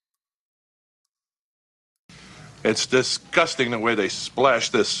It's disgusting the way they splash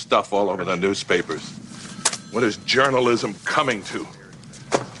this stuff all over the newspapers. What is journalism coming to?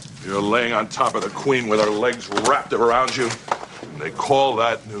 You're laying on top of the Queen with her legs wrapped around you, and they call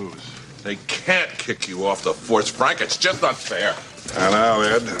that news. They can't kick you off the force, Frank. It's just not fair. I know,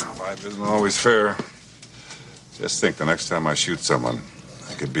 Ed. Life isn't always fair. Just think the next time I shoot someone,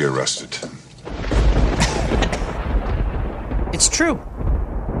 I could be arrested. It's true.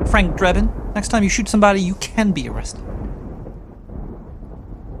 Frank Drebin, next time you shoot somebody, you can be arrested.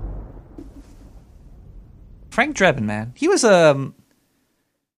 Frank Drebin, man. He was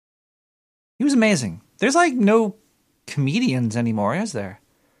amazing. There's like no comedians anymore, is there?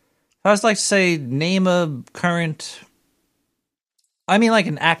 If I was like to say, name a current... I mean like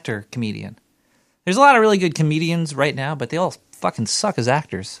an actor comedian. There's a lot of really good comedians right now, but they all fucking suck as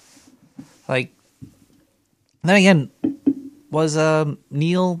actors. Like, then again, was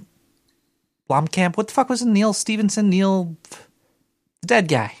Neil Blomkamp? What the fuck was it? Neil Stevenson? The dead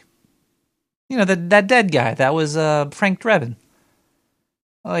guy. You know, that dead guy. That was Frank Drebin.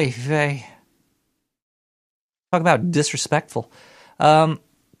 Oy vey. Talk about disrespectful.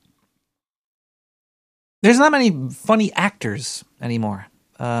 There's not many funny actors anymore.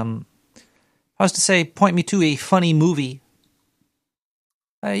 If I was to say, point me to a funny movie,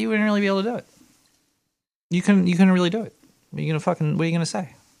 you wouldn't really be able to do it. You couldn't really do it. What are you gonna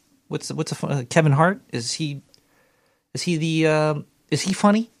say? What's Kevin Hart? Is he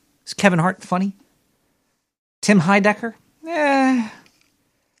funny? Is Kevin Hart funny? Tim Heidecker? Yeah.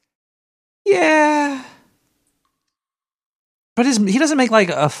 But he doesn't make like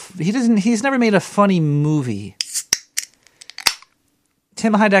he's never made a funny movie.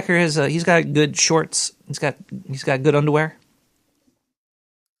 Tim Heidecker he's got good shorts. He's got good underwear.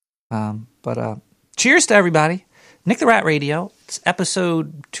 But cheers to everybody. Nick the Rat Radio. It's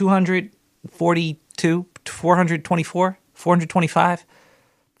episode 242, 424, 425.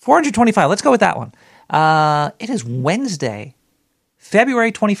 425. Let's go with that one. It is Wednesday,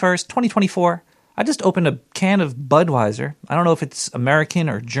 February 21st, 2024. I just opened a can of Budweiser. I don't know if it's American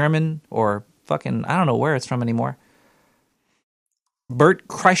or German or fucking, I don't know where it's from anymore. Bert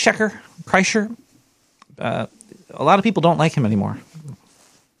Kreischer. A lot of people don't like him anymore.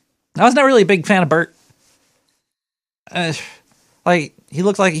 I was not really a big fan of Bert. Like, he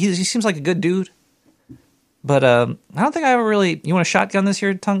looks like, he seems like a good dude. But I don't think I ever really, you want a shotgun this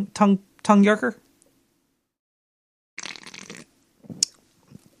year, tongue yerker?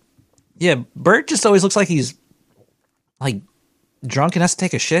 Yeah, Bert just always looks like he's, like, drunk and has to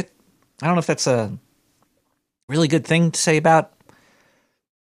take a shit. I don't know if that's a really good thing to say about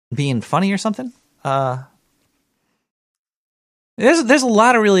being funny or something. There's a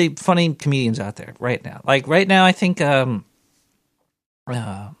lot of really funny comedians out there right now. Like, right now, I think, in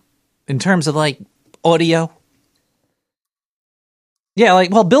terms of, like, audio. Yeah, like,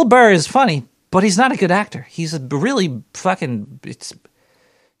 well, Bill Burr is funny, but he's not a good actor. He's a really fucking,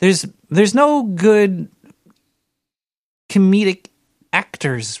 there's no good comedic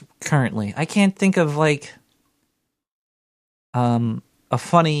actors currently. I can't think of like a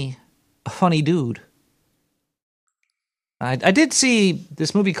funny dude. I did see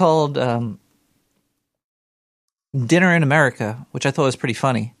this movie called Dinner in America, which I thought was pretty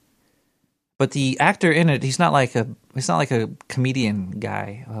funny. But the actor in it, he's not like a comedian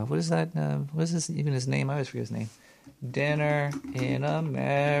guy. What is that? What is even his name? I always forget his name. Dinner in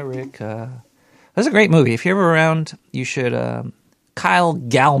America. That's a great movie. If you're ever around, you should. Kyle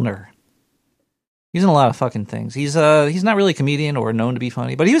Gallner. He's in a lot of fucking things. He's not really a comedian or known to be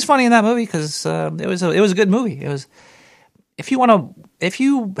funny, but he was funny in that movie because it was a good movie. It was. If you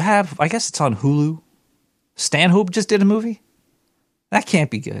have, I guess it's on Hulu. Stanhope just did a movie. That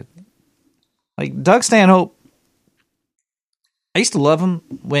can't be good. Like Doug Stanhope. I used to love him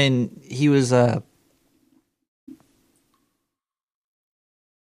when he was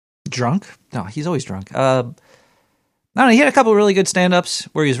drunk. No, he's always drunk. I don't know. He had a couple of really good stand-ups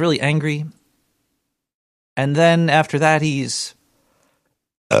where he was really angry, and then after that,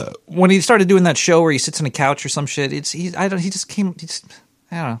 when he started doing that show where he sits on a couch or some shit. I don't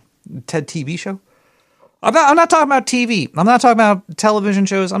know, TED TV show. I'm not talking about TV. I'm not talking about television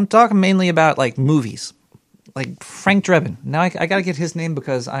shows. I'm talking mainly about like movies, like Frank Drebin. Now I got to get his name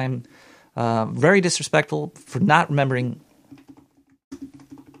because I'm very disrespectful for not remembering.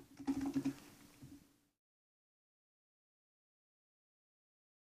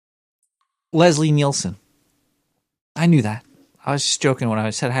 Leslie Nielsen. I knew that. I was just joking when I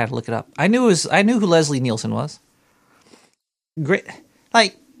said I had to look it up. I knew who Leslie Nielsen was. Great,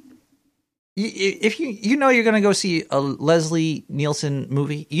 like if you know you're gonna go see a Leslie Nielsen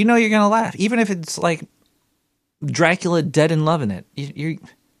movie, you know you're gonna laugh, even if it's like Dracula Dead in Love in it.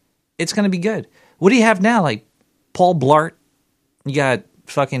 It's going to be good. What do you have now? Like Paul Blart. You got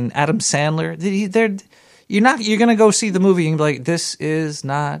fucking Adam Sandler. You're going to go see the movie and be like, this is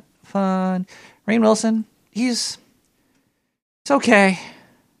not fun. Rainn Wilson, it's okay.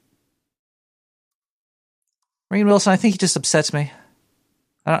 Rainn Wilson, I think he just upsets me.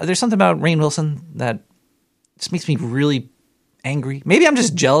 There's something about Rainn Wilson that just makes me really angry. Maybe I'm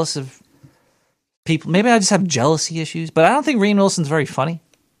just jealous of people. Maybe I just have jealousy issues, but I don't think Rainn Wilson's very funny.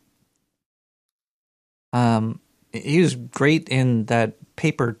 He was great in that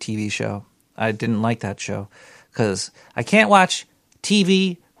Paper TV show. I didn't like that show because I can't watch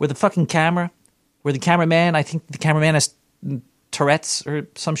TV where the fucking camera, where the cameraman, I think the cameraman has Tourette's or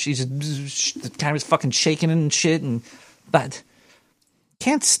some shit. The camera's fucking shaking and shit, but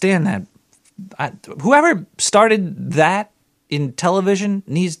can't stand that. Whoever started that in television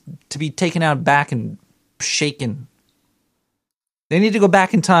needs to be taken out back and shaken. They need to go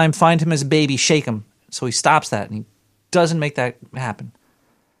back in time, find him as a baby, shake him, so he stops that and he doesn't make that happen.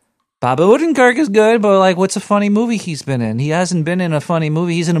 Bob Odenkirk is good, but like, what's a funny movie he's been in? He hasn't been in a funny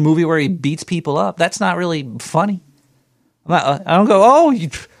movie. He's in a movie where he beats people up. That's not really funny. I don't go,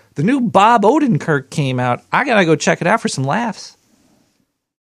 the new Bob Odenkirk came out. I gotta go check it out for some laughs.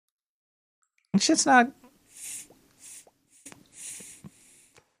 Shit's not.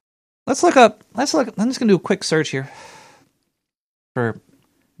 Let's look. I'm just gonna do a quick search here for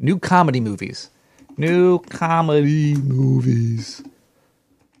new comedy movies. New comedy movies.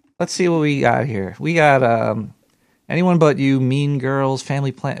 Let's see what we got here. We got Anyone But You, Mean Girls,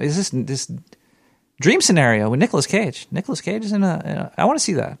 Family Plan. Is this Dream Scenario with Nicolas Cage? Nicolas Cage is in a I want to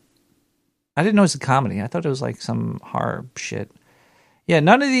see that. I didn't know it was a comedy. I thought it was like some horror shit. Yeah,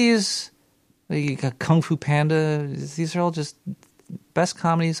 none of these. You got Kung Fu Panda. These are all just best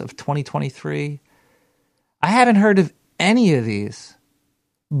comedies of 2023. I haven't heard of any of these.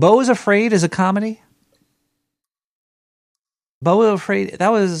 Beau is Afraid is a comedy. Beau is Afraid.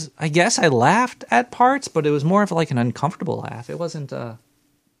 That was, I guess I laughed at parts, but it was more of like an uncomfortable laugh. It wasn't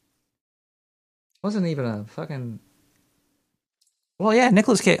even a fucking. Well, yeah,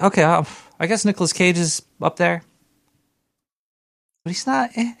 Nicolas Cage. Okay, I guess Nicolas Cage is up there. But he's not.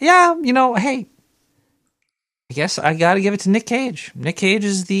 Yeah, hey. I guess I got to give it to Nick Cage. Nick Cage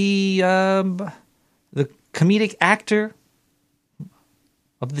is the comedic actor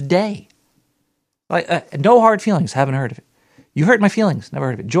of the day. Like No Hard Feelings. Haven't heard of it. You Hurt My Feelings. Never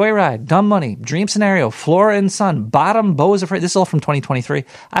heard of it. Joyride. Dumb Money. Dream Scenario. Flora and Son. Bottom. Beau is Afraid. This is all from 2023.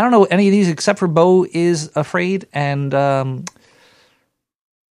 I don't know any of these except for Beau is Afraid and.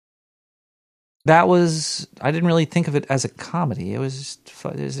 That was, I didn't really think of it as a comedy. It was just,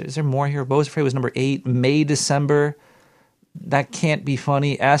 is there more here? Beau is Afraid was number 8. May, December. That can't be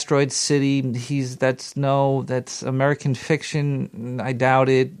funny. Asteroid City. That's American Fiction. I doubt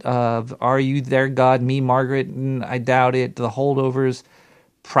it. Are You There, God? Me, Margaret. I doubt it. The Holdovers.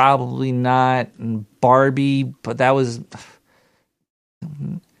 Probably not. And Barbie. But that was,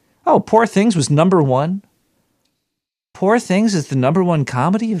 Poor Things was number 1. Poor Things is the number 1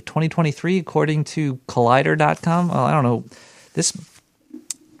 comedy of 2023, according to Collider.com. Well, I don't know.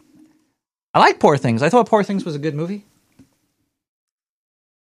 I like Poor Things. I thought Poor Things was a good movie.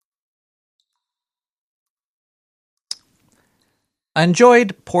 I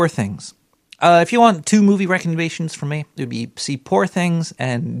enjoyed Poor Things. If you want 2 movie recommendations from me, it would be see Poor Things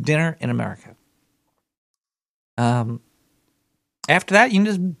and Dinner in America. After that, you can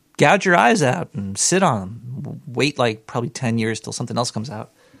just gouge your eyes out and sit on them. Wait like probably 10 years till something else comes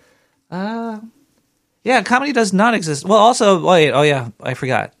out. Yeah, comedy does not exist. Well, also, I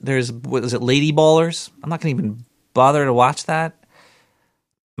forgot. There's, what is it, Lady Ballers? I'm not going to even bother to watch that.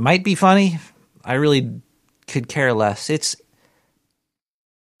 Might be funny. I really could care less.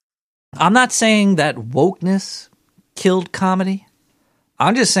 I'm not saying that wokeness killed comedy.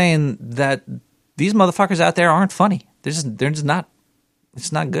 I'm just saying that these motherfuckers out there aren't funny. They're just not.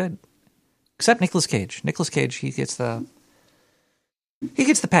 It's not good. Except Nicolas Cage. Nicolas Cage, he gets the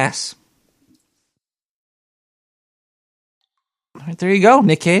pass. All right, there you go,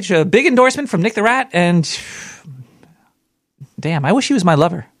 Nick Cage. A big endorsement from Nick the Rat, and damn, I wish he was my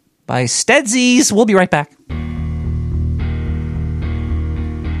lover. By Stedsies. We'll be right back.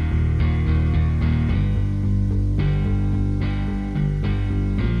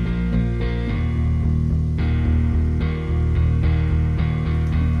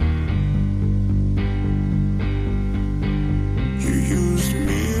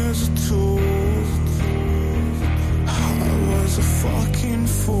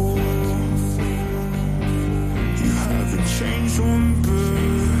 Changed one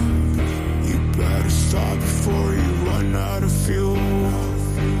bit. You better stop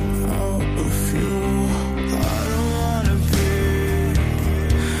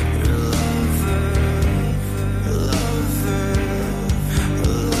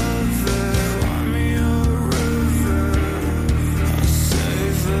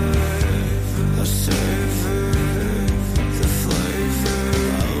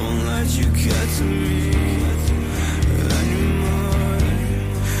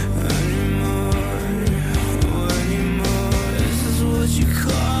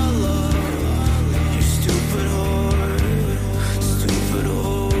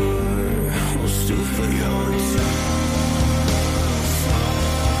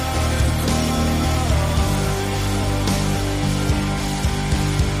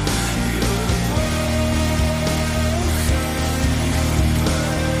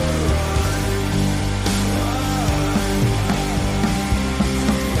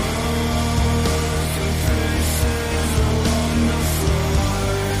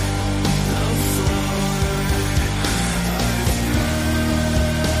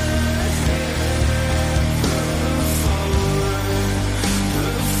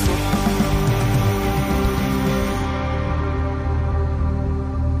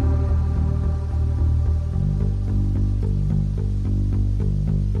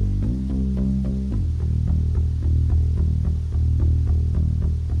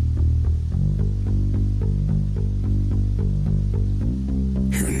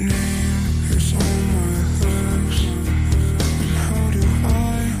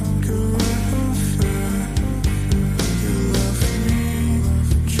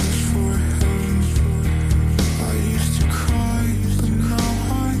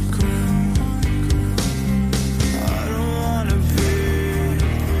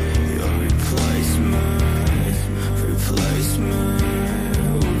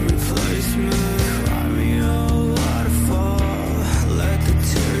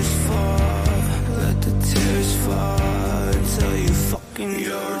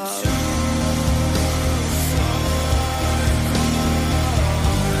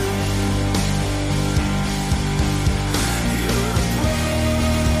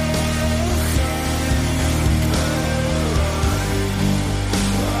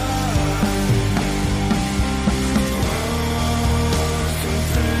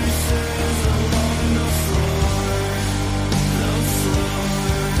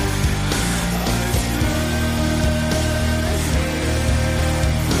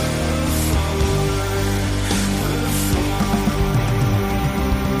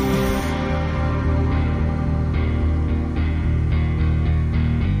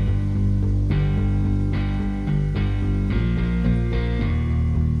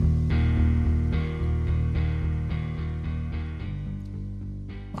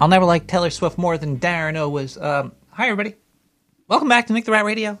I'll never like Taylor Swift more than Darren O was. Hi, everybody. Welcome back to Nick the Rat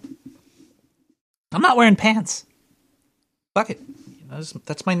Radio. I'm not wearing pants. Fuck it.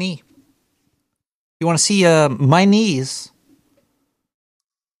 That's my knee. If you want to see my knees,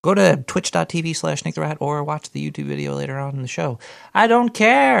 go to twitch.tv/NickTheRat or watch the YouTube video later on in the show. I don't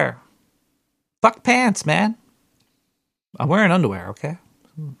care. Fuck pants, man. I'm wearing underwear, okay?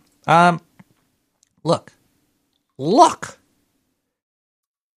 Look.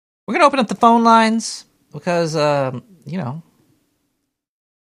 We're going to open up the phone lines because, that's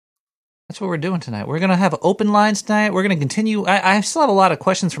what we're doing tonight. We're going to have open lines tonight. We're going to continue. I still have a lot of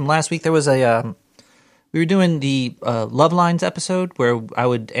questions from last week. There was we were doing the Love Lines episode where I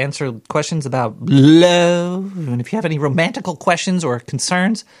would answer questions about love. And if you have any romantical questions or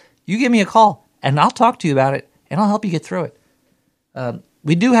concerns, you give me a call and I'll talk to you about it and I'll help you get through it.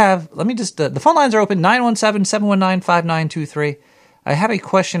 We do have, the phone lines are open, 917-719-5923. I have a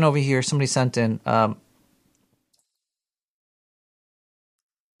question over here somebody sent in.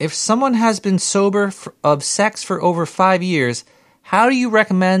 If someone has been sober of sex for over 5 years, how do you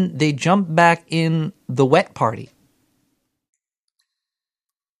recommend they jump back in the wet party?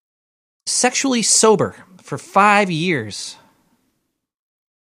 Sexually sober for 5 years.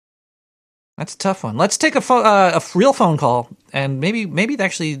 That's a tough one. Let's take a real phone call, and maybe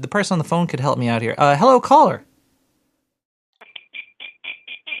actually the person on the phone could help me out here. Hello, caller.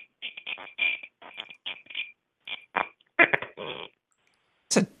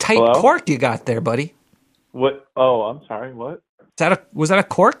 It's a tight cork you got there, buddy. What? Oh, I'm sorry. What? Was that a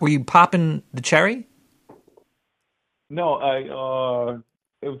cork? Were you popping the cherry? No, I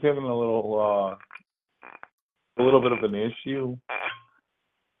was having a little bit of an issue.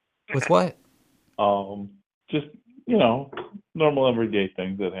 With what? Just normal everyday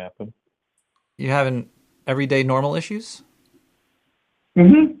things that happen. You having everyday normal issues?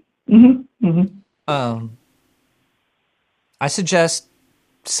 I suggest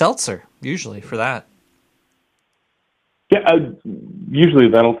seltzer usually for that. Yeah, usually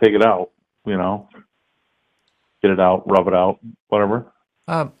that'll take it out. Get it out, rub it out, whatever.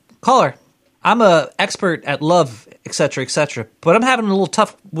 Caller, I'm a expert at love, etc., but I'm having a little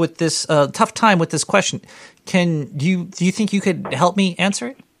tough time with this question. Do you think you could help me answer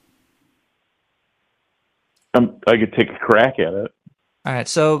it? I could take a crack at it. All right.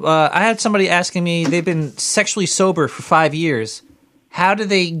 So I had somebody asking me, they've been sexually sober for 5 years. How do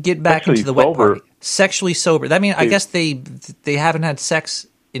they get back into the wet party? Sexually sober. That means I guess they haven't had sex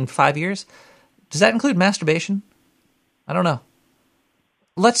in 5 years. Does that include masturbation? I don't know.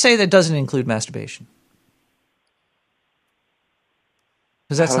 Let's say that doesn't include masturbation.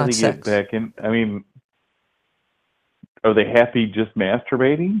 Because that's not sex. Get back in? I mean, are they happy just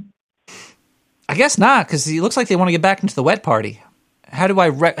masturbating? I guess not, because it looks like they want to get back into the wet party. How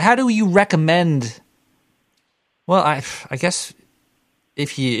do you recommend? Well, I guess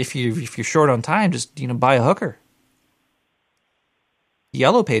if you're short on time, just buy a hooker.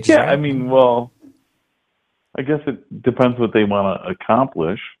 Yellow Pages. Yeah, right? I mean, well, I guess it depends what they want to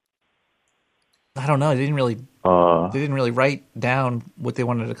accomplish. I don't know. They didn't really write down what they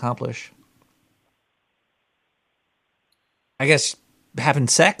wanted to accomplish. I guess having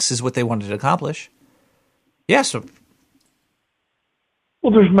sex is what they wanted to accomplish. Yeah, so.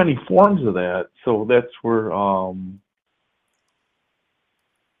 Well, there's many forms of that, so that's where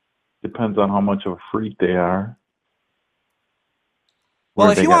depends on how much of a freak they are. Well,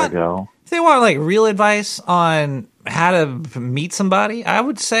 if they want like real advice on how to meet somebody, I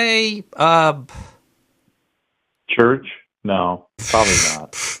would say church. No, probably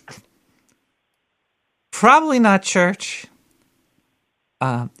not. Probably not church.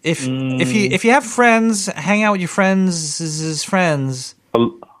 If you have friends, hang out with your friends' friends.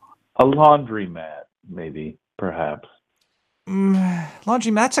 A laundromat, maybe, perhaps.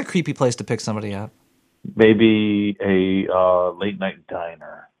 Laundromat, that's a creepy place to pick somebody up. Maybe a late night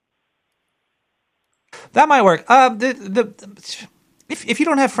diner. That might work. If you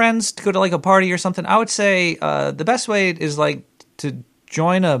don't have friends to go to like a party or something, I would say the best way is like to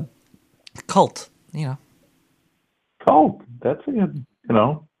join a cult. Cult. That's a good.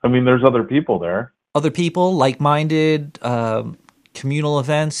 I mean, there's other people there. Other people, like-minded, communal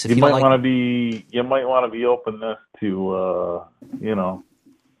events. You might want to be openness to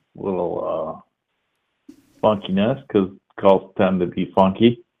little funkiness, because cults tend to be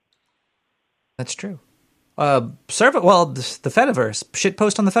funky. That's true. Server, well, the Fediverse,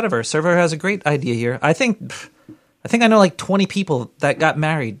 shitpost on the Fediverse. Server has a great idea here. I think I know like 20 people that got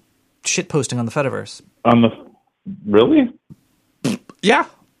married shitposting on the Fediverse. Really? Yeah.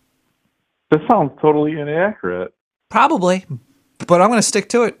 That sounds totally inaccurate. Probably. but I'm going to stick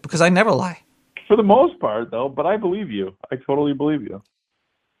to it because I never lie. For the most part, though, but I believe you. I totally believe you.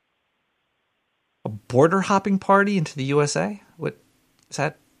 A border hopping party into the USA? What is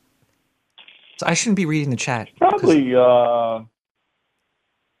that? So I shouldn't be reading the chat. Probably, you're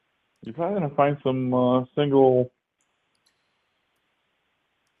probably going to find some single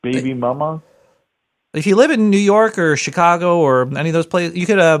baby mama. If you live in New York or Chicago or any of those places, you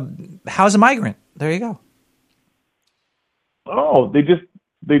could house a migrant. There you go. Oh, they just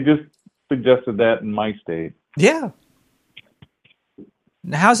suggested that in my state. Yeah.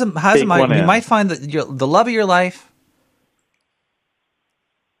 How's a migrant? You might find the love of your life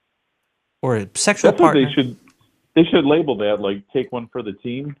or a sexual partner. What they should label that, like, take one for the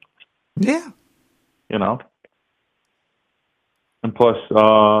team. Yeah. You know? And plus,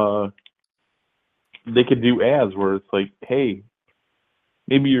 they could do ads where it's like, hey,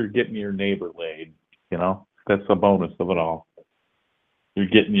 maybe you're getting your neighbor laid, you know? That's the bonus of it all. You're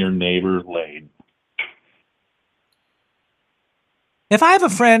getting your neighbor laid. If I have a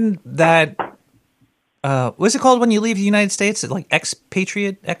friend that, what's it called when you leave the United States? Like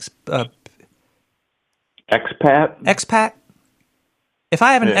expatriate? Expat? Expat? If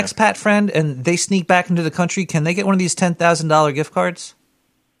I have an expat friend and they sneak back into the country, can they get one of these $10,000 gift cards?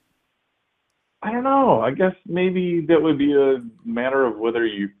 I don't know. I guess maybe that would be a matter of whether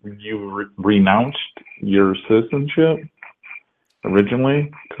you renounced your citizenship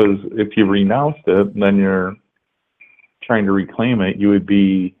originally. Because if you renounced it, then you're trying to reclaim it. You would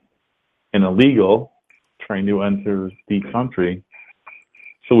be an illegal trying to enter the country.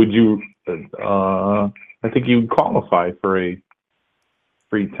 So would you? I think you would qualify for a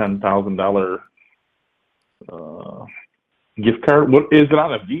free $10,000 gift card. What is it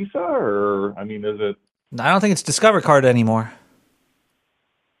on a Visa or? I mean, is it? I don't think it's Discover Card anymore.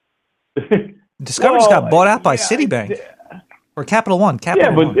 Discover's got bought out by Citibank or Capital One.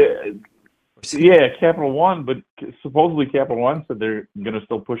 Capital One. Capital One. But supposedly Capital One said they're going to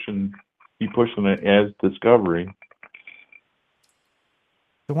still be pushing it as Discovery.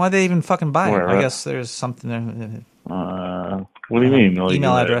 Then why they even fucking buy it? I guess there's something there. What do you mean? Like,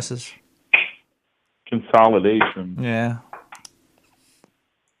 email addresses. Consolidation. Yeah.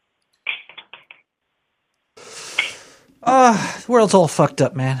 The world's all fucked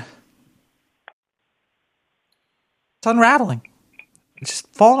up, man. It's unraveling. It's just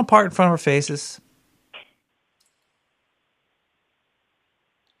falling apart in front of our faces.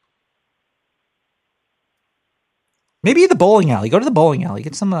 Maybe the bowling alley. Go to the bowling alley.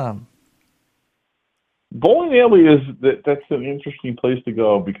 Get some. Bowling alley that's an interesting place to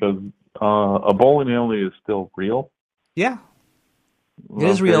go because a bowling alley is still real. Yeah, it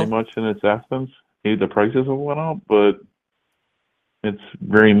is real. Very much in its essence. Maybe the prices have went up, but it's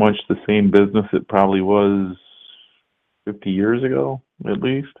very much the same business it probably was 50 years ago, at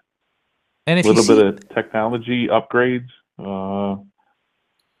least. And if a little bit of technology upgrades,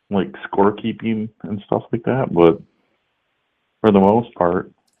 like scorekeeping and stuff like that, but for the most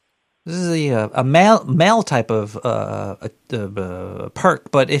part. This is a male type of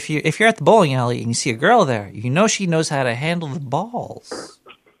perk, but if you're at the bowling alley and you see a girl there, you know she knows how to handle the balls.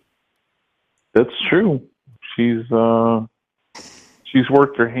 That's true. She's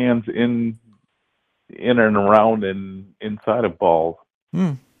worked her hands in and around and inside of balls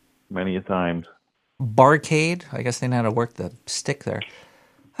many a times. Barcade. I guess they know how to work the stick there.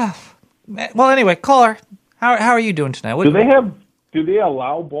 Well, anyway, caller, how are you doing tonight? Do they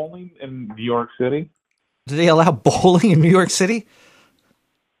allow bowling in New York City? Do they allow bowling in New York City?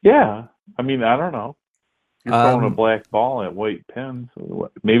 Yeah. I mean, I don't know. You're throwing a black ball at white pins.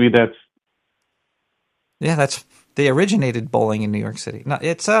 Maybe that's... Yeah, they originated bowling in New York City. No,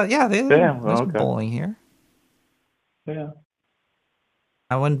 it's there's bowling here. Yeah.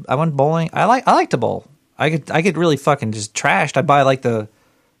 I went bowling. I like to bowl. I get really fucking just trashed. I buy like the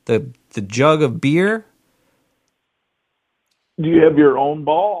jug of beer. Do you have your own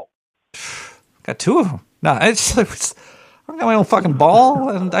ball? Got two of them. No, I got my own fucking ball,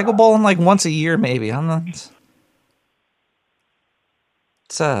 and I go bowling like once a year, maybe.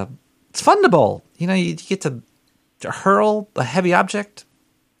 It's fun to bowl. You know, you get to hurl a heavy object.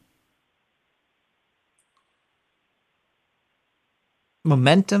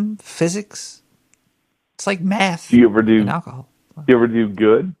 Momentum, physics. It's like math. Do you ever do and alcohol? Do you ever do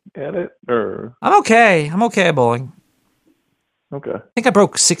good at it, or? I'm okay at bowling. Okay. I think I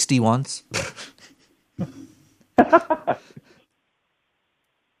broke 60 once.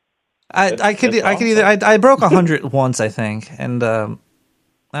 I broke 100 once, I think, and that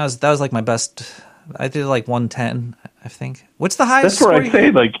was like my best. I did like 110, I think. What's the highest? That's what I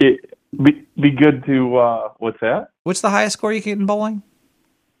say. Like Be good to what's that? What's the highest score you get in bowling?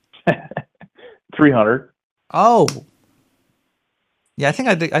 300. Oh, yeah. I think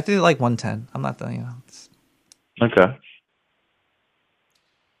I did. I did like 110. I'm not the Okay.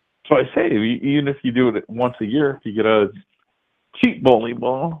 So I say, even if you do it once a year, if you get a cheap bowling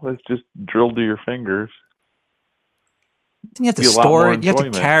ball that's just drilled to your fingers, You have to Be a lot store more it. You have to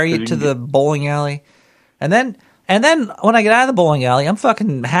enjoyment, carry 'cause it you to can the bowling alley, and then when I get out of the bowling alley, I'm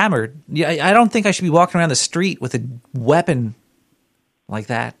fucking hammered. Yeah, I don't think I should be walking around the street with a weapon like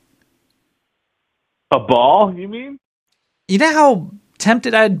that. a ball, you mean? You know how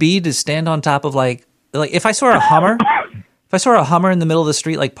tempted I'd be to stand on top of like if I saw a Hummer, if I saw a Hummer in the middle of the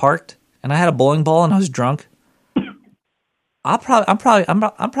street like parked, and I had a bowling ball and I was drunk, I'm probably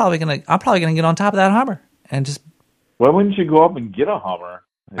gonna get on top of that Hummer and just. Why wouldn't you go up and get a Hummer?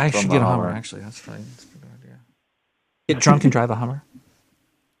 I from should the get a Hummer. Actually, that's probably a good idea. Get drunk and drive a Hummer.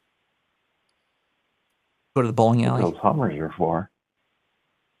 Go to the bowling What alley. those Hummers are for?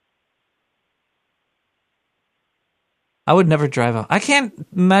 I would never drive a. I can't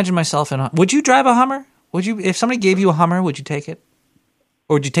imagine myself in a. Would you drive a Hummer? Would you? If somebody gave you a Hummer, would you take it?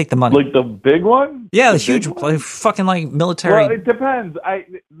 Or would you take the money? Like the big one? Yeah, the big huge, one? like, fucking like military. Well, it depends.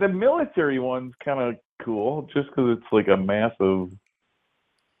 The military one's kind of cool, just because it's like a massive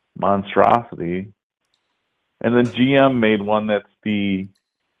monstrosity. And then GM made one that's the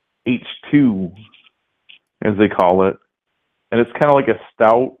H2, as they call it, and it's kind of like a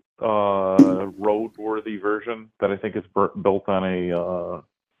stout, roadworthy version that I think is built on a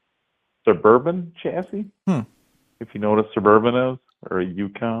Suburban chassis. If you know what a Suburban is, or a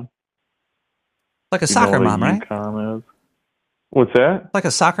Yukon. Like a You know soccer what mom, a right? Yukon is? What's that? Like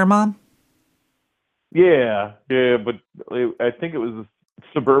a soccer mom? Yeah, but I think it was a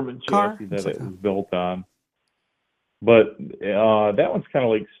Suburban Car? chassis that It's like it was built on. But that one's kind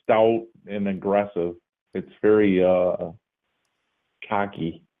of like stout and aggressive. It's very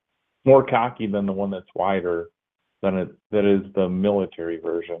cocky, more cocky than the one that's wider that is the military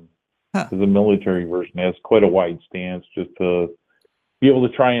version. Huh. Because the military version has quite a wide stance just to be able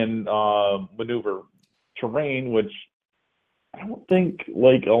to try and maneuver terrain, which I don't think,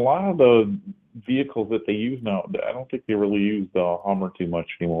 like a lot of the vehicles that they use now, I don't think they really use the Hummer too much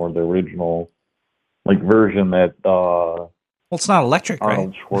anymore. The original version that Well, it's not electric,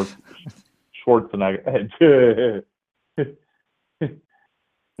 Arnold right? Schwarzenegger.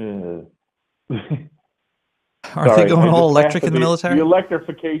 Aren't they going all electric in the The military?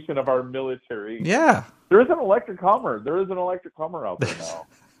 electrification of our military. Yeah. There is an electric Hummer. There is an electric Hummer out there now.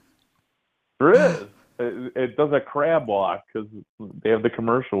 There is. It does a crab walk because they have the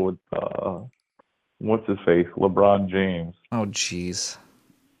commercial with what's his face, LeBron James. Oh, jeez.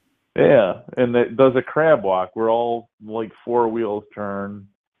 Yeah, and it does a crab walk where all like four wheels turn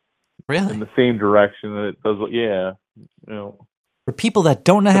Really? in the same direction, and it does. Yeah, you know. For people that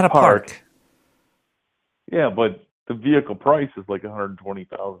don't know how to park. Yeah, but the vehicle price is like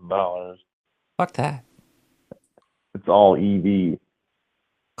 $120,000. Fuck that. It's all EV.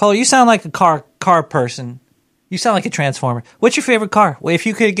 Caller, you sound like a car person. You sound like a transformer. What's your favorite car? Well, if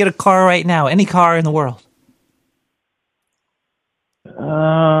you could get a car right now, any car in the world.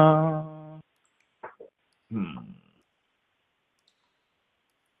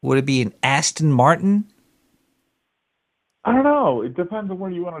 Would it be an Aston Martin? I don't know. It depends on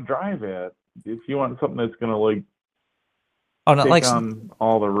where you want to drive at. If you want something that's gonna like take on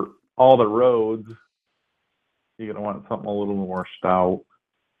all the roads, you're gonna want something a little more stout.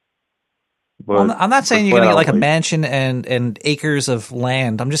 But I'm not saying you're going to get like a mansion and acres of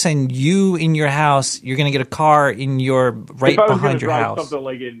land. I'm just saying you in your house, you're going to get a car in your right behind your house. If I was going to drive something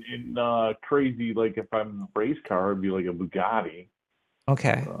like in crazy, like if I'm a race car, it'd be like a Bugatti.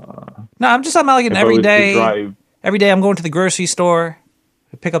 Okay. No, I'm talking about like an everyday. Every day I'm going to the grocery store,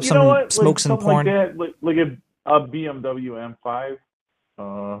 pick up smoke some porn. Like that, like a BMW M5.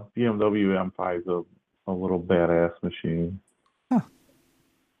 BMW M5 is a little badass machine. Huh.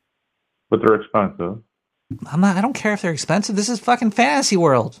 But they're expensive. I don't care if they're expensive. This is fucking fantasy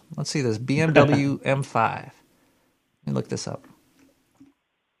world. Let's see this. BMW M5. Let me look this up.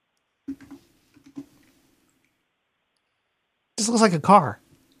 This looks like a car.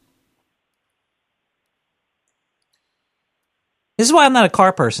 This is why I'm not a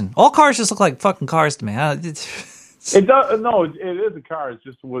car person. All cars just look like fucking cars to me. It does. No, it is a car. It's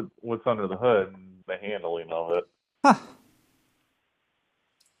just what's under the hood and the handling of it. Huh.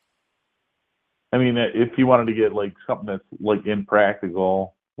 I mean, if you wanted to get like something that's like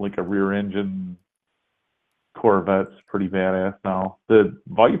impractical, like a rear engine Corvette's pretty badass now. The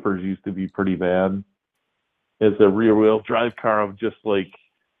Vipers used to be pretty bad as a rear wheel drive car of just like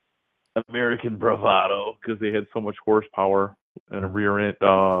American bravado because they had so much horsepower and a rear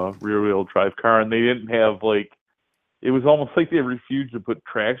wheel drive car, and they didn't have like it was almost like they refused to put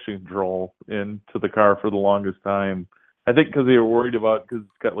traction control into the car for the longest time. I think because they were worried about because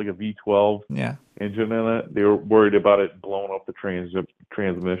it's got like a V12 Yeah. engine in it. They were worried about it blowing up the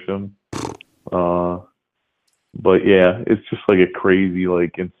transmission. But yeah, it's just like a crazy,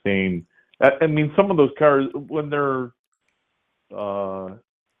 like insane. I mean, some of those cars when they're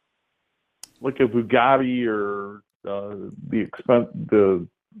like a Bugatti or the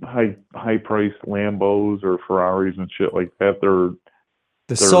high priced Lambos or Ferraris and shit like that, The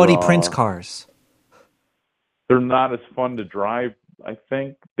they're Saudi prince cars. they're not as fun to drive. I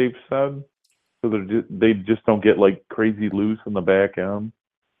think they've said so. They just don't get like crazy loose in the back end.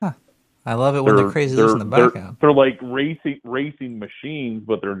 Huh. I love it when they're crazy loose in the back end. They're like racing machines,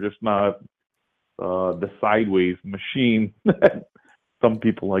 but they're just not the sideways machine that some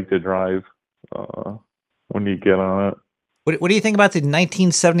people like to drive when you get on it. What do you think about the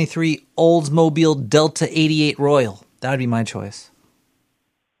 1973 Oldsmobile Delta 88 Royal? That would be my choice.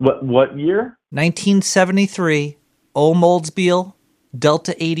 What year? 1973 Oldsmobile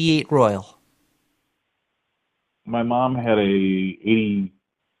Delta 88 Royal. My mom had a 86,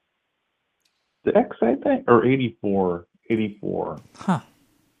 I think, or 84. 84. Huh.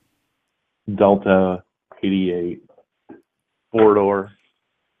 Delta 88. 4-door.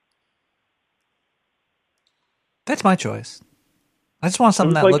 That's my choice. I just want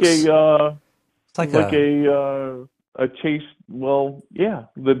something that like looks it's like a chase. Well, yeah,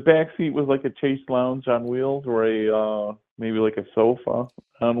 the back seat was like a chase lounge on wheels, or a maybe like a sofa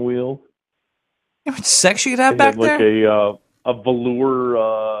on wheels. how much sex you could have They back had like there? a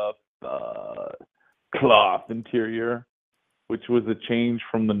velour cloth interior, which was a change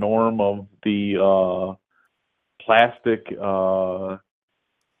from the norm of the plastic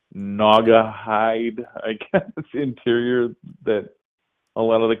Naga hide, I guess, interior that a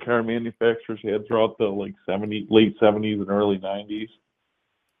lot of the car manufacturers had throughout the late 70s and early 90s.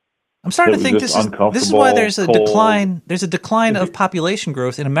 I'm starting to It think was this just is why there's a uncomfortable, decline. There's a decline of population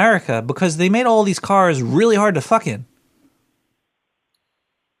growth in America because they made all these cars really hard to fuck in.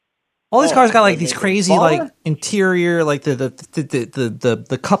 All these cars got like these crazy like interior, like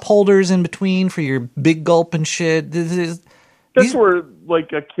the cup holders in between for your big gulp and shit. That's where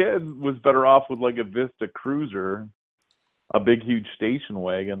like a kid was better off with like a Vista Cruiser, a big huge station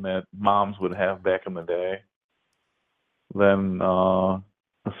wagon that moms would have back in the day, than a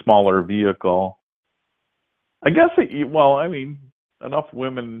smaller vehicle. I guess I mean, enough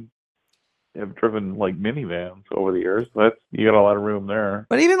women have driven like minivans over the years. You got a lot of room there.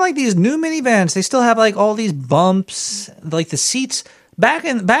 But even like these new minivans, they still have like all these bumps, like the seats. Back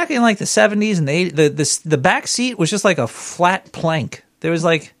in like the 70s and the 80s, the back seat was just like a flat plank. There was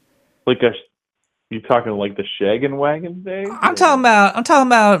like you talking like the shaggin' wagon days? I'm talking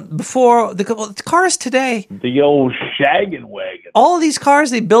about before the cars today. The old shaggin' wagon. All of these cars,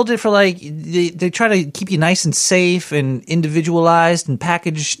 they build it for like they try to keep you nice and safe and individualized and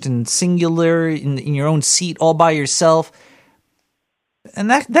packaged and singular in your own seat all by yourself. And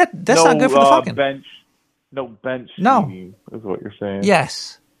that's not good for the fucking bench. No bench. No, seating is what you're saying.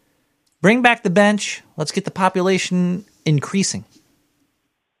 Yes, bring back the bench. Let's get the population increasing.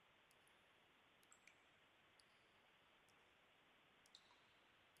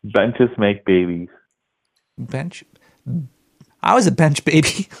 Benches make babies. Bench. I was a bench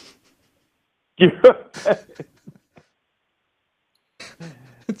baby.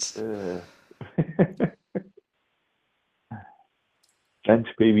 Bench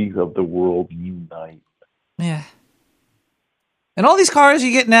babies of the world unite. Yeah. And all these cars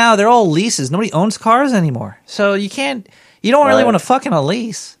you get now, they're all leases. Nobody owns cars anymore. So you don't really want to fuck in a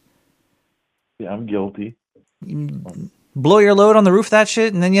lease. Yeah, I'm guilty. Blow your load on the roof of that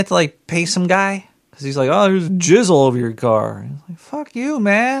shit, and then you have to like pay some guy because he's like, "Oh, there's jizz all over your car." Like, fuck you,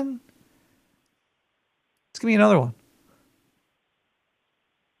 man. Let's give me another one.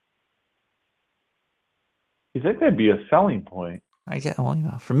 You think that'd be a selling point? I get,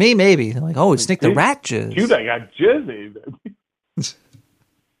 well, for me, maybe. They're like, oh, it's Nick the Rat jizz. Dude, I got jizzy.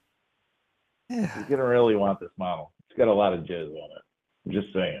 Yeah. You're gonna really want this model. It's got a lot of jizz on it. I'm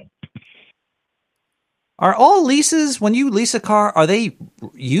just saying. Are all leases, when you lease a car, are they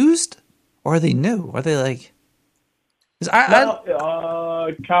used or are they new? Are they like...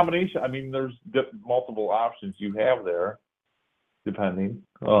 Combination. I mean, there's multiple options you have there, depending.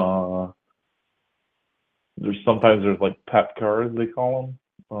 Sometimes there's like pep cars, they call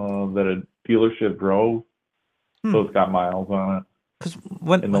them, that a dealership drove. So it's got miles on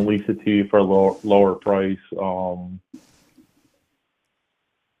it. And they'll lease it to you for a lower price.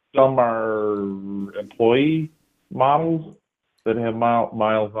 some are employee models that have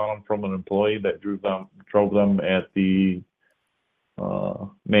miles on them from an employee that drove them at the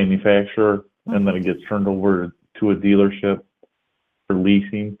manufacturer, and then it gets turned over to a dealership for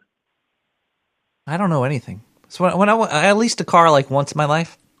leasing. I don't know anything. So when I leased a car like once in my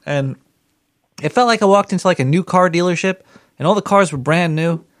life, and it felt like I walked into like a new car dealership, and all the cars were brand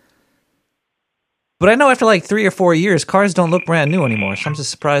new. But I know after like 3 or 4 years, cars don't look brand new anymore. So I'm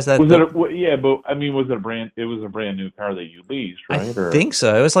just surprised that. Was it a brand? It was a brand new car that you leased, I right? think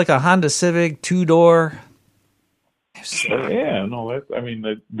so. It was like a Honda Civic 2-door. Yeah, no,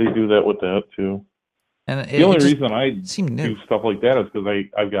 they do that with that too. And The only reason I seemed new. do stuff like that is because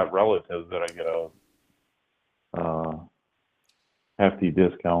I've got relatives that I get a hefty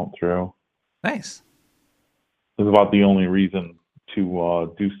discount through. Nice. It's about the only reason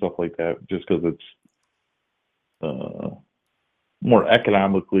to do stuff like that, just because it's more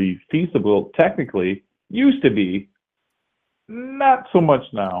economically feasible. Technically, used to be, not so much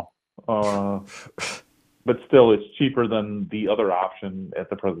now. But still, it's cheaper than the other option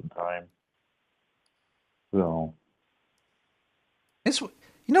at the present time. So, You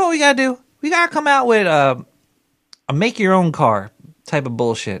know what we gotta do? We gotta come out with a make your own car type of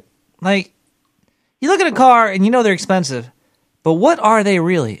bullshit. Like, you look at a car and you know they're expensive, but what are they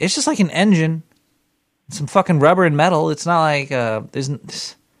really? It's just like an engine, some fucking rubber and metal. It's not like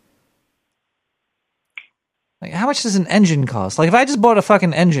like, how much does an engine cost? Like, if I just bought a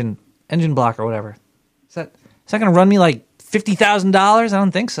fucking engine block or whatever, is that gonna run me like $50,000? I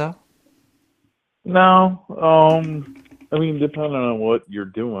don't think so. no, I mean, depending on what you're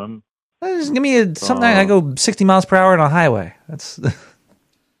doing. Just give me something I go 60 miles per hour on a highway. That's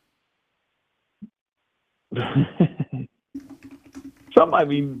I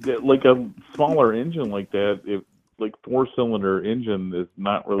mean, like a smaller engine like that, like 4-cylinder engine is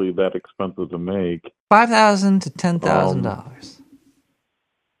not really that expensive to make. $5,000 to $10,000.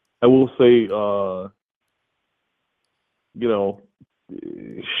 I will say,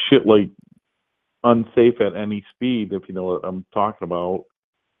 shit like unsafe at any speed, if you know what I'm talking about,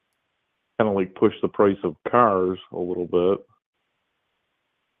 kind of like push the price of cars a little bit.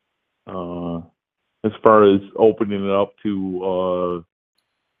 As far as opening it up to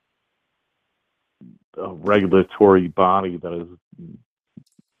a regulatory body that is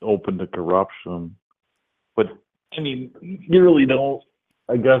open to corruption. But, I mean, you really don't,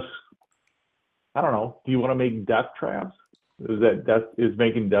 I guess, I don't know. Do you want to make death traps? Is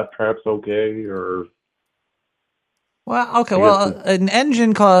making death traps okay, or? Well, okay. Well, an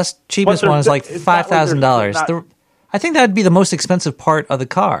engine cost, cheapest one is like $5,000. I think that would be the most expensive part of the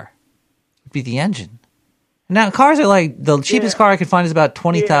car. Would be the engine. Now cars are like the cheapest car I could find is about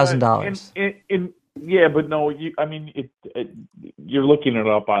 $20,000. Yeah, but no, you're looking it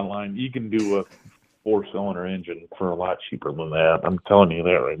up online. You can do a 4-cylinder engine for a lot cheaper than that. I'm telling you that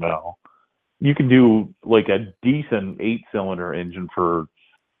right now. You can do like a decent 8-cylinder engine for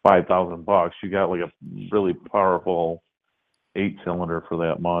 $5,000. You got like a really powerful 8-cylinder for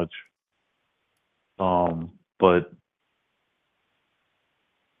that much. But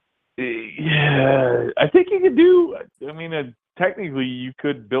yeah, I think you could do. I mean, technically, you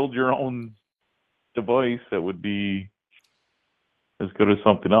could build your own device that would be as good as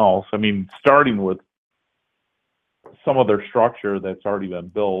something else. I mean, starting with some other structure that's already been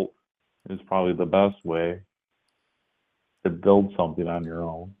built is probably the best way to build something on your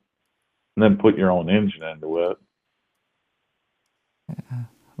own, and then put your own engine into it.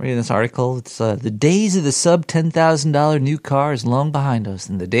 Reading this article, it's the days of the sub $10,000 new car is long behind us,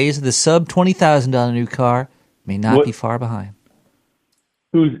 and the days of the sub $20,000 new car may not be far behind.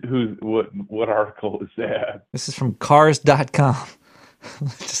 What article is that? This is from Cars.com.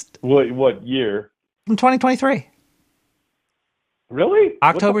 What year? From 2023. Really?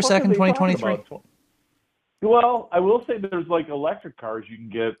 October 2nd, 2023. Well, I will say there's like electric cars you can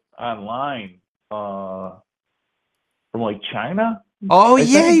get online from like China. Oh,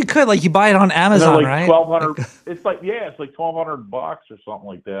 yeah, you could. Like, you buy it on Amazon, like right? $1,200. It's like $1,200 or something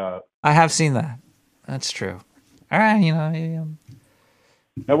like that. I have seen that. That's true. All right, maybe,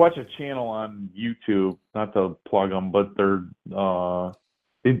 I watch a channel on YouTube, not to plug them, but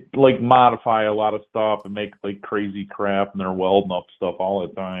they like modify a lot of stuff and make like crazy crap, and they're welding up stuff all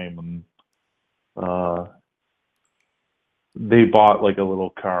the time. And they bought like a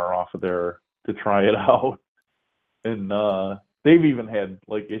little car off of there to try it out, and they've even had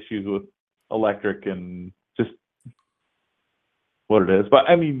like issues with electric and just what it is. But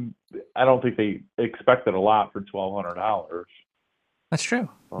I mean, I don't think they expected a lot for $1,200. That's true.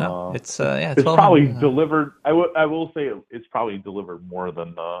 No, it's It's probably 1200. delivered. I will say it's probably delivered more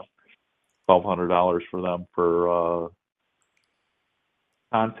than $1,200 for them for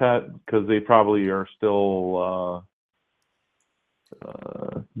content because they probably are still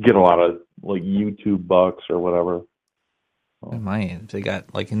get a lot of like YouTube bucks or whatever. If they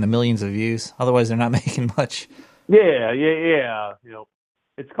got like in the millions of views, otherwise they're not making much. Yeah.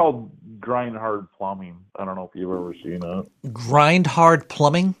 It's called Grind Hard Plumbing. I don't know if you've ever seen it. Grind Hard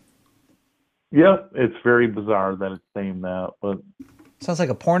Plumbing Yeah, it's very bizarre that it's named that, but sounds like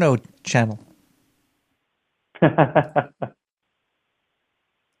a porno channel. Let's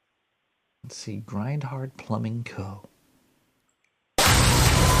see, Grind Hard Plumbing Co.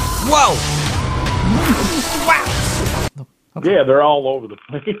 Whoa! Wow! Okay. Yeah, they're all over the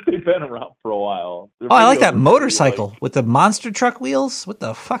place. They've been around for a while. Oh, I like that motorcycle with the monster truck wheels. What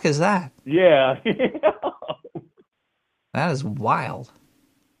the fuck is that? Yeah. That is wild.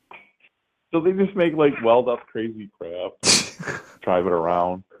 So they just make like weld up crazy crap, drive it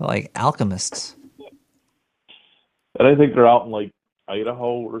around. Like alchemists. And I think they're out in like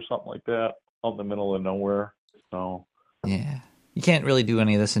Idaho or something like that, out in the middle of nowhere. So Yeah. You can't really do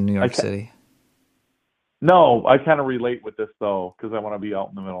any of this in New York City. no, I kind of relate with this though, because I want to be out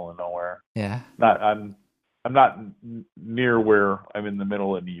in the middle of nowhere. Yeah. I'm not near where I'm in the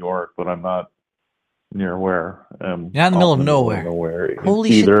middle of New York, but I'm not near where I'm. You're not in the middle of nowhere. Nowhere.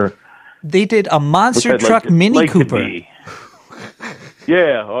 Holy shit! They did a monster truck Mini Cooper.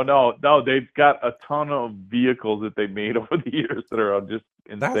 Yeah. Oh no, they've got a ton of vehicles that they've made over the years that are just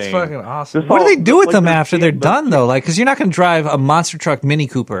insane. That's fucking awesome. What do they do with them after they're done though? Like, because you're not going to drive a monster truck Mini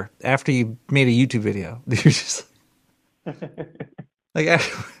Cooper after you made a YouTube video. You're just like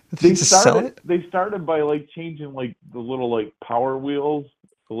they just sell it. They started by like changing like the little like power wheels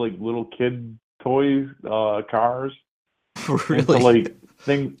to like little kid toys, cars. Really? To, like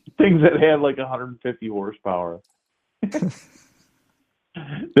things that had like 150 horsepower.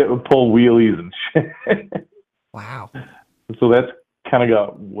 That would pull wheelies and shit. Wow. So that's kind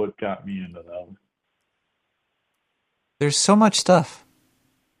of what got me into them. There's so much stuff.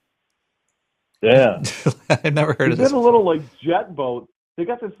 Yeah. I've never heard of this. They got a little like jet boat. They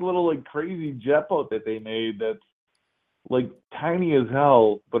got this little like crazy jet boat that they made that's like tiny as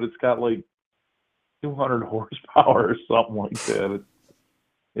hell, but it's got like 200 horsepower or something like that.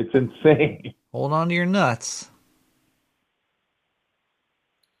 It's insane. Hold on to your nuts.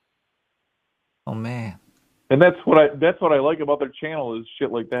 Oh man. And that's what I like about their channel is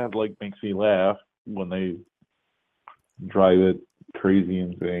shit like that like makes me laugh when they drive it crazy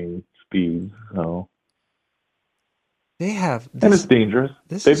insane speeds. So they have this, and it's dangerous.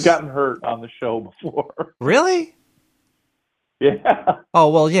 They've gotten hurt on the show before. Really? Yeah. Oh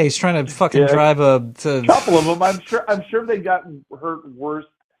well, yeah. He's trying to fucking drive a couple of them. I'm sure they gotten hurt worse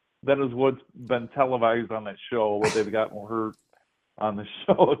than is what's been televised on that show. But they've gotten hurt on the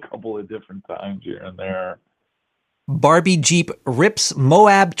show a couple of different times here and there. Barbie Jeep rips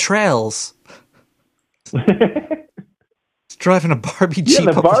Moab trails. It's driving a Barbie Jeep.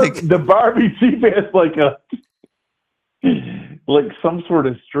 Yeah, the Barbie Jeep has like some sort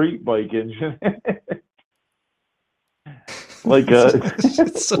of street bike engine. like a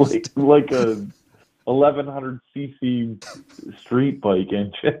 1100cc street bike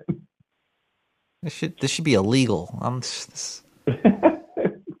engine. This should be illegal.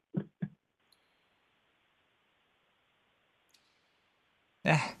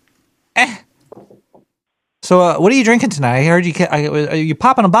 So, what are you drinking tonight? I heard are you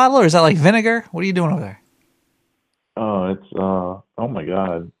popping a bottle, or is that like vinegar? What are you doing over there? Oh, it's oh my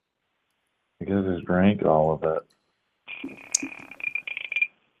god! I guess I just drank all of it.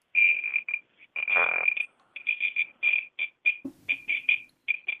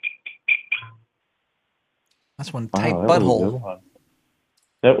 That's one tight butthole.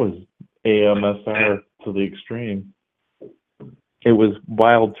 That was AMSR to the extreme. It was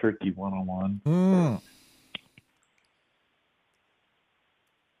Wild Turkey 101.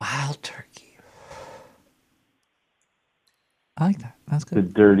 Wild Turkey. I like that. That's good.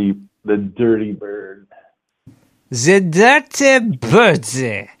 The dirty bird. The dirty bird.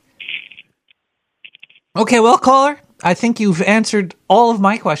 Okay, well, caller, I think you've answered all of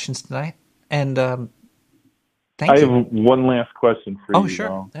my questions tonight, and thank you. I have one last question for you. Oh, sure.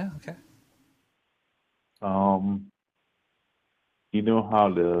 Though. Yeah. Okay. You know how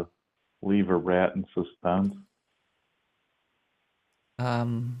to leave a rat in suspense?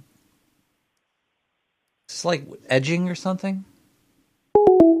 It's like edging or something.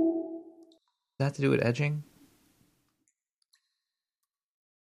 Does that have to do with edging?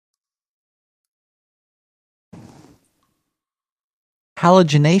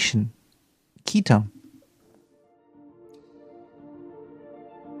 halogenation ketone.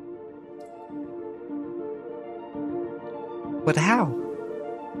 But how?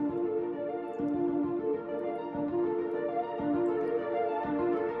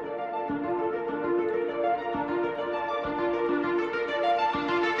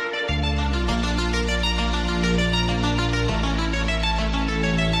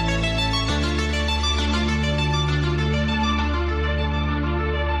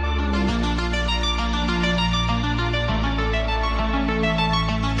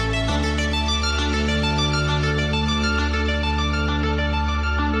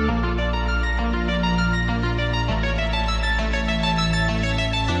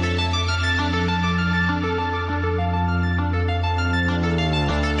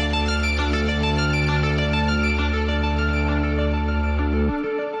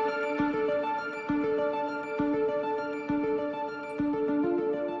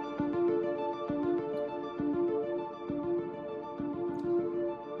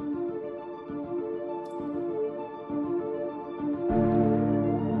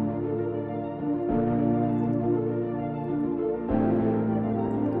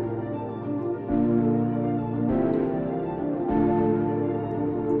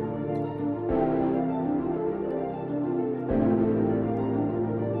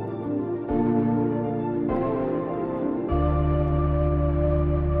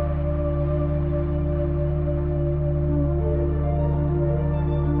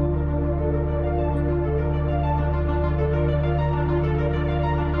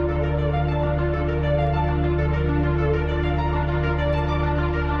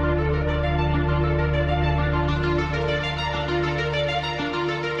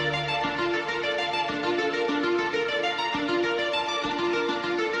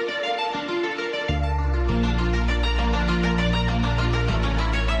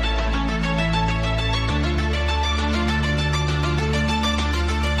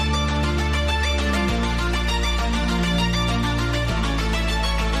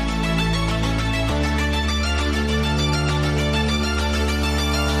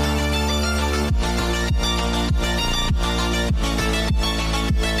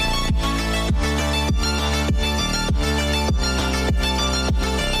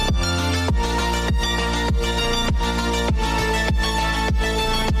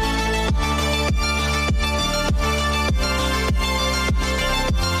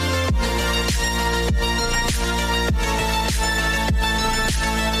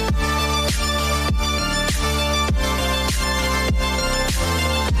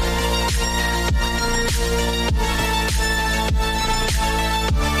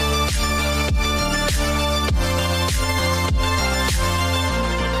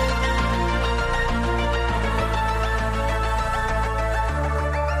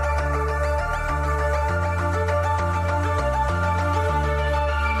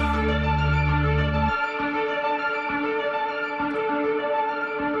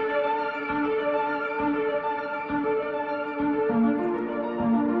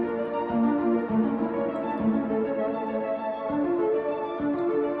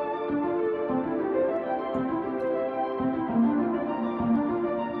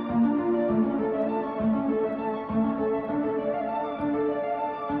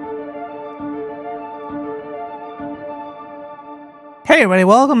 Hey everybody,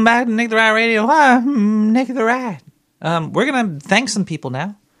 welcome back to Nick the Rat Radio. Hi, I'm Nick the Rat. We're going to thank some people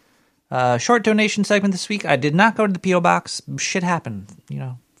now. Short donation segment this week. I did not go to the P.O. Box. Shit happened. You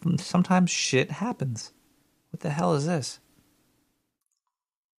know, sometimes shit happens. What the hell is this?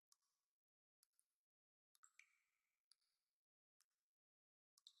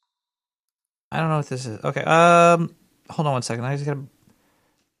 I don't know what this is. Okay, hold on one second. I just gotta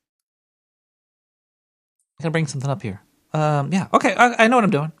bring something up here. Yeah, okay, I know what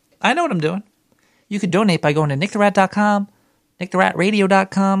I'm doing. You could donate by going to nicktherat.com,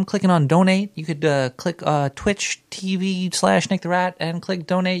 nicktheratradio.com, clicking on donate. You could click Twitch TV /nicktherat and click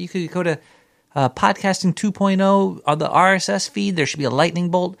donate. You could go to Podcasting 2.0 on the RSS feed. There should be a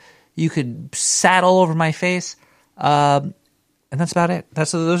lightning bolt. You could sat all over my face. And that's about it.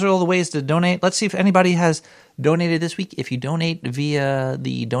 Those are all the ways to donate. Let's see if anybody has donated this week. If you donate via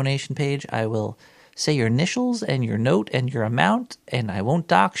the donation page, I will say your initials and your note and your amount, and I won't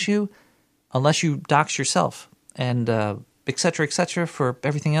dox you unless you dox yourself. And et cetera, for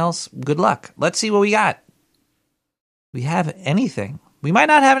everything else, good luck. Let's see what we got. We have anything. We might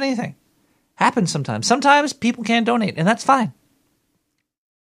not have anything. Happens sometimes. Sometimes people can't donate, and that's fine.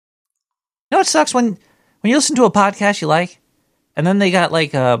 You know what sucks? When you listen to a podcast you like, and then they got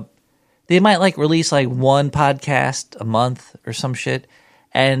like they they might like release like one podcast a month or some shit,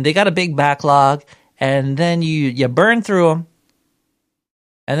 and they got a big backlog, and then you burn through them,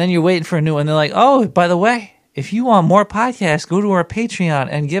 and then you're waiting for a new one. They're like, oh, by the way, if you want more podcasts, go to our Patreon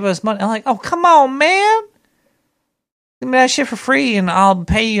and give us money. I'm like, oh, come on, man. Give me that shit for free, and I'll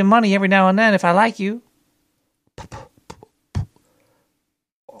pay you money every now and then if I like you.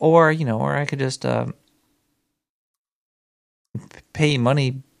 Or, or I could just pay you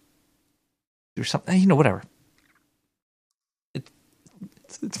money or something, whatever.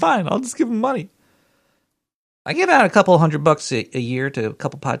 It's fine. I'll just give them money. I give out a couple $100 a year to a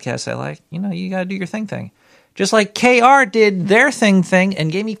couple podcasts I like. You got to do your thing. Just like KR did their thing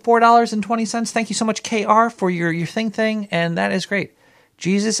and gave me $4.20. Thank you so much, KR, for your thing, and that is great.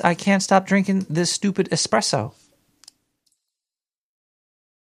 Jesus, I can't stop drinking this stupid espresso.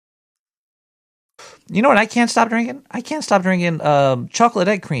 You know what I can't stop drinking? I can't stop drinking chocolate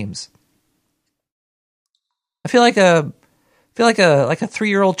egg creams. I feel like a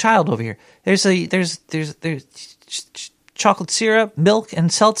 3-year-old child over here. There's chocolate syrup, milk, and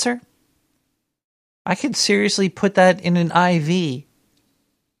seltzer. I could seriously put that in an IV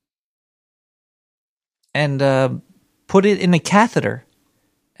and put it in a catheter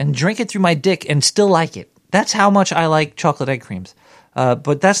and drink it through my dick and still like it. That's how much I like chocolate egg creams.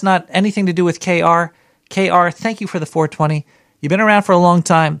 But that's not anything to do with KR. KR, thank you for the 420. You've been around for a long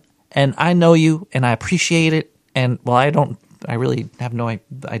time, and I know you, and I appreciate it. And, well, I really have no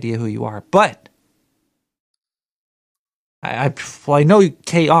idea who you are. But I know you,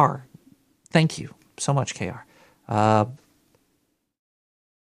 KR. Thank you so much, KR.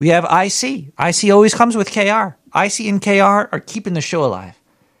 We have IC. IC always comes with KR. IC and KR are keeping the show alive.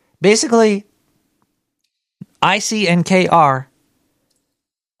 Basically, IC and KR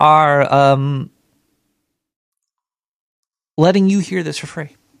are letting you hear this for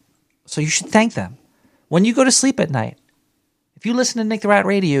free. So you should thank them. When you go to sleep at night, if you listen to Nick the Rat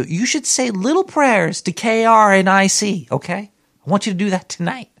Radio, you should say little prayers to KR and IC, okay? I want you to do that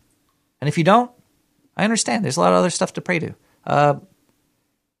tonight. And if you don't, I understand. There's a lot of other stuff to pray to.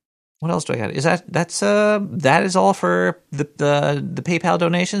 What else do I got? That is all for the PayPal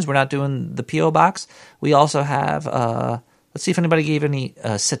donations. We're not doing the PO box. We also have let's see if anybody gave any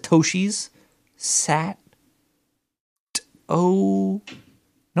Satoshis.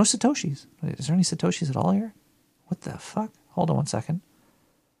 No Satoshis. Wait, is there any Satoshis at all here? What the fuck? Hold on one second.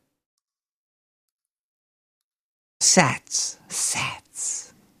 Sats.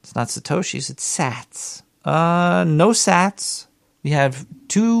 It's not Satoshis, it's Sats. No Sats. We have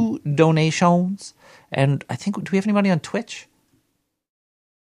 2 donations. And I think, do we have anybody on Twitch?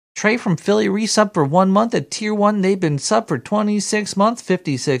 Trey from Philly resub for 1 month at tier 1. They've been sub for 26 months,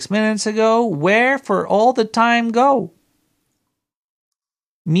 56 minutes ago. Where for all the time go?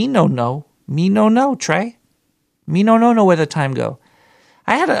 Me no know, Trey. Me no know where the time go.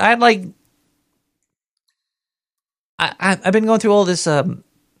 I've been going through all this. I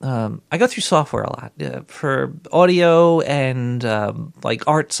go through software a lot for audio and like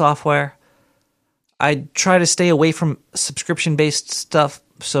art software. I try to stay away from subscription-based stuff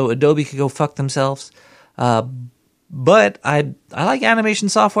so Adobe could go fuck themselves. But I like animation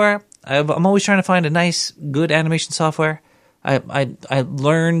software. I'm always trying to find a nice, good animation software. I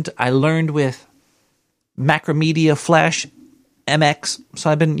learned with Macromedia Flash MX. So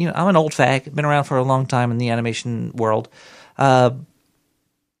I've been, I'm an old fag. Been around for a long time in the animation world.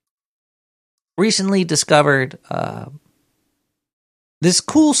 Recently discovered this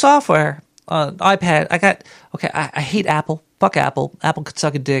cool software on iPad. I hate Apple. Fuck Apple. Apple could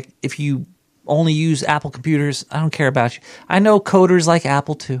suck a dick if you only use Apple computers. I don't care about you. I know coders like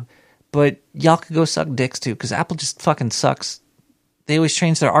Apple too, but y'all could go suck dicks too, because Apple just fucking sucks. They always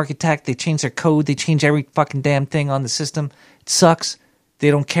change their architect. They change their code. They change every fucking damn thing on the system. It sucks.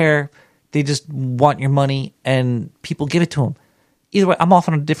 They don't care. They just want your money, and people give it to them. Either way, I'm off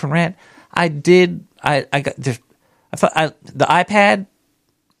on a different rant. I got the iPad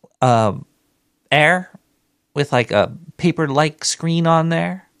Air with like a paper-like screen on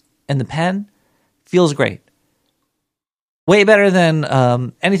there, and the pen feels great. Way better than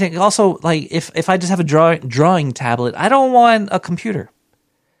anything. Also, like if I just have a drawing tablet, I don't want a computer.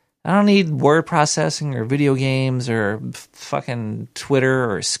 I don't need word processing or video games or fucking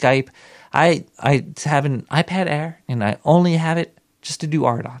Twitter or Skype. I have an iPad Air, and I only have it just to do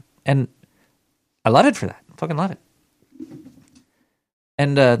art on. And I love it for that. I fucking love it.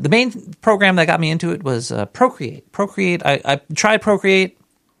 And the main program that got me into it was Procreate. Procreate. I tried Procreate,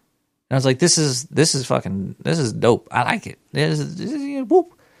 and I was like, "This is dope. I like it."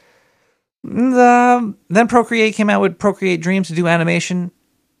 Whoop. Then Procreate came out with Procreate Dreams to do animation,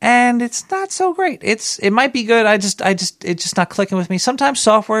 and it's not so great. It might be good. It's just not clicking with me. Sometimes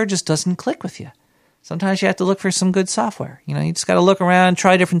software just doesn't click with you. Sometimes you have to look for some good software. You just got to look around,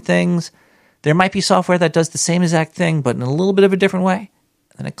 try different things. There might be software that does the same exact thing, but in a little bit of a different way.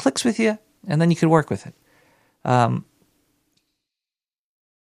 And it clicks with you, and then you could work with it.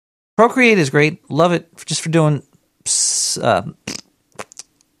 Procreate is great. Love it just for doing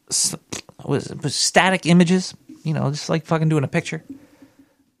static images. Just like fucking doing a picture.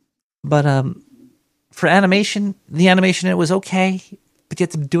 But for animation, the animation, it was okay. But you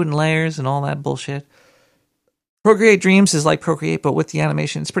have to do it in layers and all that bullshit. Procreate Dreams is like Procreate, but with the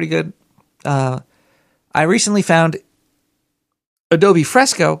animation. It's pretty good. I recently found Adobe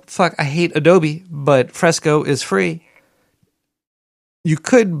Fresco. Fuck, I hate Adobe, but Fresco is free. You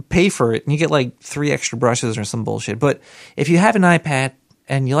could pay for it, and you get like 3 extra brushes or some bullshit. But if you have an iPad,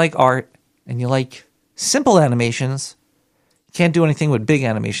 and you like art, and you like simple animations, you can't do anything with big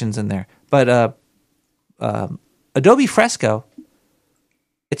animations in there. But Adobe Fresco,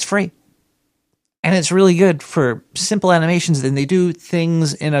 it's free. And it's really good for simple animations, and they do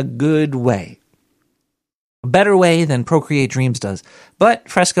things in a good way. A better way than Procreate Dreams does. But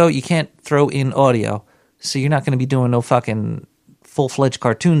Fresco, you can't throw in audio, so you're not going to be doing no fucking full-fledged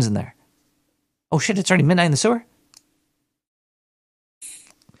cartoons in there. Oh shit, it's already midnight in the sewer?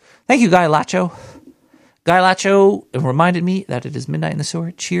 Thank you, Guy Lacho. Guy Lacho reminded me that it is midnight in the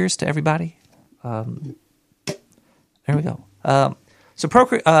sewer. Cheers to everybody. There we go. So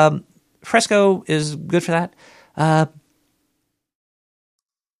Fresco is good for that.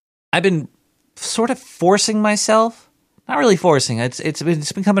 I've been sort of forcing myself. Not really forcing. It's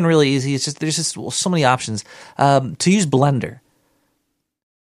becoming really easy. It's just there's just so many options to use Blender.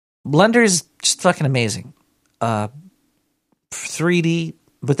 Blender is just fucking amazing. 3D,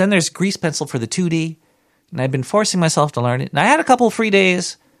 but then there's Grease Pencil for the 2D, and I've been forcing myself to learn it. And I had a couple of free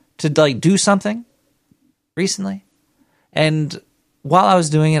days to do something recently, and while I was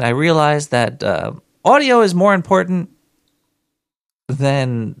doing it, I realized that audio is more important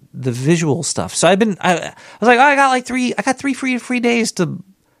than the visual stuff. So I was like, I got 3 free days to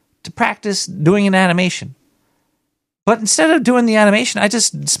practice doing an animation. But instead of doing the animation, I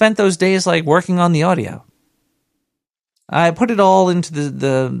just spent those days like working on the audio. I put it all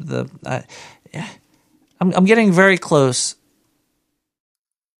into I'm getting very close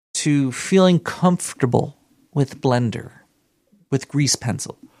to feeling comfortable with Blender, with Grease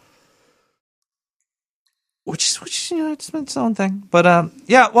Pencil, which it's its own thing. But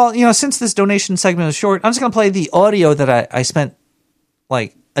since this donation segment is short, I'm just gonna play the audio that I spent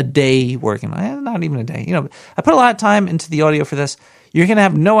like a day working on. Not even a day. I put a lot of time into the audio for this. You're going to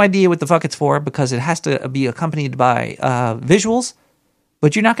have no idea what the fuck it's for because it has to be accompanied by visuals,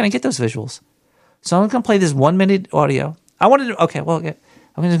 but you're not going to get those visuals. So I'm going to play this 1-minute audio. I'm just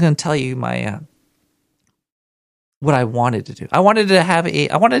going to tell you my what I wanted to do. I wanted to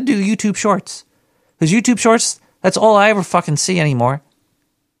do YouTube Shorts. Because YouTube Shorts, that's all I ever fucking see anymore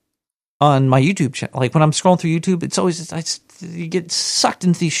on my YouTube channel. Like when I'm scrolling through YouTube, it's always you get sucked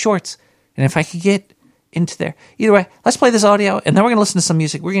into these shorts. And if I could get into there. Either way, let's play this audio, and then we're going to listen to some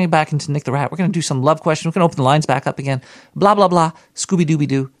music. We're going to get back into Nick the Rat. We're going to do some love questions. We're going to open the lines back up again. Blah, blah, blah.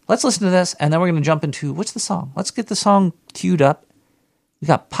 Scooby-Dooby-Doo. Let's listen to this, and then we're going to jump into, what's the song? Let's get the song queued up. We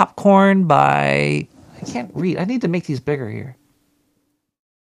got Popcorn by, I can't read. I need to make these bigger here.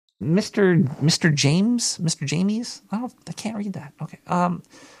 Mr. James? Mr. Jamies? I can't read that. Okay.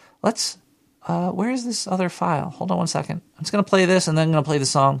 Where is this other file? Hold on one second. I'm just going to play this, and then I'm going to play the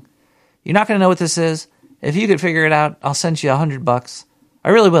song. You're not going to know what this is. If you could figure it out, I'll send you $100. I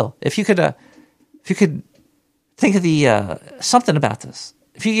really will. If you could think of the something about this.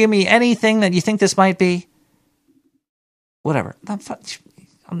 If you give me anything that you think this might be, whatever.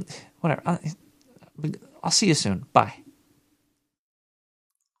 Whatever. I'll see you soon. Bye.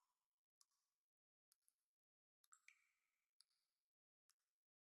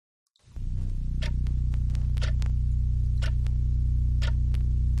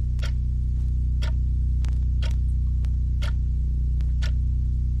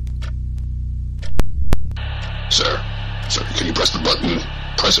 Sir, can you press the button?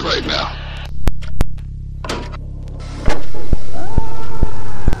 Press it right now.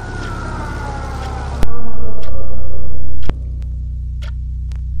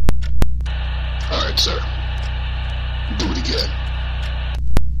 All right, sir. Do it again.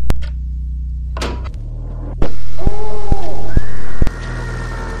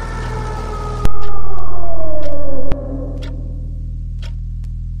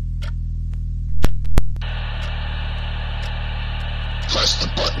 Press the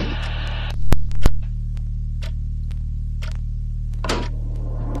button.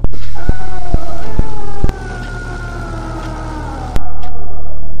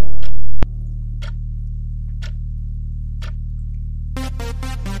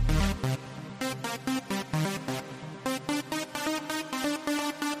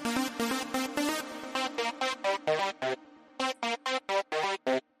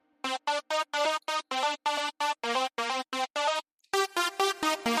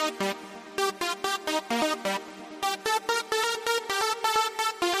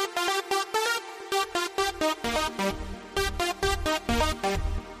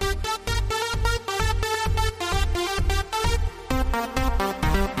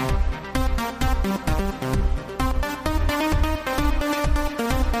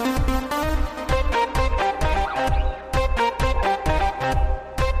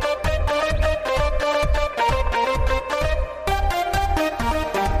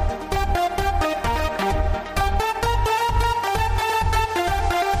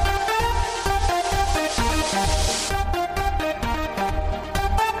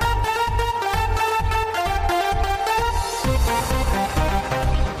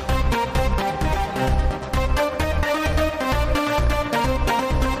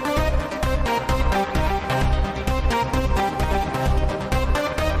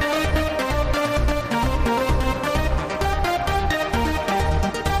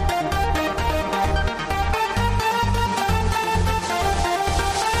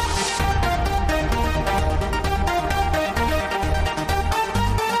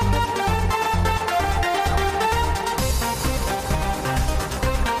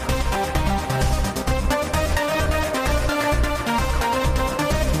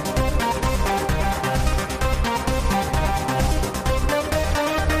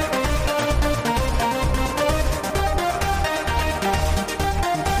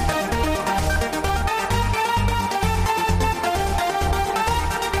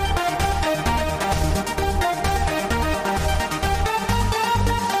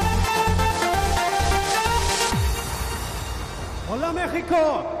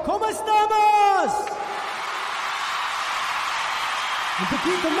 ¿Cómo estamos? Un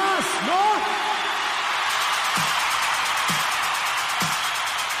poquito más, ¿no?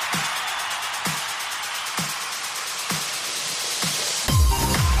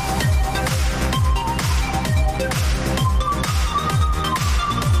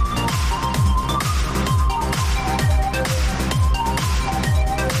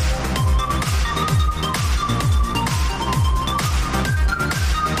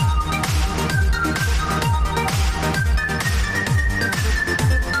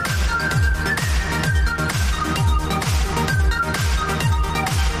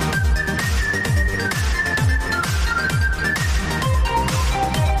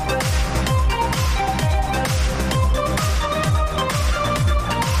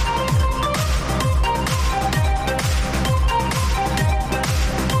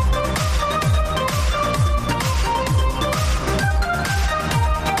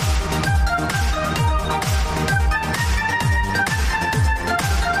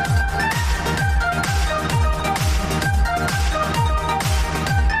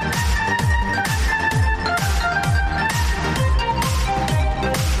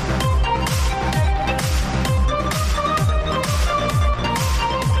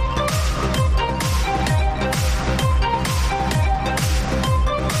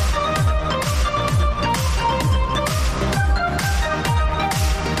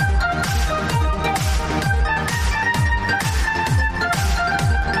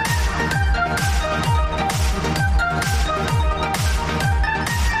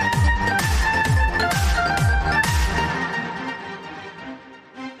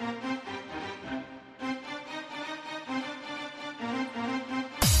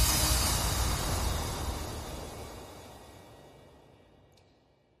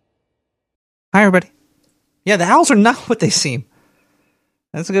 Hi, everybody. Yeah, the owls are not what they seem.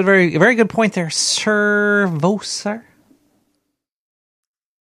 That's a good, very good point there, Sir Voser.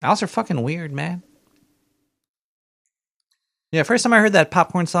 Owls are fucking weird, man. Yeah, first time I heard that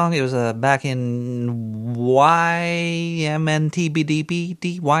Popcorn song, it was back in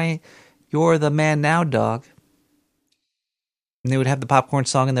YMNTBDBD. You're the man now, dog. And they would have the Popcorn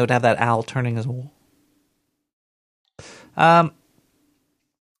song, and they would have that owl turning as well.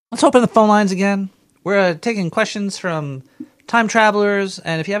 Let's open the phone lines again. We're taking questions from time travelers,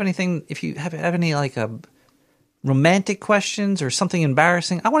 and if you have anything, if you have any like romantic questions or something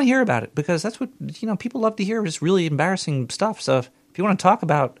embarrassing, I want to hear about it, because that's what people love to hear, is really embarrassing stuff. So if you want to talk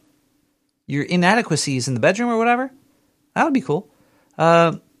about your inadequacies in the bedroom or whatever, that would be cool.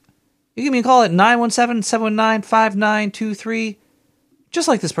 You give me a call at 917-719-5923, just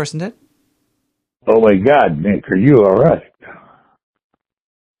like this person did. Oh my God, Nick, are you all right?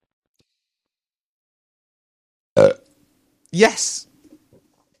 Yes.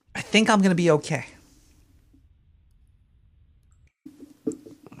 I think I'm going to be okay.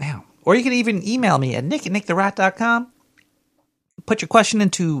 Now, or you can even email me at nick@nicktherat.com. Put your question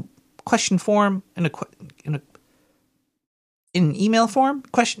into question form in an email form.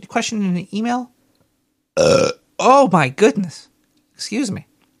 Question in an email. Oh my goodness. Excuse me.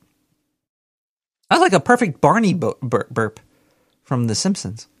 That's like a perfect Barney burp from The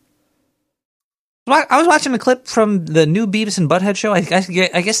Simpsons. I was watching a clip from the new Beavis and Butthead show. I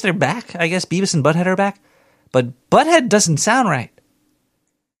guess they're back. I guess Beavis and Butthead are back. But Butthead doesn't sound right.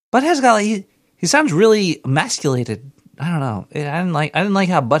 Butthead's got he sounds really emasculated. I don't know. I didn't like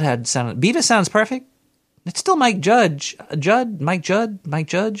how Butthead sounded. Beavis sounds perfect. It's still Mike Judge. Mike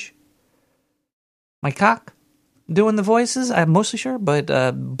Judge. Mike Cock doing the voices. I'm mostly sure. But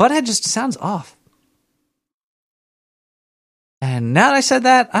Butthead just sounds off. And now that I said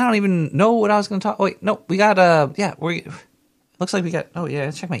that, I don't even know what I was going to talk. Oh, wait, no, we got, looks like we got,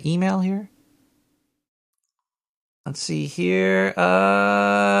 let's check my email here. Let's see here.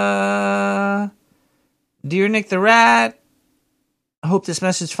 Dear Nick the Rat, I hope this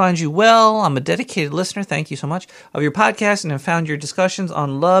message finds you well. I'm a dedicated listener, thank you so much, of your podcast, and have found your discussions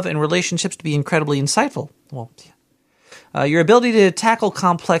on love and relationships to be incredibly insightful. Well, yeah. Your ability to tackle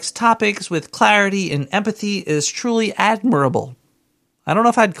complex topics with clarity and empathy is truly admirable. I don't know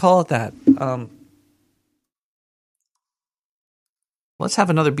if I'd call it that. Let's have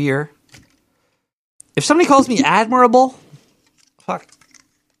another beer. If somebody calls me admirable, fuck.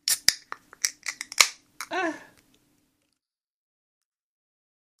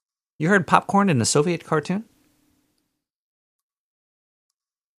 You heard popcorn in a Soviet cartoon?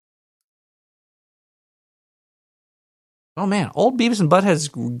 Oh man, old Beavis and Butthead's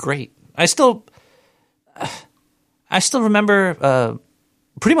great. I still remember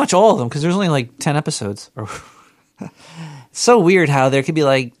pretty much all of them, because there's only like 10 episodes. It's so weird how there could be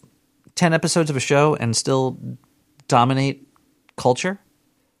like 10 episodes of a show and still dominate culture.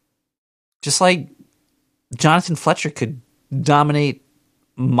 Just like Jonathan Fletcher could dominate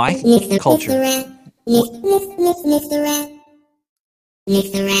my culture. Nick the rat.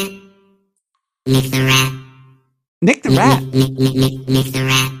 Nick the rat. Nick the rat. Nick the rat. Nick the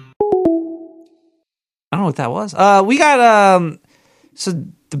rat. I don't know what that was. We got so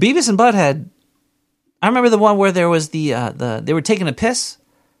the Beavis and Butthead. I remember the one where there was the they were taking a piss,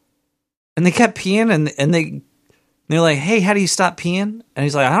 and they kept peeing, and they're like, "Hey, how do you stop peeing?" And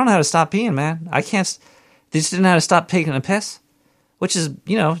he's like, "I don't know how to stop peeing, man. I can't." They just didn't know how to stop taking a piss, which is,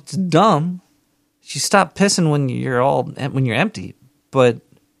 it's dumb. You stop pissing when you're empty, but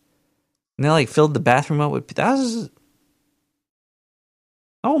and they like filled the bathroom up with that was.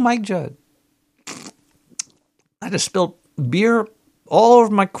 Oh, Mike Judd. I just spilled beer all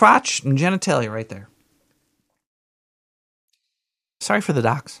over my crotch and genitalia right there. Sorry for the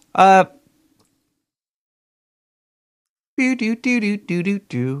docs.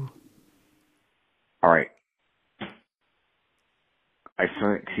 Do. All right. I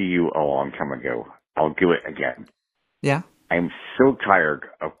sent it to you a long time ago. I'll do it again. Yeah. I'm so tired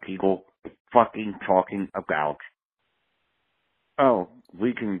of people fucking talking about,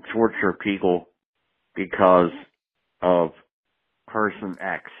 we can torture people because of person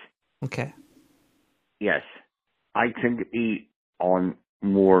X. Okay. Yes. I tend to be on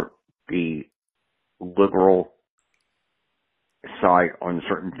more the liberal side on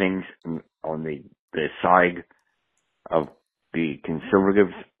certain things, and on the side of the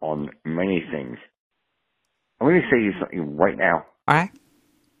conservatives on many things. I'm going to say you something right now. All right.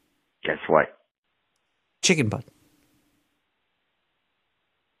 Guess what? Chicken butt.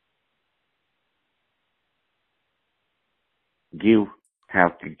 You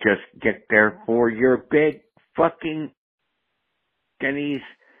have to just get there for your big fucking Denny's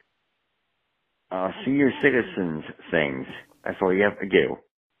senior citizens things. That's all you have to do.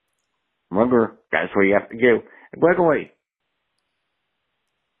 Remember, that's what you have to do. And by the way,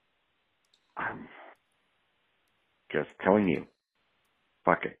 I'm just telling you,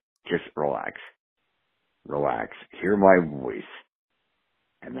 fuck it. Just relax. Relax. Hear my voice.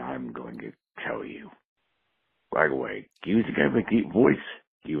 And I'm going to tell you. By the way, do you think I have a deep voice?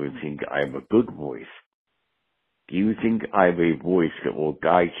 Do you think I have a good voice? Do you think I have a voice that will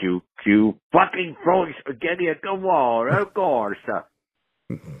guide you to fucking voice again? Come on, of course.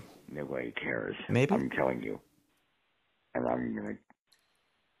 Nobody cares. Maybe. I'm telling you. And I'm gonna...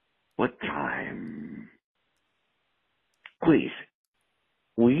 What time? Please,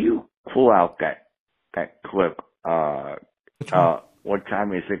 will you pull out that clip? What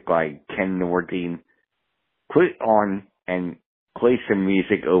time is it by Ken Nordine? Put it on and play some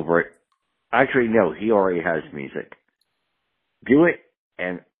music over it. Actually, no, he already has music. Do it,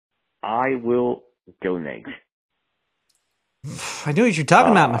 and I will donate. I knew what you're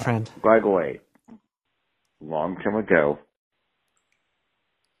talking about, my friend. By the way, long time ago,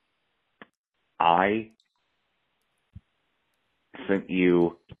 I sent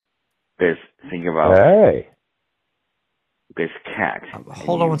you this thing about this cat.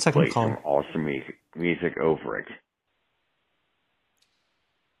 Hold on one second, play some awesome music over it.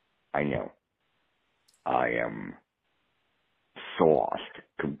 I know. I am lost.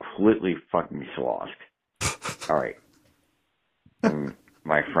 Completely fucking lost. Alright.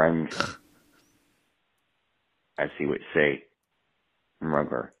 My friend, as he would say,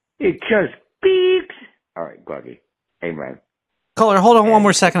 remember, it just beeps. Alright, Gluggy. Hey, man. Caller, hold on one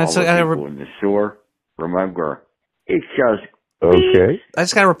more second. All the people in the store, remember, it's just beeps. I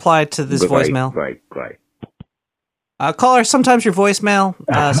just got to reply to this voicemail. Right. Caller, sometimes your voicemail,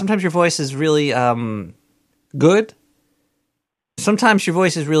 sometimes your voice is really good. Sometimes your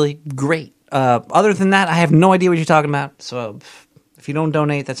voice is really great. Other than that, I have no idea what you're talking about. So if you don't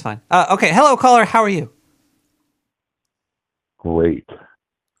donate, that's fine. Okay, hello, caller. How are you? Great.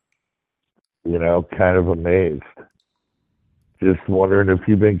 Kind of amazed. Just wondering if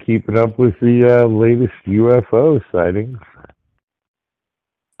you've been keeping up with the latest UFO sightings.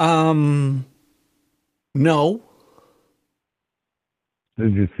 No.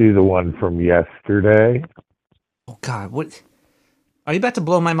 Did you see the one from yesterday? Oh, God. What? Are you about to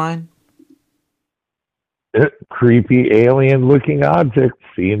blow my mind? Creepy alien-looking object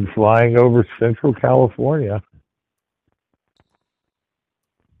seen flying over Central California.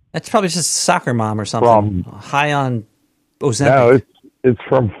 That's probably just a soccer mom or something. High on Ozempic. No, it's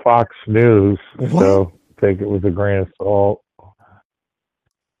from Fox News, what? So take it with a grain of salt.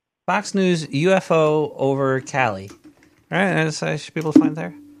 Fox News UFO over Cali. All right, I should be able to find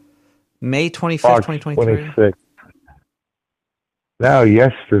there. May 25th, 2023. 26th. No,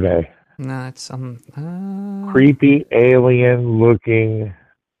 yesterday. No, it's creepy alien-looking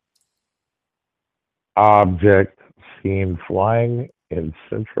object seen flying in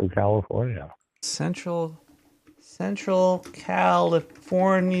Central California. Central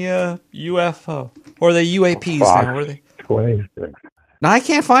California UFO. Or are they UAPs Fox now? What are they? 26. No, I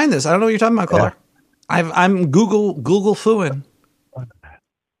can't find this. I don't know what you're talking about, caller. I'm Google fooing.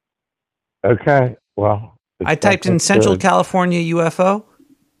 Okay, well. I typed in Central California UFO,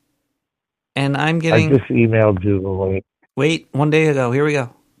 and I'm getting... I just emailed you the link. Wait, 1 day ago. Here we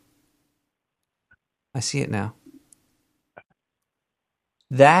go. I see it now.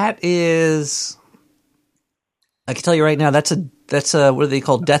 That is... I can tell you right now, that's a what are they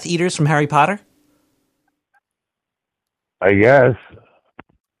called? Death Eaters from Harry Potter? I guess.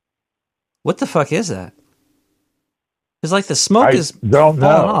 What the fuck is that? It's like the smoke is don't know.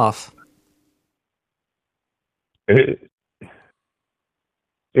 falling off. It's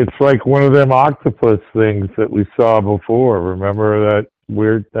like one of them octopus things that we saw before. Remember that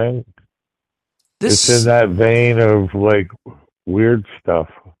weird thing? It's in that vein of like weird stuff.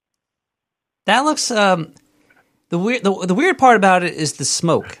 That looks the weird part about it is the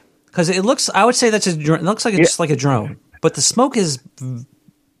smoke, because it looks. I would say it looks like it's just like a drone, but the smoke is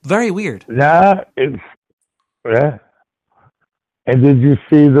very weird. Yeah. And did you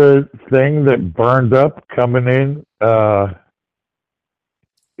see the thing that burned up coming in?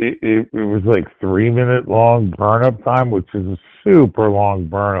 It was like 3-minute long burn up time, which is a super long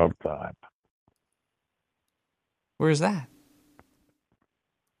burn up time. Where's that?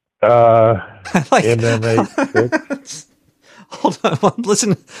 MMA6. Hold on,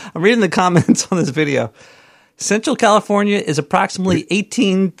 listen. I'm reading the comments on this video. Central California is approximately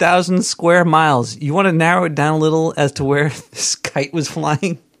 18,000 square miles. You want to narrow it down a little as to where this kite was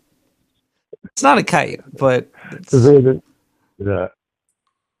flying? It's not a kite, but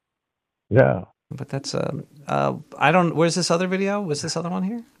yeah. But that's I don't. Where's this other video? Was this other one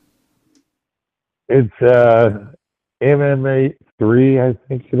here? It's MMA3, I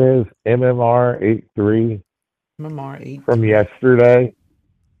think it is. MMR83. MMR83 from yesterday.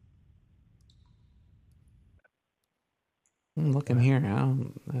 I'm looking here now.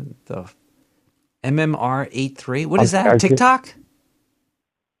 The MMR83. What is that? TikTok?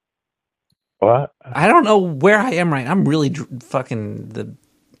 What? I don't know where I am right now. I'm really fucking... The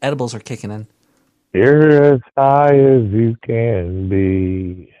edibles are kicking in. You're as high as you can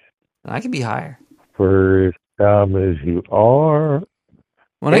be. I can be higher. For as dumb as you are.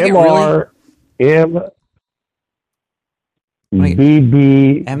 When I get really...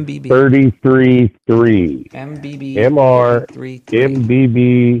 MBB 33.3. MBB MR 33.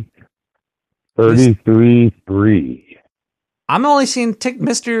 MBB 33.3. I'm only seeing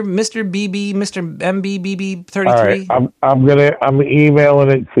Mr. BB, Mr. MBBB 33. All right, I'm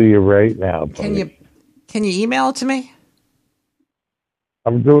emailing it to you right now. Buddy. Can you email it to me?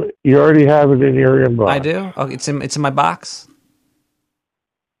 I'm doing. You already have it in your inbox. I do. Oh, it's in my box.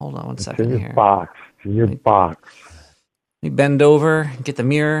 Hold on one second here. Box. It's in your box. Let me bend over, get the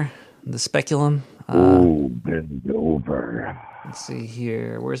mirror, the speculum. Bend over. Let's see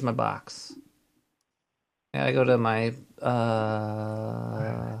here. Where's my box? Yeah, I go to my...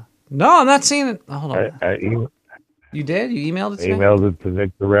 No, I'm not seeing it. Oh, hold on. You did? You emailed it to me? Emailed it to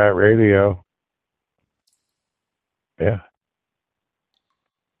Nick the Rat Radio. Yeah.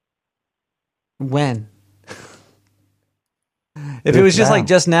 When? If it was just like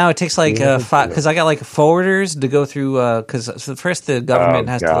just now, it takes like 5, because I got like forwarders to go through, because first the government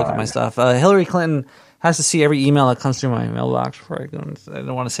has to look at my stuff. Hillary Clinton has to see every email that comes through my mailbox before I go. I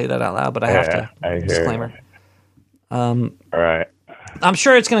don't want to say that out loud, but I have to. Disclaimer. All right. I'm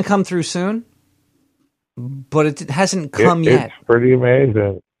sure it's going to come through soon, but it hasn't come yet. It's pretty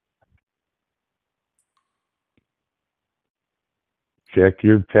amazing. Check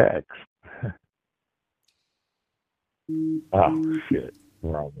your text. Oh, shit.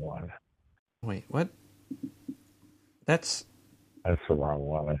 Wrong one. Wait, what? That's the wrong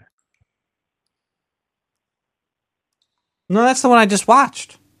one. No, that's the one I just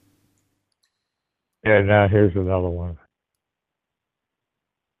watched. Yeah, now here's another one.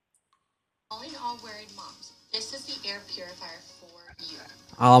 Calling all worried moms. This is the air purifier for you.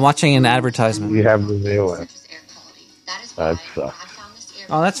 Oh, I'm watching an advertisement. You have the new one. That sucks.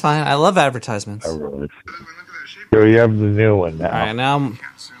 Oh, that's fine. I love advertisements. So you have the new one now. All right, now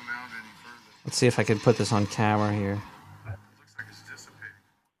let's see if I can put this on camera here.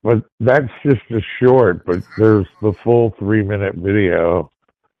 But that's just a short, but there's the full 3-minute video.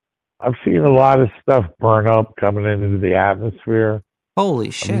 I've seen a lot of stuff burn up coming into the atmosphere. Holy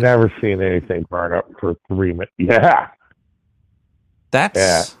shit. I've never seen anything burn up for 3 minutes. Yeah.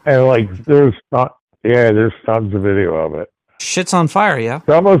 That's and like there's tons of video of it. Shit's on fire, yeah. It's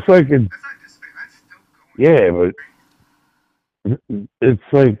almost like but it's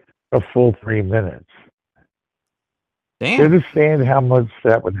like a full 3 minutes. Damn. You understand how much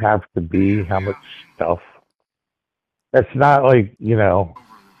that would have to be? How much stuff? That's not like,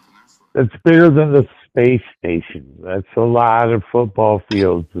 it's bigger than the space station. That's a lot of football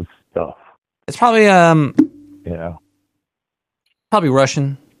fields and stuff. It's probably probably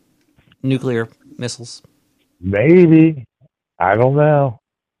Russian nuclear missiles. Maybe. I don't know.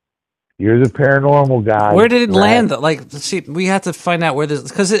 You're the paranormal guy. Where did it land? Like, let's see. We have to find out where this,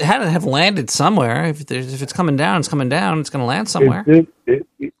 because it had to have landed somewhere. If it's coming down, it's coming down. It's going to land somewhere. It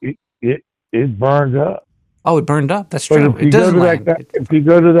burned up. Oh, it burned up. That's true. If you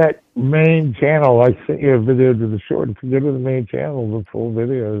go to that main channel, I sent you a video to the short. If you go to the main channel, the full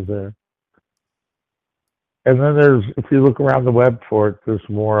video is there. And then if you look around the web for it, there's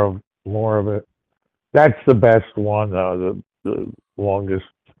more of it. That's the best one, though. The longest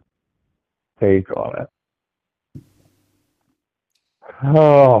take on it.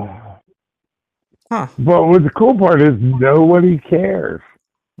 Oh. Huh. But what the cool part is, nobody cares.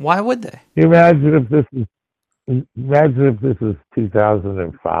 Why would they? Imagine if this is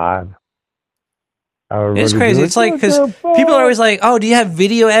 2005. It's crazy. It's like, because people are always like, "Oh, do you have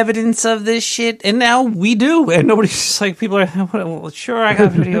video evidence of this shit?" And now we do, and nobody's just like, people are, well, sure, I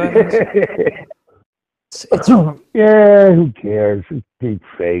got video evidence. Yeah, who cares? It's deep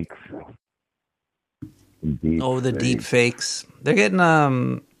fakes. Deep fakes. They're getting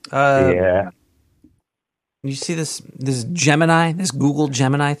yeah. You see this Gemini, this Google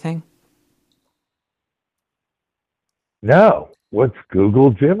Gemini thing? No. What's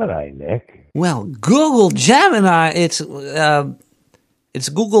Google Gemini, Nick? Well, Google Gemini, it's Google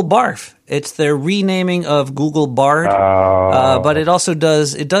Barf. It's their renaming of Google Bard. But it also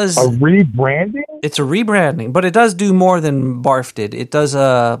does a rebranding? It's a rebranding, but it does do more than Barf did. It does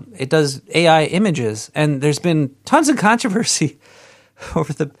AI images, and there's been tons of controversy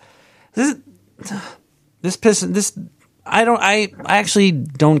over I actually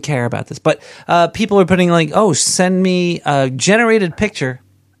don't care about this, but people are putting like, "Oh, send me a generated picture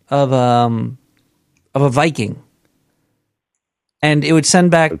of a Viking," and it would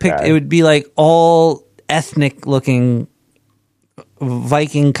send back. It would be like all ethnic looking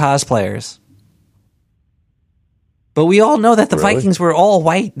Viking cosplayers. But we all know that the Vikings were all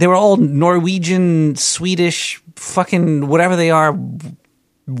white. They were all Norwegian, Swedish, fucking whatever they are,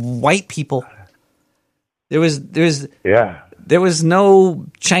 white people. There was no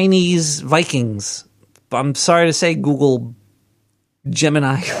Chinese Vikings. I'm sorry to say, Google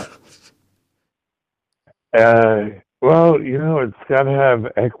Gemini. Well, it's got to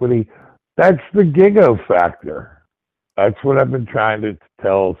have equity. That's the Gigo factor. That's what I've been trying to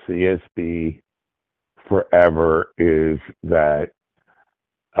tell CSB forever, is that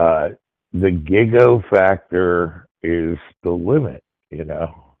the Gigo factor is the limit,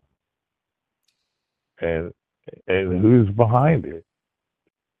 and who's behind it,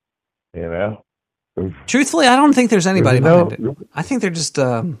 Truthfully, I don't think there's anybody behind it. I think they're just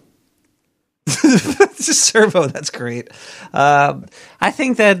just Servo. That's great. I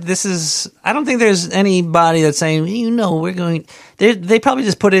think that I don't think there's anybody that's saying, we're going. They probably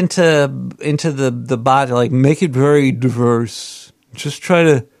just put into the body, like, make it very diverse. Just try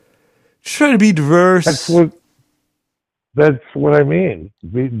to be diverse. That's what I mean.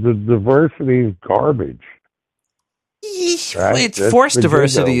 The diversity is garbage. Right? It's forced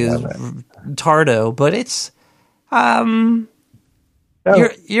diversity is tardo, but it's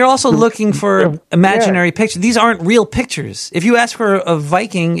you're also looking for imaginary pictures. These aren't real pictures. If you ask for a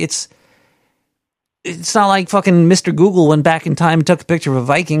Viking, it's not like fucking Mr. Google went back in time and took a picture of a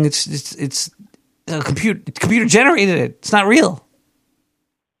Viking. It's a computer generated it. It's not real.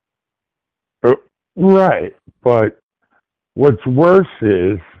 Right, but what's worse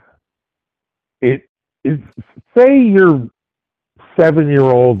is say you're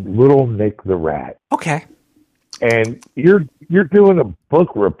 7-year-old little Nick the Rat. Okay. And you're doing a book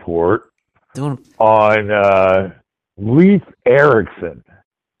report on Leif Erikson.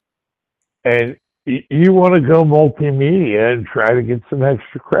 And you want to go multimedia and try to get some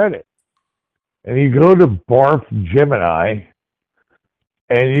extra credit. And you go to Barf Gemini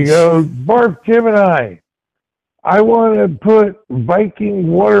and you go, Barf Gemini, I want to put Viking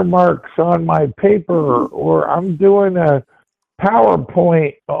watermarks on my paper, or I'm doing a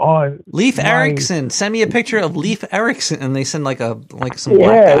PowerPoint on Leif Erikson. Send me a picture of Leif Erikson, and they send like some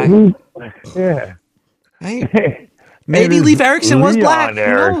black guy. Yeah. Maybe Leif Erikson was black. Who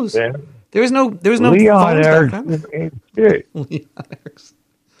knows? There was no Leon phones back then. Erickson ain't shit. Leon Erickson.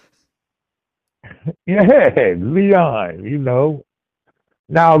 Yeah, Leon, you know.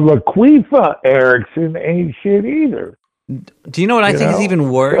 Now, Laquifa Erickson ain't shit either. Do you know what I think is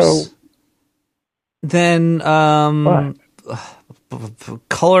even worse than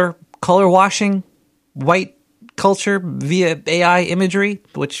color washing, white culture via AI imagery,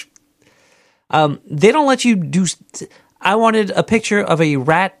 which they don't let you do. I wanted a picture of a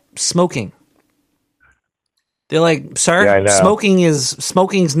rat smoking. They're like, sir,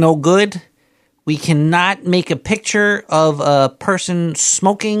 smoking's no good. We cannot make a picture of a person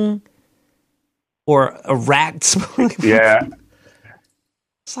smoking or a rat smoking. Yeah.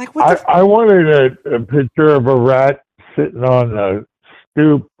 It's like, what I wanted a picture of a rat sitting on a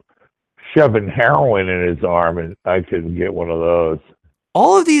stoop shoving heroin in his arm, and I couldn't get one of those.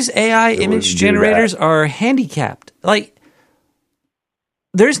 All of these AI image generators are handicapped. Like,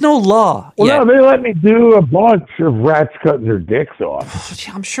 there's no law. Well, yet. no, they let me do a bunch of rats cutting their dicks off.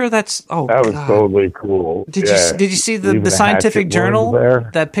 I'm sure that's that was totally cool. Did you see the scientific journal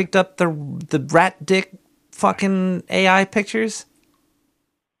that picked up the rat dick fucking AI pictures?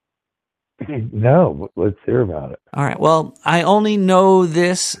 No, let's hear about it. All right. Well, I only know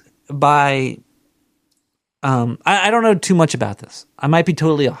this by I don't know too much about this. I might be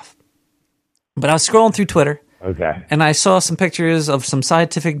totally off. But I was scrolling through Twitter. Okay. And I saw some pictures of some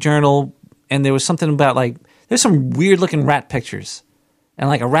scientific journal, and there was something about, like, there's some weird looking rat pictures. And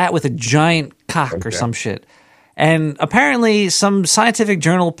like a rat with a giant cock or some shit. And apparently some scientific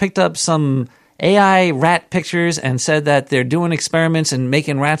journal picked up some AI rat pictures and said that they're doing experiments and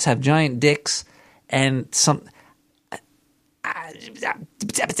making rats have giant dicks and some.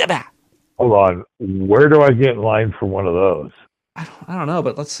 Hold on. Where do I get in line for one of those? I don't know,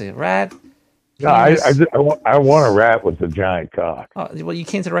 but let's see. Rat. No, I want a rat with a giant cock. Oh, well, you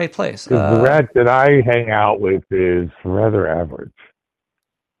came to the right place. The rat that I hang out with is rather average.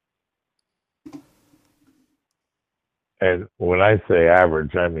 And when I say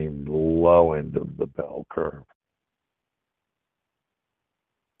average, I mean low end of the bell curve.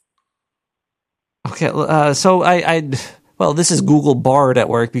 Okay, so well, this is Google Bard at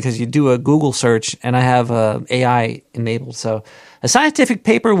work because you do a Google search, and I have AI enabled. So, a scientific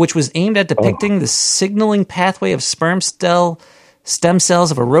paper which was aimed at depicting the signaling pathway of stem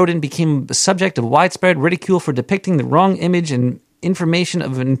cells of a rodent became the subject of widespread ridicule for depicting the wrong image and information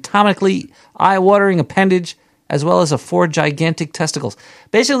of an anatomically eye-watering appendage, as well as 4 gigantic testicles.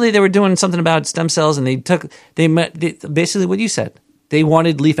 Basically, they were doing something about stem cells, and they basically what you said. They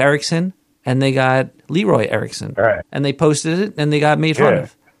wanted Leif Erikson, and they got Leroy Erickson, right. And they posted it, and they got made fun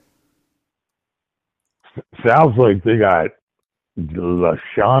of. Sounds like they got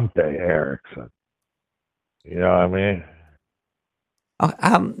LaShante Erickson. You know what I mean?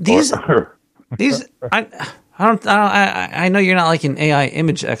 These I know you're not like an AI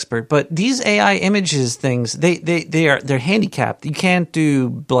image expert, but these AI images things they're handicapped. You can't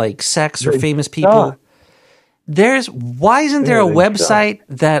do like sex or famous people. Why isn't there a website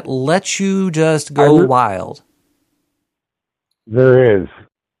that lets you just go wild? There is.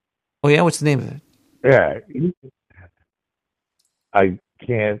 Oh yeah, what's the name of it? Yeah, I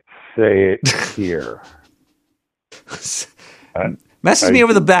can't say it here. Message me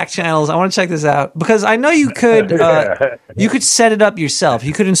over the back channels. I want to check this out because I know you could you could set it up yourself.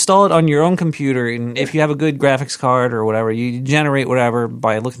 You could install it on your own computer, and if you have a good graphics card or whatever, you generate whatever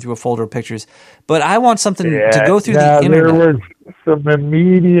by looking through a folder of pictures. But I want something to go through the internet. There was some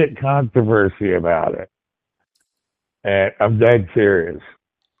immediate controversy about it, and I'm dead serious.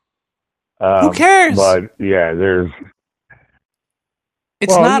 Who cares? But yeah, there's.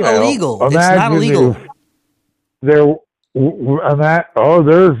 It's not illegal. It's not illegal.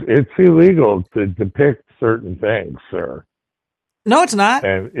 It's illegal to depict certain things, sir. No, it's not.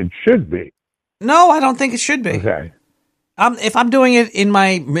 And it should be. No, I don't think it should be. Okay. If I'm doing it in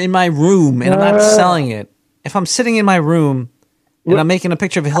my room and I'm not selling it, if I'm sitting in my room and I'm making a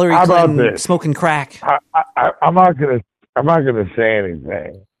picture of Hillary Clinton smoking crack, I'm not gonna say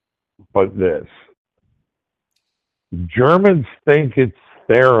anything, but this: Germans think it's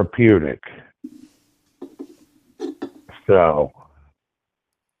therapeutic. So,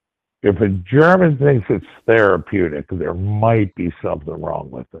 if a German thinks it's therapeutic, there might be something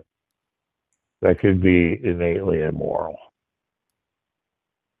wrong with it. That could be innately immoral.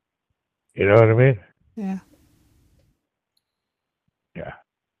 You know what I mean? Yeah. Yeah.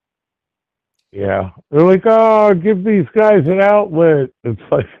 Yeah. They're like, oh, give these guys an outlet. It's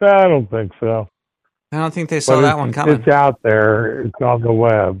like, I don't think so. I don't think they saw that one coming. It's out there. It's on the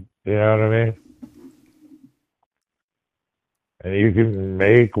web. You know what I mean? and you can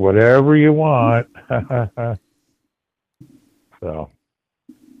make whatever you want. So,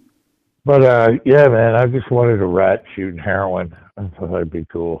 but yeah, man, I just wanted a rat shooting heroin. I thought that'd be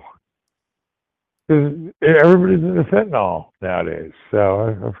cool. 'Cause everybody's into fentanyl nowadays, so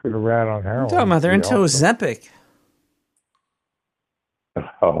I figured a rat on heroin. I'm talking about they're would be into awesome. Ozempic.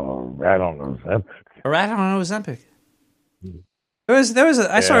 Oh, rat on Ozempic. A rat on Ozempic.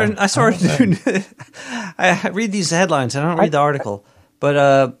 I read these headlines. I don't read the article,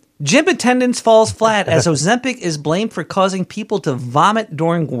 but gym attendance falls flat as Ozempic is blamed for causing people to vomit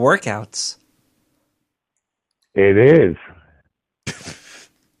during workouts. It is.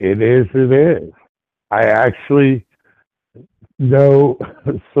 It is. I actually know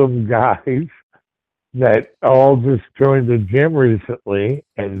some guys that all just joined the gym recently,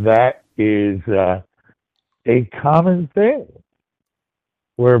 and that is a common thing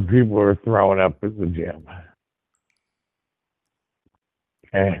where people are throwing up at the gym.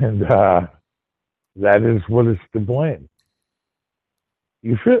 And that is what is to blame.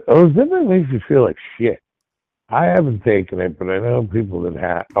 Ozempic makes you feel like shit. I haven't taken it, but I know people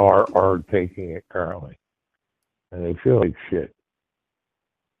that are taking it currently, and they feel like shit.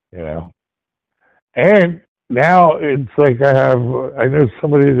 You know. And now it's like I know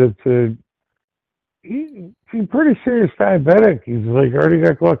somebody that's he's pretty serious diabetic. He's like already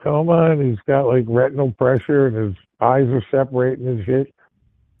got glaucoma, and he's got like retinal pressure, and his eyes are separating and shit.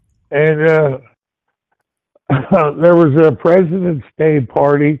 And there was a President's Day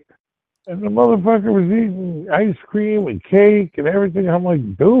party, and the motherfucker was eating ice cream and cake and everything. I'm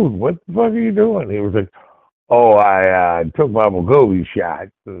like, dude, what the fuck are you doing? He was like, oh, I took my Wegovy shot,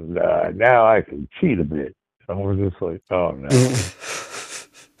 and now I can cheat a bit. I was just like, oh, no.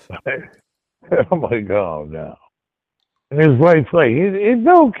 I'm like, oh, no. And his wife's like, it's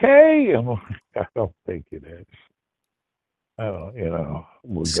okay. I'm like, I don't think it is. I don't,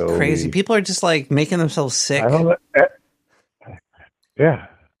 Wegovy. It's crazy. People are just like making themselves sick. I don't know. Yeah.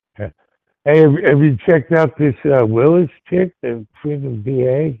 Hey, have you checked out this Willis chick, the freaking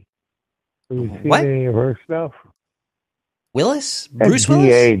DA? Have you seen any of her stuff? Willis? That Bruce DA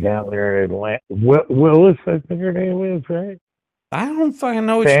Willis? down there in Atlanta. Willis, I think her name is, right? I don't fucking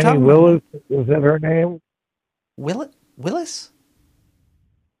know what Fannie you're talking Willis, about. is that her name? Willis?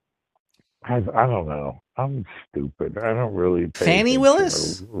 I don't know. I'm stupid. I don't really pay Fannie attention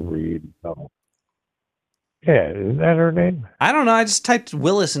Willis? or read. No. Yeah, isn't that her name? I don't know. I just typed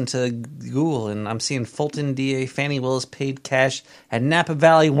Willis into Google, and I'm seeing Fulton DA Fannie Willis paid cash at Napa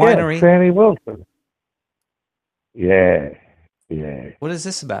Valley Winery. Yeah, Fannie Wilson. Yeah. What is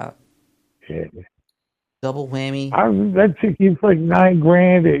this about? Yeah. Double whammy. That chick gets like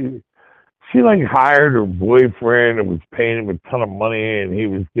 $9,000. She like hired her boyfriend and was paying him a ton of money, and he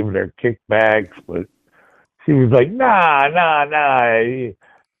was giving her kickbacks, but she was like, nah.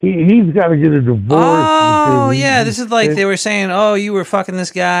 He's got to get a divorce. Oh, yeah. This is like they were saying, oh, you were fucking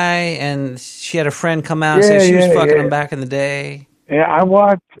this guy, and she had a friend come out and say she was fucking him back in the day. Yeah, I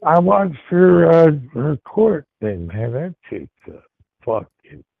watched her court thing, man. That chick's a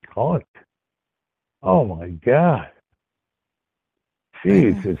fucking cunt. Oh, my God.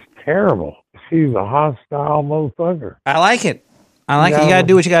 She's just terrible. She's a hostile motherfucker. I like it. You got to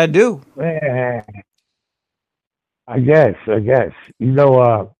do what you got to do. Man. I guess. I'm going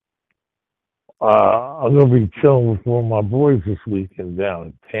to be chilling with one of my boys this weekend down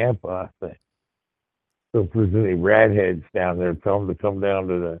in Tampa, I think. So if there's any radheads down there, tell them to come down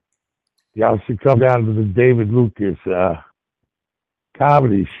to y'all should come down to the David Lucas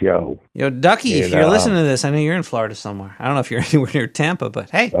comedy show. Yo, Ducky, if you're listening to this, I know you're in Florida somewhere. I don't know if you're anywhere near Tampa, but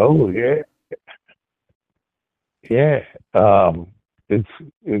hey. Oh, yeah. Yeah. It's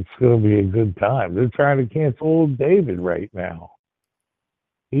going to be a good time. They're trying to cancel old David right now.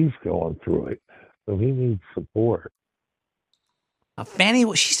 He's going through it, so he needs support.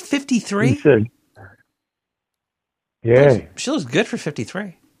 Fannie, she's 53? He said, yeah. She looks good for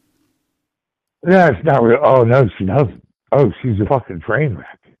 53. No, it's not real. Oh, no, she doesn't. Oh, she's a fucking train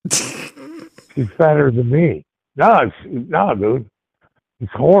wreck. She's fatter than me. No, dude.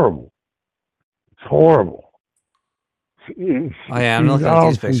 It's horrible. I'm looking at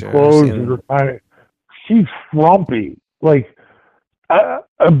these pictures. She's frumpy. Like, a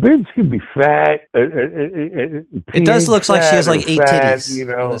bitch can be fat. It does look like she has like 8 titties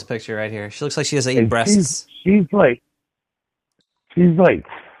in this picture right here. She looks like she has 8 breasts. She's like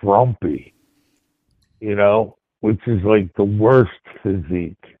frumpy, which is like the worst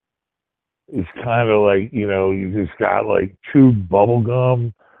physique. It's kind of like, you just got like chewed bubble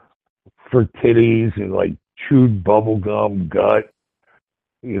gum for titties and like chewed bubblegum gut.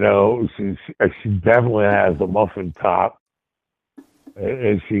 She definitely has a muffin top.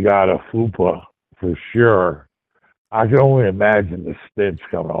 and she got a fupa for sure. I can only imagine the stench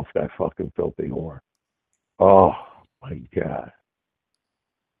coming off that fucking filthy whore. Oh my God,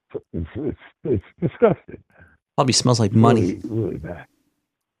 it's disgusting. Probably smells like money. Really bad.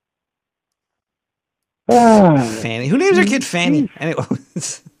 Fanny. Who names their kid Fanny? Anyway.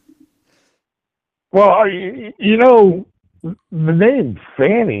 Well, you know, the name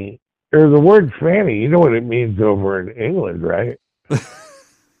Fanny, or the word Fanny, you know what it means over in England, right?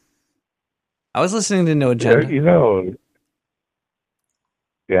 I was listening to No Agenda. You know.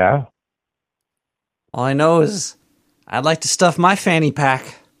 Yeah. All I know is I'd like to stuff my fanny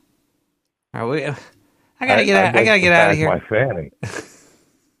pack. Are we? I gotta get out of here. My fanny.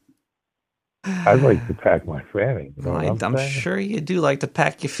 I'd like to pack my fanny. You know I'm sure you do like to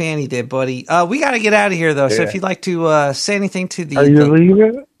pack your fanny there, buddy. We got to get out of here, though. Yeah. So if you'd like to say anything to the... Are you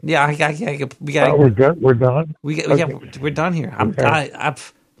leaving? Yeah, we got. We're done? We're done? We're done here. I'm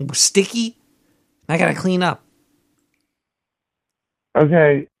sticky. I got to clean up.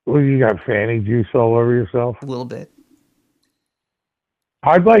 Okay. Well, you got fanny juice all over yourself? A little bit.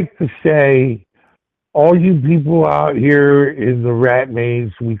 I'd like to say, all you people out here in the rat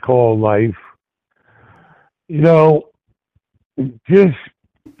maze we call life, you know, just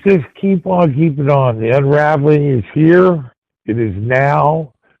keep on keeping on. The unraveling is here. It is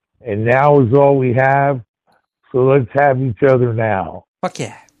now. And now is all we have. So let's have each other now. Fuck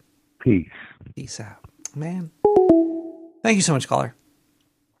yeah. Peace. Peace out. Man. Thank you so much, caller.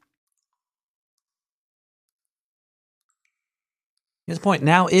 Here's the point.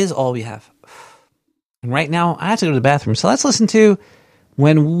 Now is all we have. And right now, I have to go to the bathroom. So let's listen to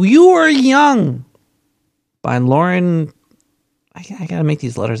When You Were Young by Lauren. I got to make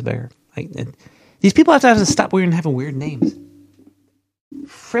these letters bigger. These people have to stop having weird names.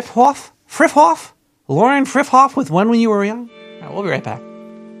 Friffhoff? Lauren Friffhoff with When You Were Young? All right, we'll be right back.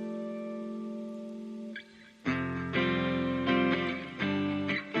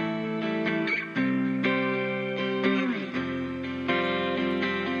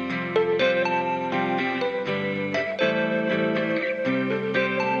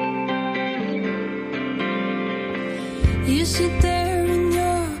 You sit there in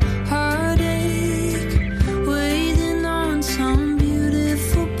your heartache, waiting on some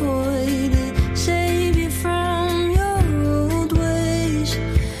beautiful boy to save you from your old ways.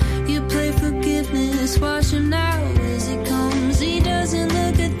 You play forgiveness, watch him now as he comes. He doesn't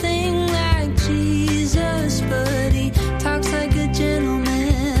look a thing like Jesus, but he talks like a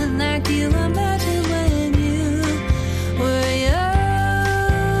gentleman, like you imagined when you were young.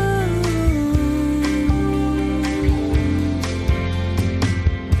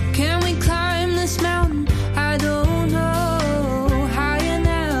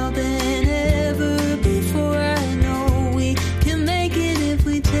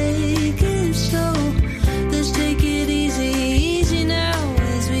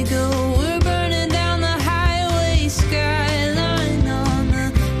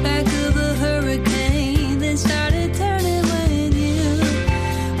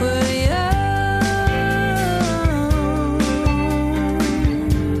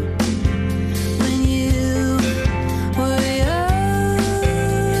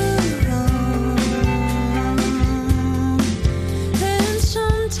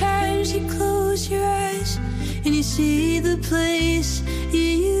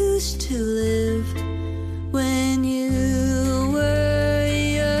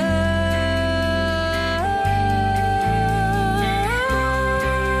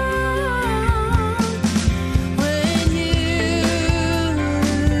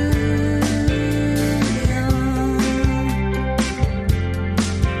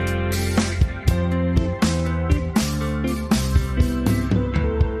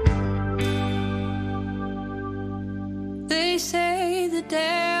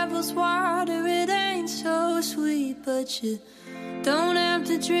 But you don't have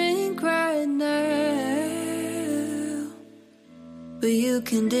to drink right now, but you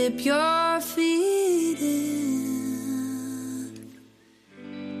can dip your feet in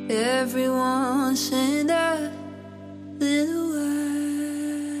every once in a little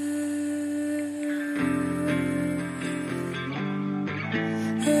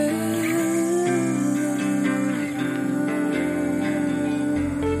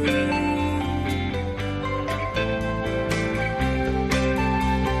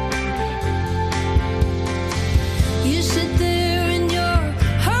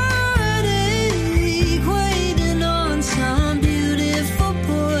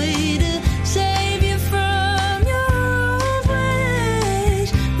from your old ways.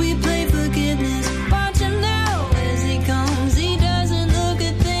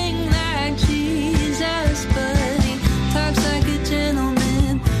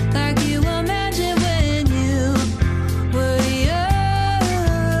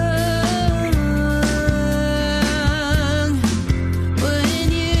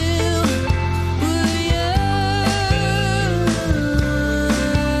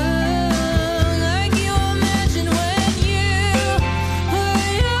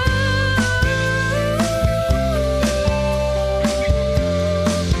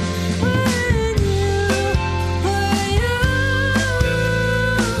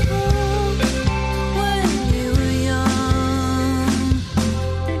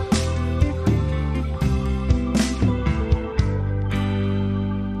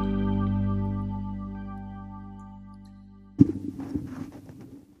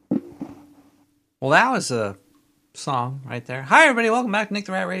 Well, that was a song right there. Hi, everybody. Welcome back to Nick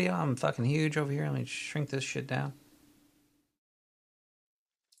the Rat Radio. I'm fucking huge over here. Let me shrink this shit down.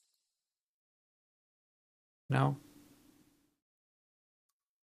 No.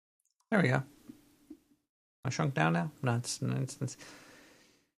 There we go. I shrunk down now? No, it's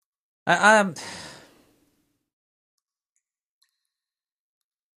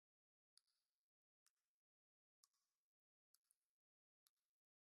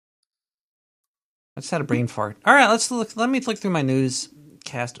I just had a brain fart. All right, let me look through my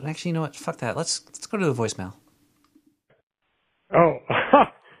newscast. Actually, you know what? Fuck that. Let's go to the voicemail. Oh,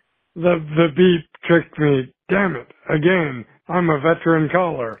 the beep tricked me. Damn it. Again, I'm a veteran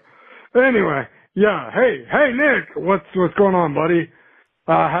caller. Anyway, yeah. Hey, Nick. What's going on, buddy?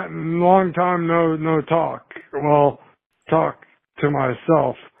 Long time no talk. Well, talk to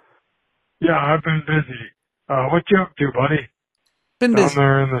myself. Yeah, I've been busy. What you up to, buddy? Been busy. Down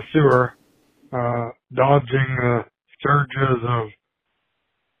there in the sewer, dodging the surges of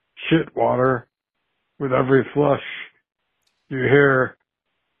shit water with every flush you hear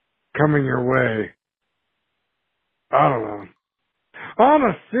coming your way. I don't know. On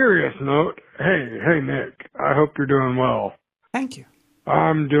a serious note, hey Nick, I hope you're doing well. Thank you.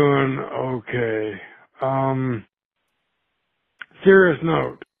 I'm doing okay. Serious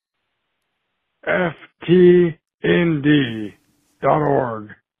note,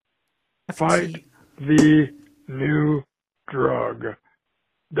 ftnd.org. Fight the new drug.org.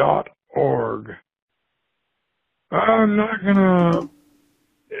 I'm not gonna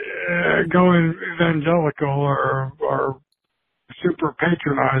go evangelical or super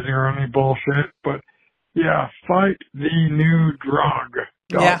patronizing or any bullshit, but yeah,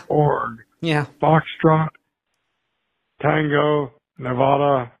 fightthenewdrug.org. Yeah. Foxtrot, Tango,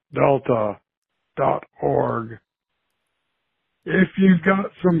 Nevada, Delta.org. If you've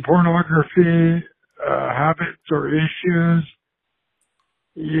got some pornography habits or issues,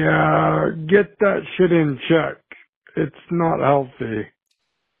 yeah, get that shit in check. It's not healthy.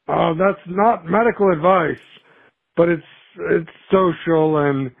 That's not medical advice, but it's social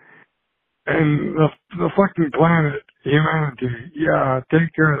and the fucking planet, humanity. Yeah,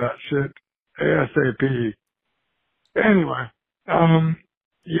 take care of that shit ASAP. Anyway,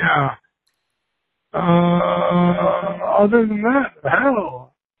 yeah. Other than that,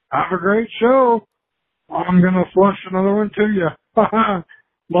 hell, have a great show. I'm gonna flush another one to you.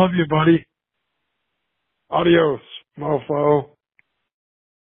 Love you, buddy. Adios, mofo.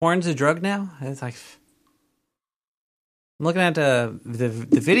 Porn's a drug now? It's like, I'm looking at the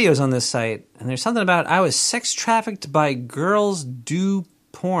videos on this site, and there's something about I was sex trafficked by girls do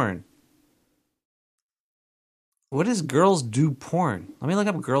porn. What is girls do porn? Let me look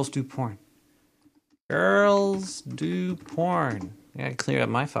up girls do porn. Girls do porn. I gotta clear up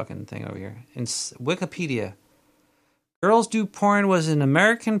my fucking thing over here. In Wikipedia, Girls Do Porn was an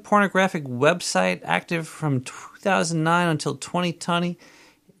American pornographic website active from 2009 until 2020.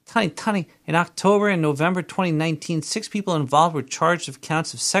 In October and November 2019, 6 people involved were charged with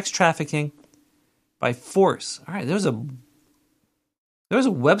counts of sex trafficking by force. All right, there was a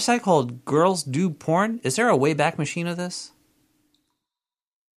website called Girls Do Porn. Is there a Wayback Machine of this?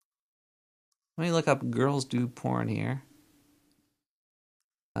 Let me look up Girls Do Porn here.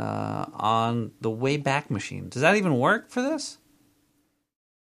 On the Wayback Machine. Does that even work for this?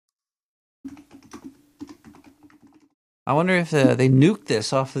 I wonder if they nuked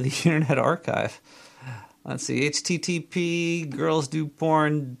this off of the Internet Archive. Let's see. HTTP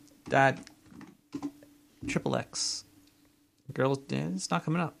girlsdoporn.xxx. Girls, it's not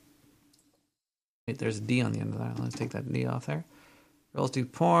coming up. Wait, there's a D on the end of that. Let's take that D off there. Girls Do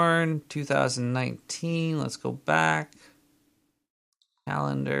Porn 2019. Let's go back.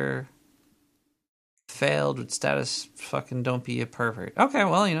 Calendar. Failed with status. Fucking don't be a pervert. Okay,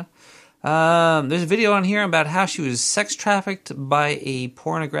 well, you know. There's a video on here about how she was sex trafficked by a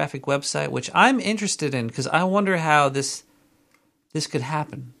pornographic website, which I'm interested in because I wonder how this could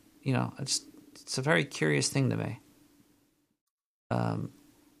happen. You know, it's a very curious thing to me.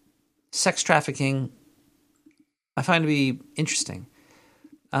 Sex trafficking, I find to be interesting.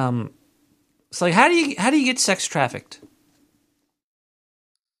 So, like, how do you get sex trafficked?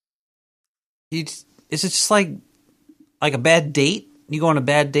 Is it just like a bad date? You go on a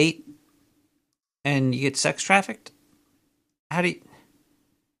bad date and you get sex trafficked? How do you...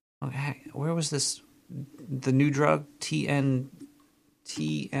 Okay, where was this? The new drug? TND?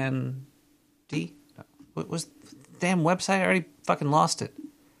 What was the damn website? I already fucking lost it.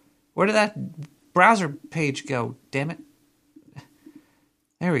 Where did that browser page go? Damn it.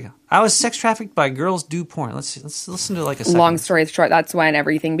 There we go. I was sex trafficked by Girls Do Porn. Let's listen to like a second. Long story short, that's when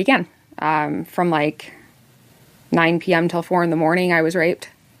everything began. From like 9 p.m. till 4 in the morning, I was raped.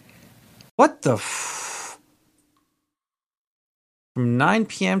 What the From 9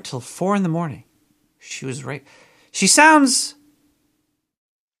 p.m. till 4 in the morning. She was raped. She sounds...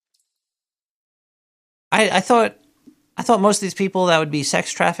 I thought most of these people that would be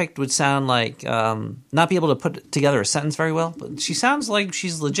sex trafficked would sound like not be able to put together a sentence very well, but she sounds like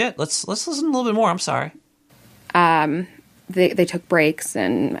she's legit. Let's listen a little bit more. I'm sorry. They took breaks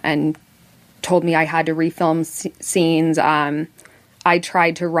and told me I had to refilm scenes. I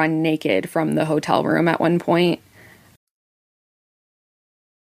tried to run naked from the hotel room at one point.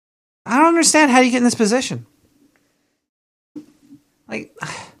 I don't understand how you get in this position. Like,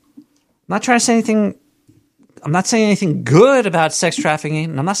 I'm not trying to say anything. I'm not saying anything good about sex trafficking,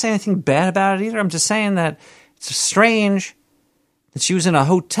 and I'm not saying anything bad about it either. I'm just saying that it's strange that she was in a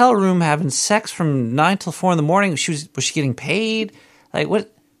hotel room having sex from 9 till 4 in the morning. Was she getting paid? Like,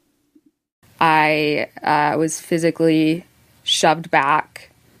 what? I was physically shoved back,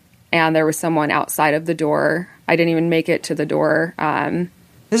 and there was someone outside of the door. I didn't even make it to the door.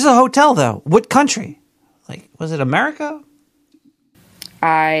 This is a hotel, though. What country? Like, was it America?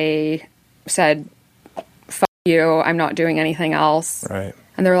 I said, fuck you, I'm not doing anything else. Right.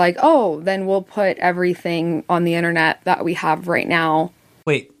 And they're like, oh, then we'll put everything on the internet that we have right now.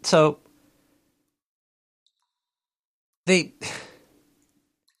 Wait, so did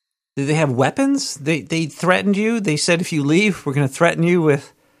they have weapons? They threatened you? They said if you leave, we're going to threaten you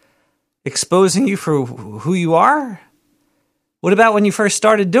with exposing you for who you are? What about when you first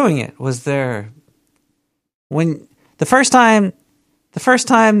started doing it? Was there... when the first time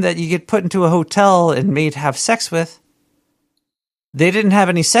that you get put into a hotel and made to have sex with, they didn't have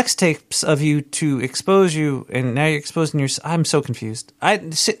any sex tapes of you to expose you, and now you're exposing yourself. I'm so confused.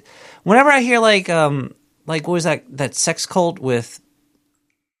 Whenever I hear like what was that sex cult with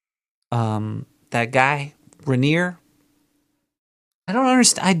that guy Rainier? I don't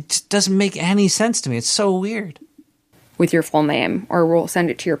understand. It just doesn't make any sense to me. It's so weird. With your full name, or we'll send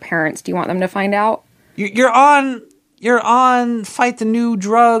it to your parents. Do you want them to find out? You're on Fight the New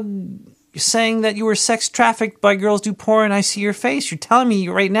Drug, saying that you were sex trafficked by Girls Do Porn. I see your face. You're telling me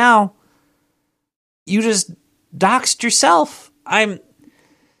right now you just doxed yourself. I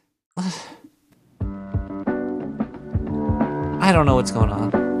don't know what's going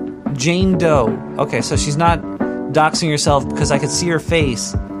on. Jane Doe. Okay, so she's not doxing herself because I could see her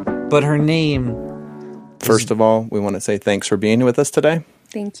face, but her name... First of all, we want to say thanks for being with us today.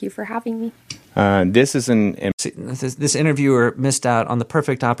 Thank you for having me. This is this interviewer missed out on the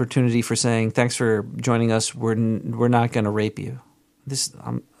perfect opportunity for saying, thanks for joining us. We're not going to rape you.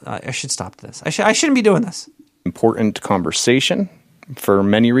 I should stop this. I shouldn't be doing this. Important conversation for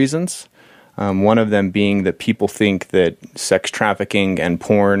many reasons. One of them being that people think that sex trafficking and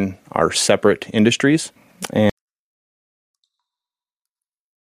porn are separate industries. And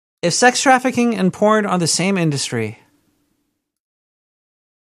if sex trafficking and porn are the same industry,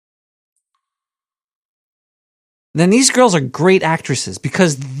 then these girls are great actresses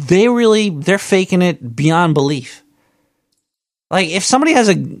because they're faking it beyond belief. Like if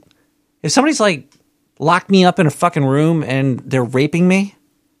somebody's like locked me up in a fucking room and they're raping me,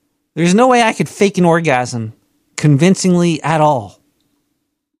 there's no way I could fake an orgasm convincingly at all.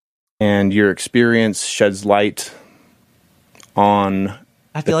 And your experience sheds light on...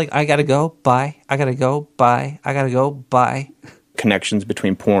 I feel like I gotta go, bye. I gotta go, bye. I gotta go, bye. Connections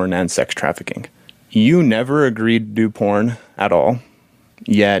between porn and sex trafficking. You never agreed to do porn at all,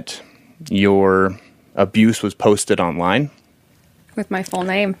 yet your abuse was posted online. With my full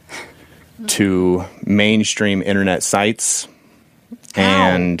name. To mainstream internet sites. Ow.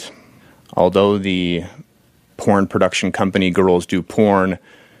 And although the porn production company Girls Do Porn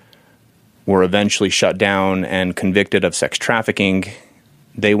were eventually shut down and convicted of sex trafficking,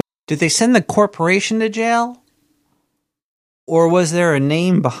 did they send the corporation to jail? Or was there a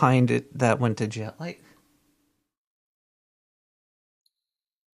name behind it that went to jail? Like,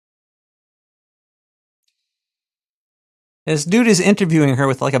 this dude is interviewing her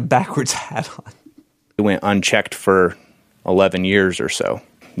with like a backwards hat on. It went unchecked for 11 years or so.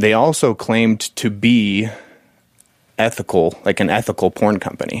 They also claimed to be ethical, like an ethical porn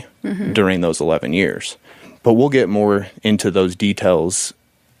company during those 11 years. But we'll get more into those details.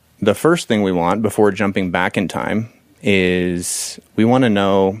 The first thing we want before jumping back in time is we want to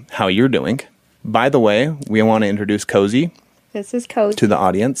know how you're doing. By the way, we want to introduce Cozy. This is Cozy. To the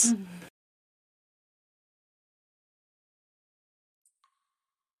audience.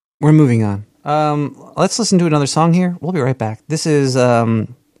 We're moving on. Let's listen to another song here. We'll be right back. This is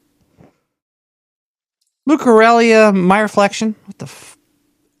Lucarellia, My Reflection. What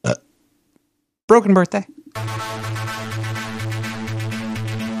the Broken birthday.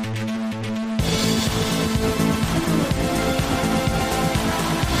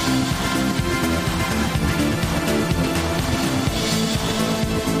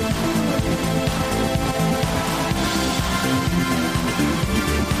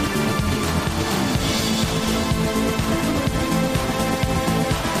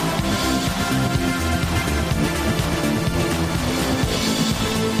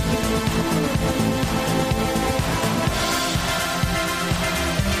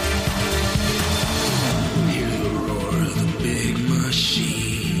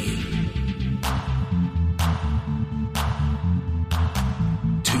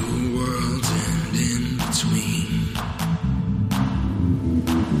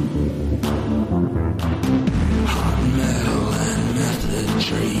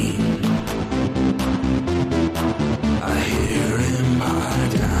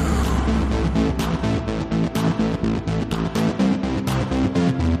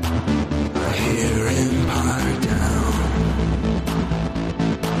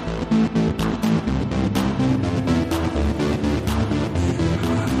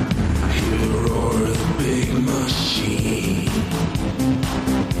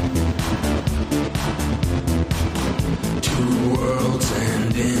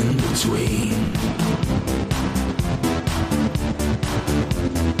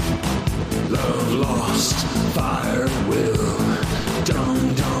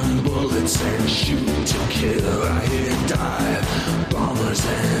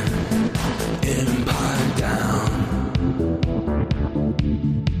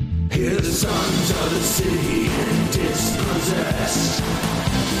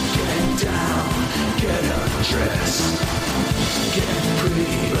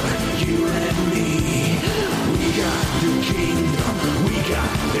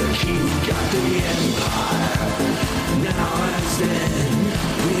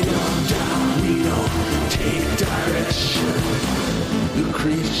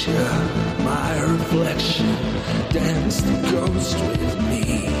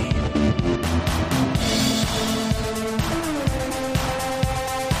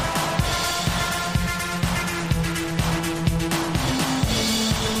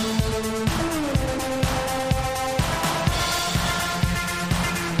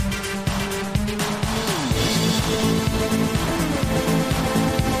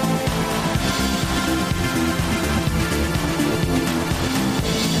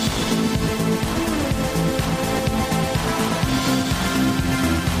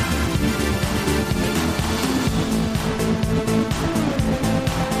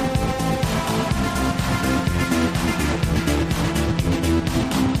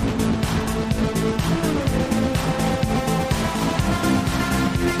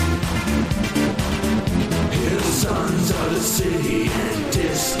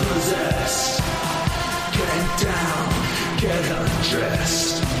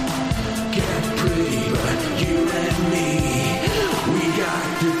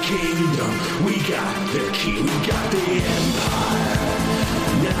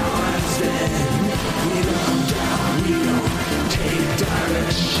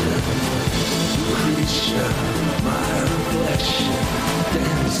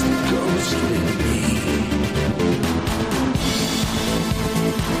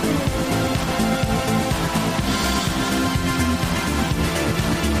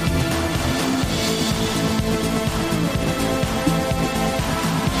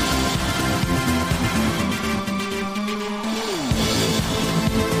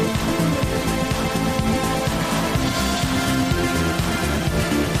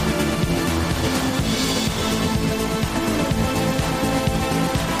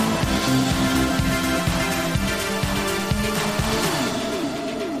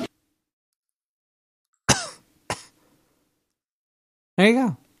 There you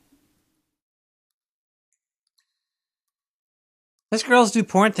go. This girls do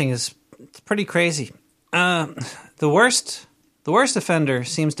porn thing is pretty crazy. The worst offender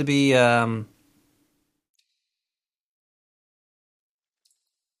seems to be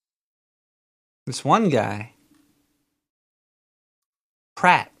this one guy,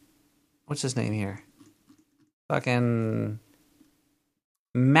 Pratt. What's his name here? Fucking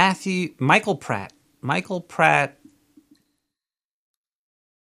Michael Pratt. Michael Pratt.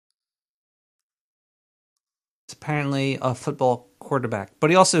 It's apparently a football quarterback, but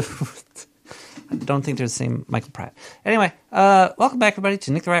he also I don't think they're the same Michael Pratt. Anyway, welcome back everybody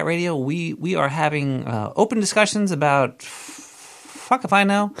to Nick the Rat Radio. We are having open discussions about fuck if I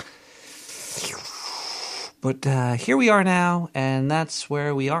know. But here we are now, and that's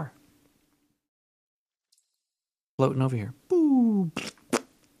where we are. floating over here. Boo.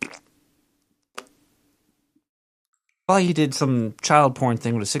 Well, he did some child porn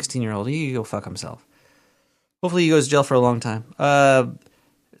thing with a 16-year-old. He could go fuck himself. Hopefully he goes to jail for a long time.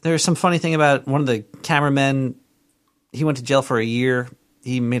 There's some funny thing about one of the cameramen. He went to jail for a year.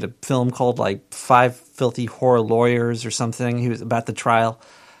 He made a film called like 5 Filthy Horror Lawyers or something. He was about the trial.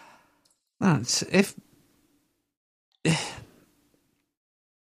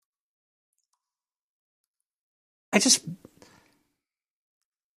 I just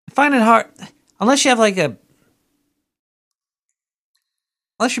find it hard, unless you have like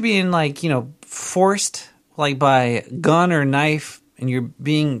unless you're being like, forced like by gun or knife and you're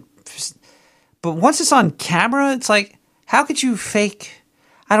being, but once it's on camera, it's like, how could you fake?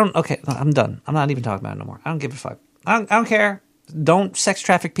 Okay, I'm done. I'm not even talking about it no more. I don't give a fuck. I don't care. Don't sex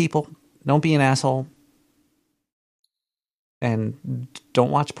traffic people. Don't be an asshole. And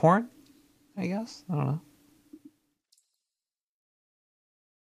don't watch porn, I guess. I don't know.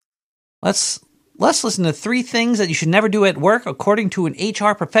 Let's listen to 3 things that you should never do at work according to an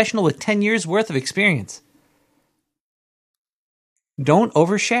HR professional with 10 years worth of experience. Don't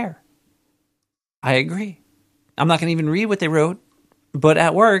overshare. I agree. I'm not going to even read what they wrote, but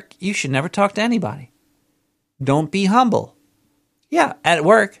at work, you should never talk to anybody. Don't be humble. Yeah, at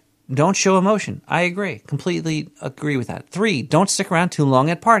work, don't show emotion. I agree. Completely agree with that. 3, don't stick around too long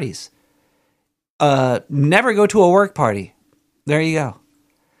at parties. Never go to a work party. There you go.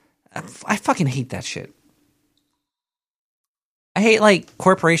 I fucking hate that shit. I hate like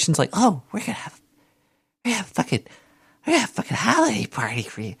corporations like, oh, we're gonna have a fucking holiday party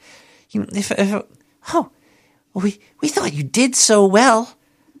for you. We thought you did so well.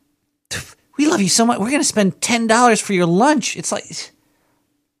 We love you so much. We're gonna spend $10 for your lunch. It's like,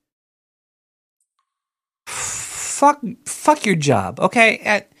 fuck your job,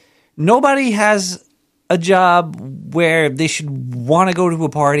 okay? Nobody has a job where they should want to go to a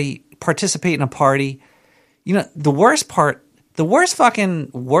party, participate in a party. The worst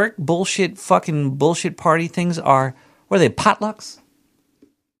fucking work fucking bullshit party things are, where they potlucks?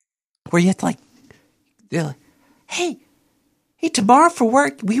 Where you have to they're like, hey, tomorrow for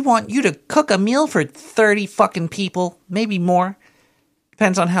work, we want you to cook a meal for 30 fucking people, maybe more.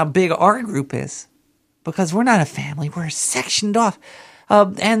 Depends on how big our group is. Because we're not a family, we're sectioned off.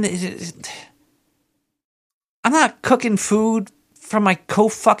 I'm not cooking food for my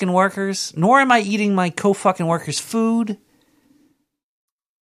co-fucking workers, nor am I eating my co-fucking workers' food.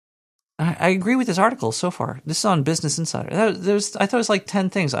 I agree with this article so far. This is on Business Insider. I thought it was like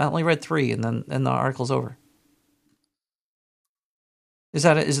 10 things. I only read 3, and then the article's over. Is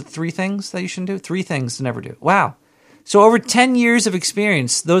it 3 things that you shouldn't do? 3 things to never do. Wow. So over 10 years of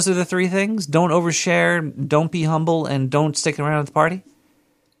experience, those are the 3 things? Don't overshare, don't be humble, and don't stick around at the party?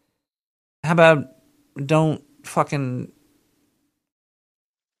 How about don't fucking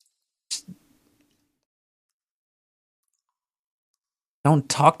don't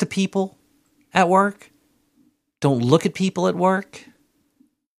talk to people at work? Don't look at people at work?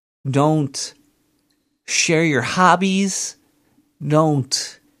 Don't share your hobbies?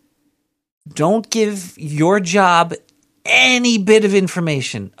 Don't give your job any bit of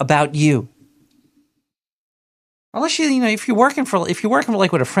information about you. Unless if you're working for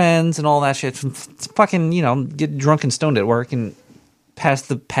like with a friends and all that shit, fucking, get drunk and stoned at work and pass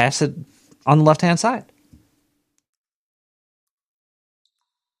it on the left-hand side.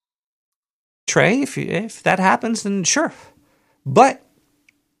 Trey, if that happens, then sure. But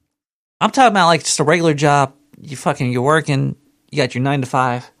I'm talking about like just a regular job. You're working, you got your 9 to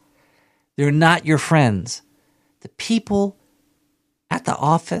 5. They're not your friends. The people at the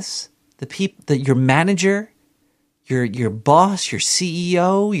office, your manager, your boss, your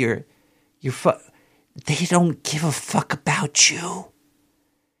CEO, they don't give a fuck about you.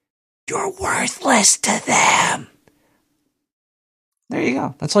 You're worthless to them. There you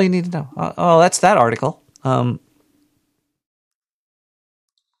go. That's all you need to know. That's that article. What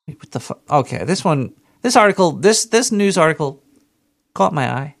the fuck? Okay, this news article caught my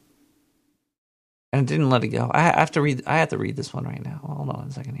eye. And didn't let it go. I have to read this one right now. Hold on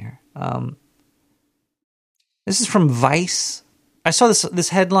a second here. This is from Vice. I saw this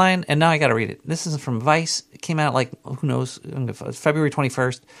headline, and now I got to read it. This is from Vice. It came out who knows, February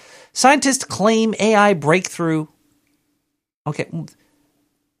 21st. Scientists claim AI breakthrough. Okay.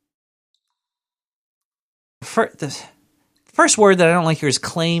 The first word that I don't like here is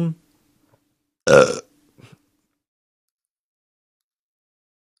claim.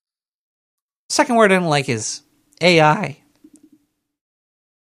 Second word I don't like is AI.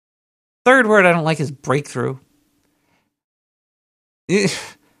 Third word I don't like is breakthrough.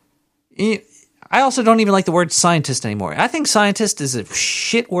 I also don't even like the word scientist anymore. I think scientist is a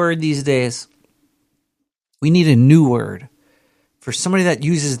shit word these days. We need a new word for somebody that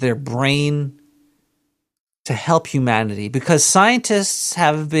uses their brain to help humanity, because scientists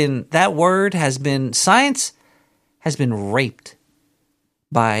have been, science has been raped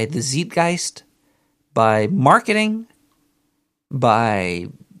by the zeitgeist, by marketing, by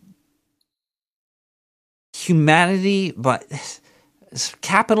humanity, by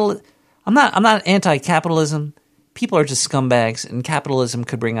capital. I'm not anti-capitalism. People are just scumbags, and capitalism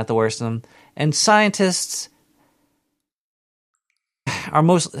could bring out the worst of them. And scientists are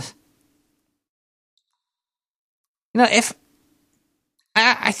most, if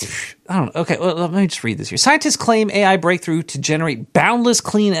I don't know. Okay, well, let me just read this here. Scientists claim AI breakthrough to generate boundless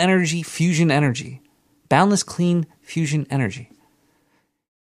clean energy, fusion energy. Boundless clean fusion energy.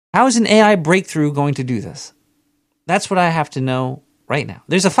 How is an AI breakthrough going to do this? That's what I have to know right now.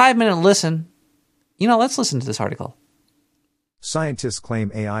 There's a 5-minute listen. Let's listen to this article. Scientists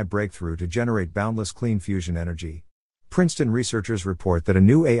claim AI breakthrough to generate boundless clean fusion energy. Princeton researchers report that a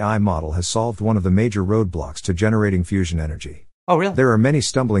new AI model has solved one of the major roadblocks to generating fusion energy. Oh, really? There are many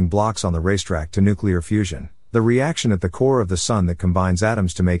stumbling blocks on the racetrack to nuclear fusion, the reaction at the core of the sun that combines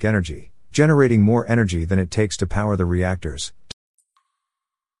atoms to make energy, generating more energy than it takes to power the reactors.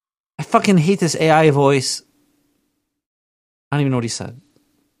 I fucking hate this AI voice. I don't even know what he said.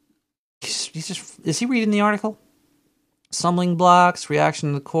 Is he reading the article? Stumbling blocks, reaction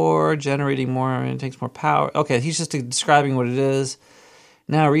to the core, generating more, and it takes more power. Okay, he's just describing what it is.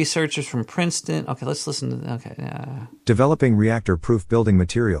 Now, researchers from Princeton. Okay, let's listen to. Okay, yeah. Developing reactor-proof building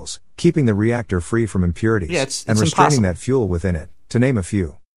materials, keeping the reactor free from impurities, and restraining impossible. that fuel within it, to name a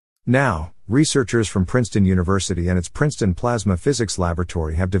few. Now, researchers from Princeton University and its Princeton Plasma Physics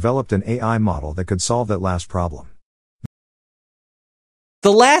Laboratory have developed an AI model that could solve that last problem.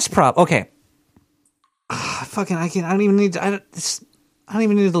 The last problem. Okay. I don't even need to.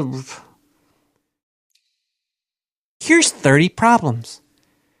 Here's 30 problems.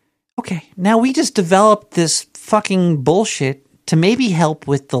 Okay, now we just developed this fucking bullshit to maybe help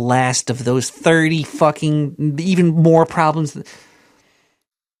with the last of those 30 fucking even more problems.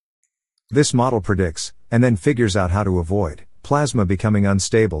 This model predicts, and then figures out how to avoid, plasma becoming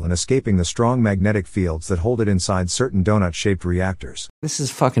unstable and escaping the strong magnetic fields that hold it inside certain donut-shaped reactors. This is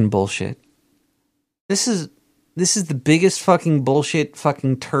fucking bullshit. This is the biggest fucking bullshit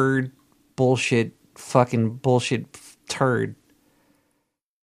fucking turd bullshit fucking bullshit turd.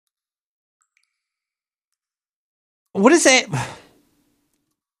 What is that?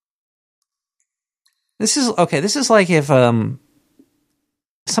 This is like if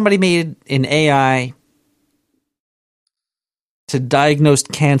somebody made an AI to diagnose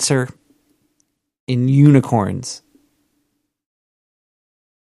cancer in unicorns.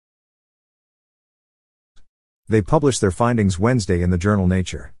 They published their findings Wednesday in the journal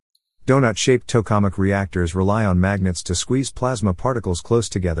Nature. Donut-shaped tokamak reactors rely on magnets to squeeze plasma particles close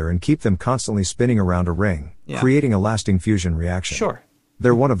together and keep them constantly spinning around a ring, creating a lasting fusion reaction. Sure.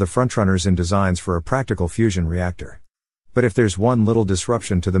 They're one of the frontrunners in designs for a practical fusion reactor. But if there's one little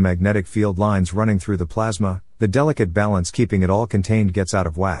disruption to the magnetic field lines running through the plasma, the delicate balance keeping it all contained gets out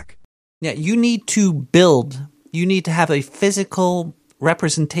of whack. Yeah, you need to have a physical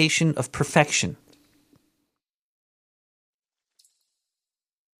representation of perfection.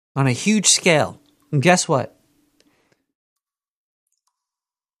 On a huge scale. And guess what?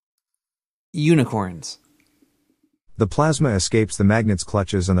 Unicorns. The plasma escapes the magnet's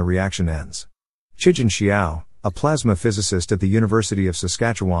clutches and the reaction ends. Chijin Xiao, a plasma physicist at the University of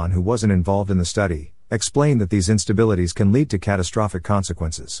Saskatchewan who wasn't involved in the study, explained that these instabilities can lead to catastrophic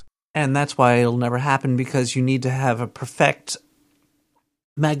consequences. And that's why it'll never happen, because you need to have a perfect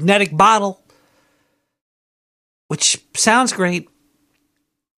magnetic bottle. Which sounds great.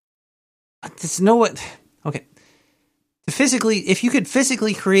 Okay. If you could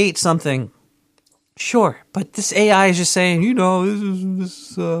physically create something, sure. But this AI is just saying,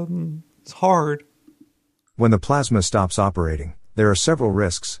 it's hard. When the plasma stops operating, there are several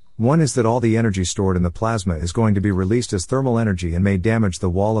risks. One is that all the energy stored in the plasma is going to be released as thermal energy and may damage the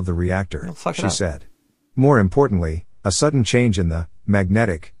wall of the reactor, she said. More importantly, a sudden change in the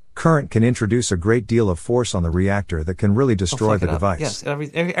magnetic current can introduce a great deal of force on the reactor that can really destroy the device. Yes,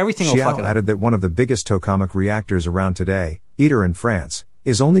 everything will fuck it up. Xiao added that one of the biggest tokamak reactors around today, ITER in France,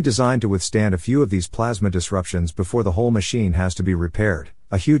 is only designed to withstand a few of these plasma disruptions before the whole machine has to be repaired,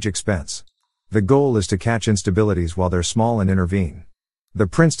 a huge expense. The goal is to catch instabilities while they're small and intervene. The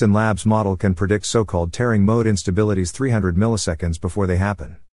Princeton Labs model can predict so-called tearing mode instabilities 300 milliseconds before they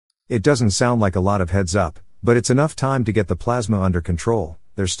happen. It doesn't sound like a lot of heads up, but it's enough time to get the plasma under control,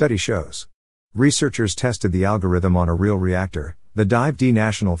 their study shows. Researchers tested the algorithm on a real reactor, the Dive D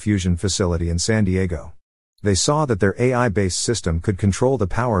National Fusion Facility in San Diego. They saw that their AI-based system could control the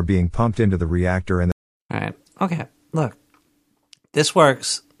power being pumped into the reactor and Alright, okay, look. This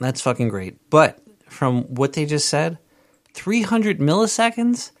works, that's fucking great. But, from what they just said, 300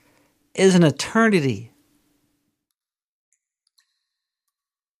 milliseconds is an eternity.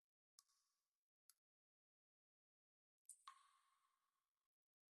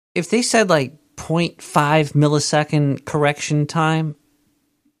 If they said like 0.5 millisecond correction time,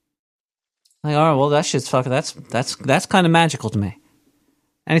 like, all right, well, that shit's fucking, that's kind of magical to me.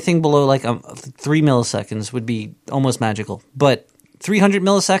 Anything below like 3 milliseconds would be almost magical. But 300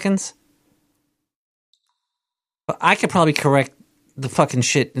 milliseconds? I could probably correct the fucking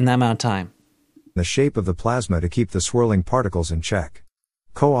shit in that amount of time. the shape of the plasma to keep the swirling particles in check.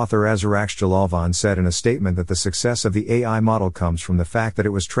 Co-author Azaraksh Jalalvan said in a statement that the success of the AI model comes from the fact that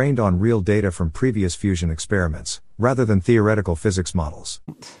it was trained on real data from previous fusion experiments, rather than theoretical physics models.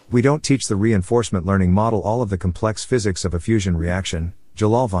 We don't teach the reinforcement learning model all of the complex physics of a fusion reaction,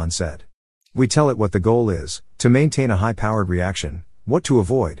 Jalalvan said. We tell it what the goal is, to maintain a high-powered reaction, what to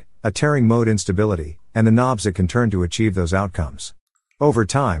avoid, a tearing mode instability, and the knobs it can turn to achieve those outcomes. Over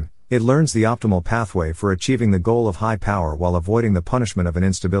time, it learns the optimal pathway for achieving the goal of high power while avoiding the punishment of an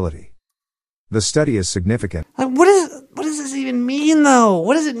instability. The study is significant. What does this even mean, though?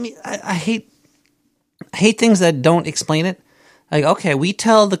 What does it mean? I hate things that don't explain it. Like, okay, we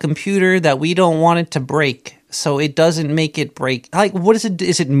tell the computer that we don't want it to break, so it doesn't make it break. Like, what is it?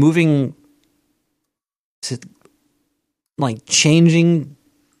 Is it moving? Is it like changing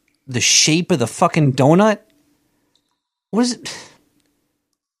the shape of the fucking donut? What is it?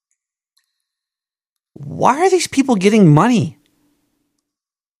 Why are these people getting money?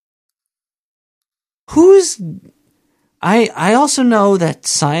 I also know that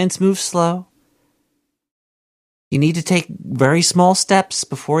science moves slow. You need to take very small steps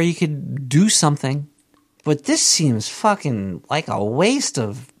before you could do something. But this seems fucking like a waste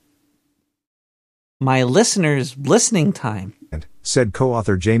of my listeners' listening time. Said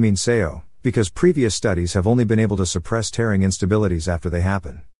co-author Jamin Seo, because previous studies have only been able to suppress tearing instabilities after they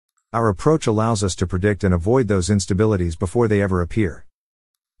happen. Our approach allows us to predict and avoid those instabilities before they ever appear.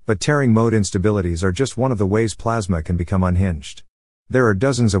 But tearing mode instabilities are just one of the ways plasma can become unhinged. There are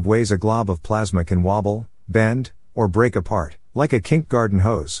dozens of ways a glob of plasma can wobble, bend, or break apart, like a kink garden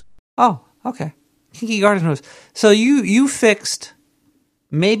hose. Oh, okay. Kinky garden hose. So you fixed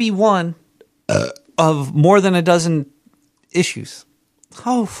maybe one of more than a dozen issues.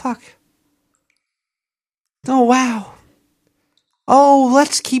 Oh, fuck. Oh, wow. Oh,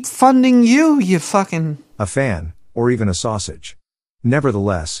 let's keep funding you fucking... A fan, or even a sausage.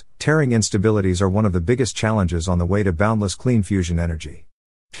 Nevertheless, tearing instabilities are one of the biggest challenges on the way to boundless clean fusion energy.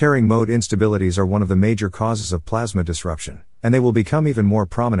 Tearing mode instabilities are one of the major causes of plasma disruption, and they will become even more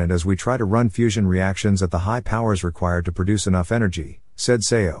prominent as we try to run fusion reactions at the high powers required to produce enough energy, said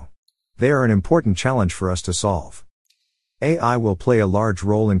Seo. They are an important challenge for us to solve. AI will play a large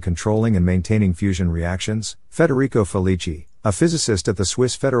role in controlling and maintaining fusion reactions, Federico Felici, a physicist at the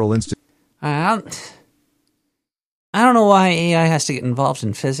Swiss Federal Institute. I don't know why AI has to get involved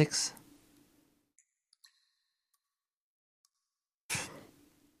in physics.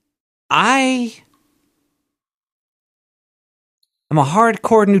 I'm a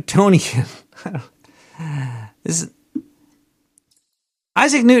hardcore Newtonian.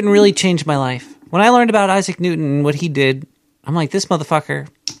 Isaac Newton really changed my life. When I learned about Isaac Newton and what he did, I'm like, this motherfucker,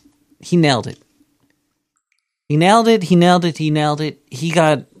 he nailed it. He nailed it. He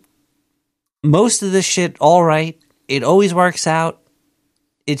got most of this shit all right. It always works out.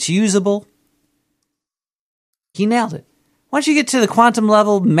 It's usable. He nailed it. Once you get to the quantum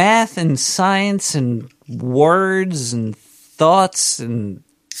level, math and science and words and thoughts and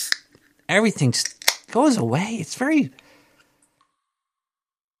everything just goes away. It's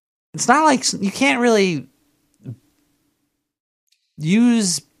not like you can't really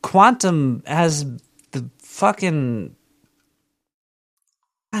use quantum as the fucking,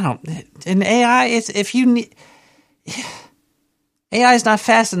 in AI, AI is not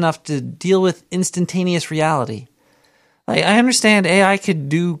fast enough to deal with instantaneous reality. Like, I understand AI could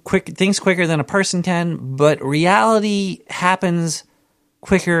do things quicker than a person can, but reality happens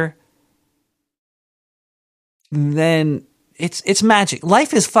quicker than it's magic.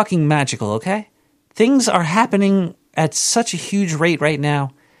 Life is fucking magical, okay? Things are happening at such a huge rate right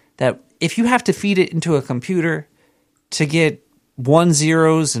now that if you have to feed it into a computer to get 1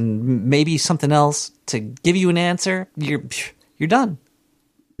 zeros and maybe something else to give you an answer, you're done.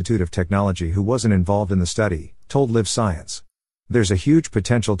 Institute of Technology, who wasn't involved in the study, told Live Science. There's a huge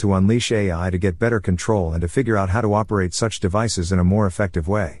potential to unleash AI to get better control and to figure out how to operate such devices in a more effective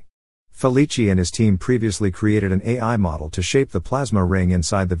way. Felici and his team previously created an AI model to shape the plasma ring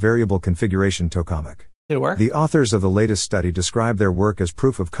inside the variable configuration tokamak. Did it work? The authors of the latest study describe their work as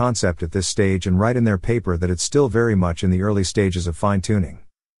proof of concept at this stage and write in their paper that it's still very much in the early stages of fine-tuning.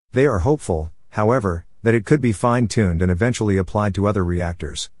 They are hopeful, however, that it could be fine-tuned and eventually applied to other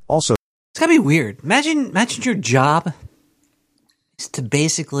reactors. Also, it's gotta be weird. Imagine your job is to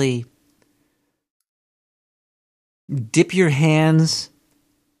basically dip your hands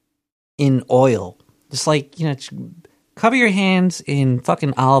in oil. Just like, cover your hands in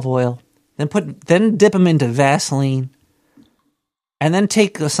fucking olive oil, then dip them into Vaseline, and then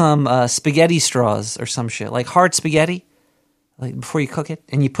take some spaghetti straws or some shit, like hard spaghetti, like before you cook it,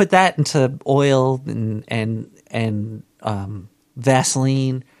 and you put that into oil and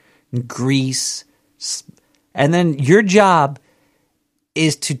Vaseline and grease, and then your job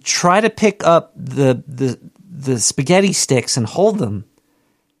is to try to pick up the spaghetti sticks and hold them,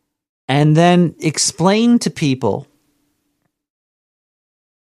 and then explain to people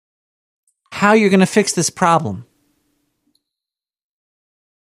how you're going to fix this problem.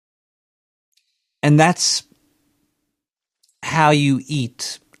 And that's how you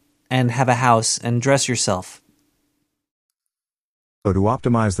eat and have a house and dress yourself. to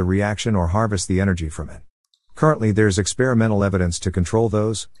optimize the reaction or harvest the energy from it. Currently there's experimental evidence to control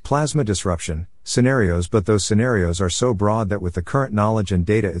those plasma disruption scenarios, but those scenarios are so broad that with the current knowledge and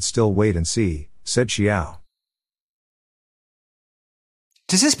data it's still wait and see, said Xiao.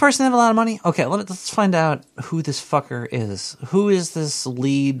 Does this person have a lot of money? Okay, let's find out who this fucker is. Who is this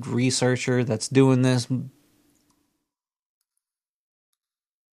lead researcher that's doing this?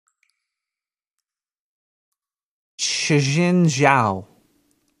 Shijin Zhao,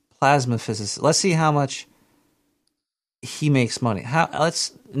 plasma physicist. Let's see how much he makes money.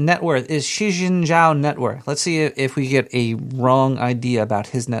 Net worth is Shijin Zhao net worth. Let's see if we get a wrong idea about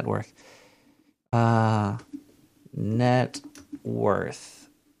his net worth. Net worth.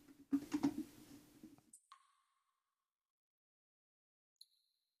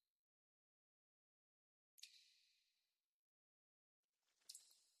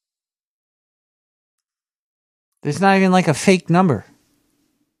 There's not even like a fake number.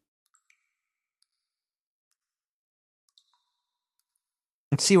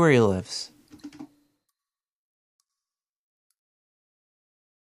 Let's see where he lives.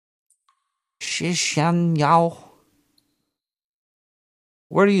 Shishan Yao.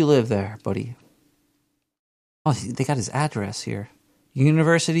 Where do you live there, buddy? Oh, they got his address here.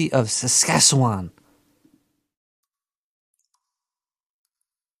 University of Saskatchewan.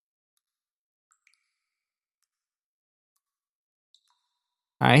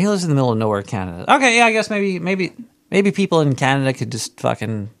 All right, he lives in the middle of nowhere, Canada. Okay, yeah, I guess maybe people in Canada could just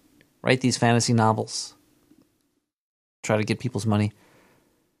fucking write these fantasy novels. Try to get people's money.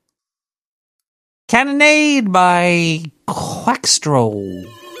 Cannonade by Quackstro.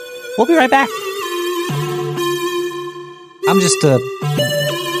 We'll be right back. I'm just a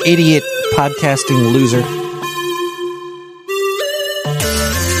idiot podcasting loser.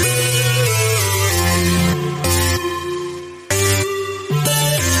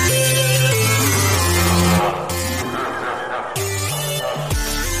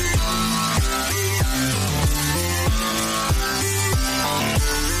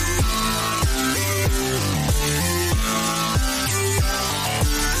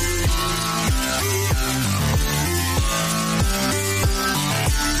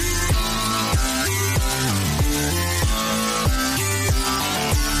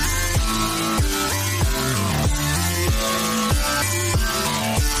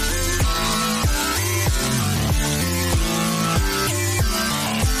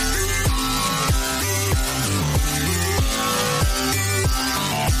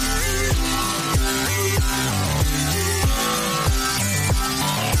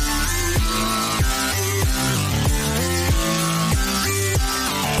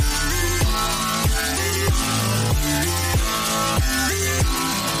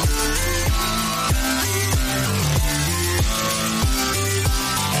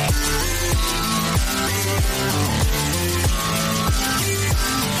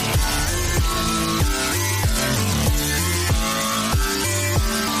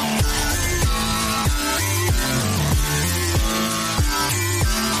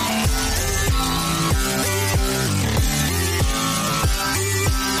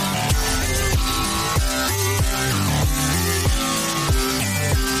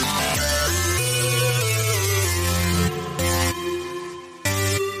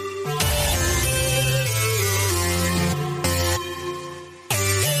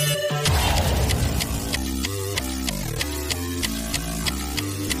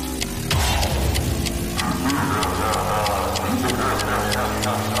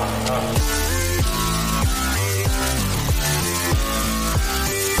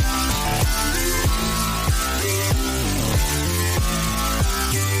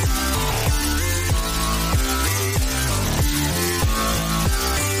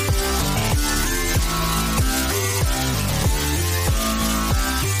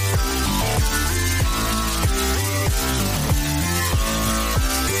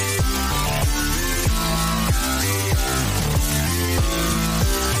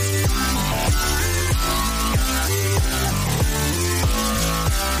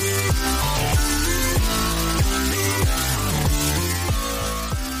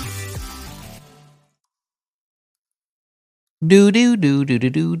 Do do do do do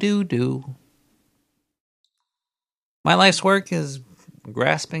do do do. My life's work is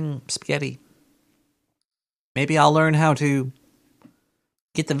grasping spaghetti. Maybe I'll learn how to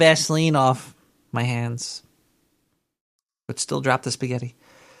get the Vaseline off my hands, but still drop the spaghetti.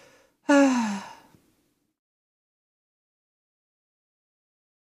 Do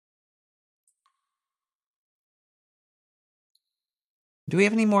we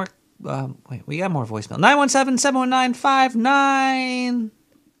have any more? Wait, we got more voicemail. 917-719-5923.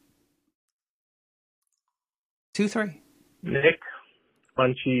 Nick, why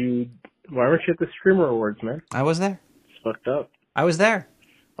weren't you at the Streamer Awards, man? I was there. It's fucked up. I was there.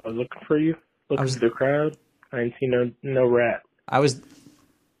 I was looking for you, looking for the crowd. I didn't see no rat. I was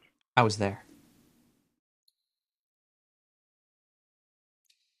there.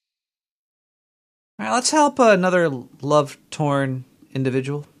 All right, let's help another love-torn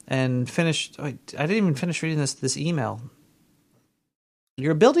individual and finish. I didn't even finish reading this email.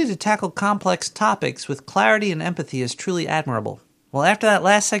 Your ability to tackle complex topics with clarity and empathy is truly admirable. Well, after that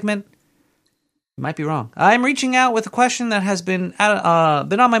last segment, you might be wrong. I'm reaching out with a question that has been on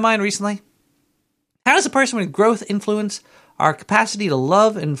my mind recently. How does a person with growth influence our capacity to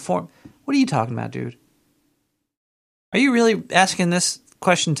love and form? What are you talking about, dude? Are you really asking this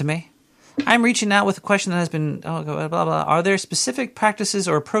question to me? I'm reaching out with a question that has been, blah, blah, blah. Are there specific practices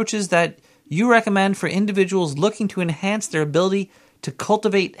or approaches that you recommend for individuals looking to enhance their ability to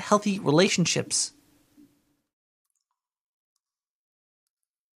cultivate healthy relationships?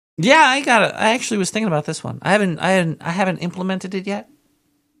 Yeah, I actually was thinking about this one. I haven't implemented it yet.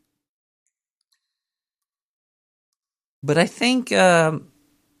 But I think a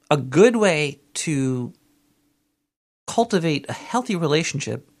good way to cultivate a healthy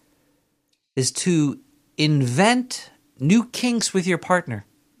relationship is to invent new kinks with your partner.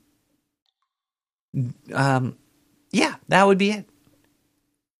 Yeah, that would be it.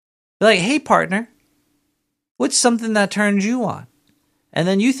 Like, hey, partner, what's something that turns you on? And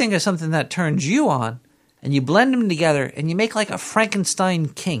then you think of something that turns you on, and you blend them together, and you make like a Frankenstein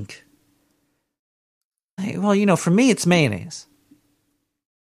kink. Well, for me, it's mayonnaise.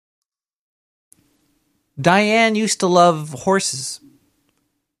 Diane used to love horses.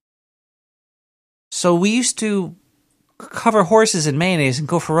 So we used to cover horses in mayonnaise and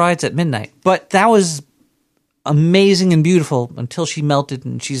go for rides at midnight. But that was amazing and beautiful until she melted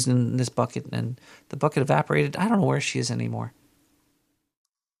and she's in this bucket and the bucket evaporated. I don't know where she is anymore.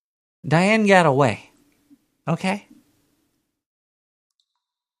 Diane got away. Okay?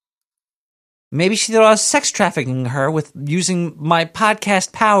 Maybe she thought I was sex trafficking her with using my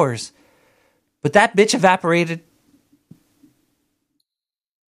podcast powers. But that bitch evaporated.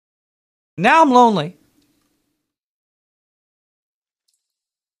 Now I'm lonely.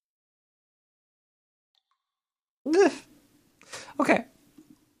 Ugh. Okay.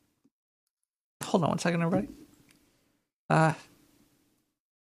 Hold on one second, everybody.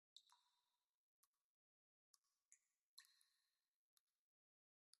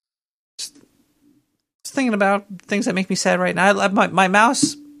 Just thinking about things that make me sad right now. My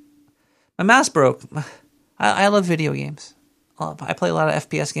mouse broke. I love video games. I play a lot of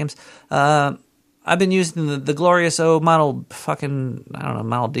FPS games. I've been using the Glorious O Model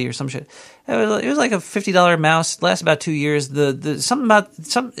Model D or some shit. It was like a $50 mouse. It lasts about 2 years.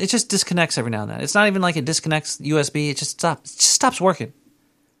 It just disconnects every now and then. It's not even like it disconnects USB. It just stops working.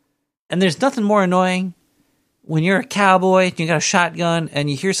 And there's nothing more annoying when you're a cowboy and you got a shotgun and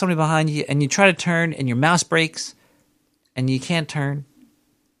you hear somebody behind you and you try to turn and your mouse breaks and you can't turn.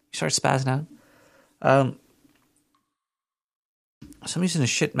 You start spazzing out. So I'm using a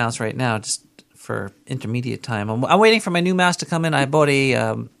shit mouse right now just for intermediate time. I'm waiting for my new mouse to come in. I bought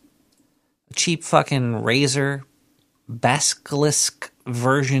a cheap fucking Razer Basilisk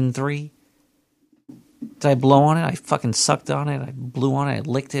version 3. Did I blow on it? I fucking sucked on it. I blew on it. I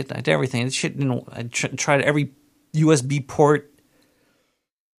licked it. I did everything. This shit I tried every USB port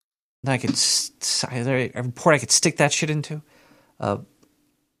that I could. Every port I could stick that shit into. Now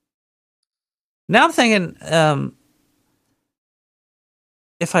I'm thinking,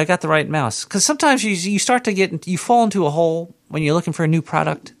 if I got the right mouse, because sometimes you start to you fall into a hole when you're looking for a new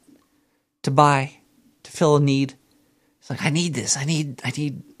product to buy to fill a need. It's like, I need this. I need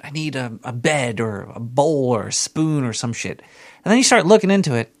a bed or a bowl or a spoon or some shit. And then you start looking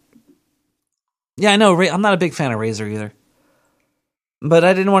into it. Yeah, I know. I'm not a big fan of Razer either. But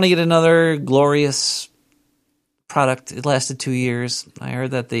I didn't want to get another glorious product. It lasted 2 years. I heard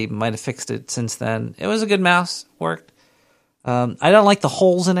that they might have fixed it since then. It was a good mouse. Worked. I don't like the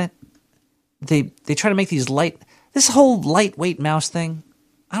holes in it. They try to make these this whole lightweight mouse thing.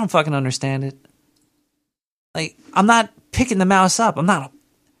 I don't fucking understand it. Like, I'm not picking the mouse up.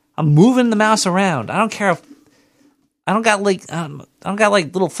 I'm moving the mouse around. I don't care if I don't got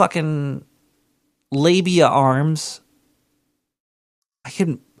like little fucking labia arms. I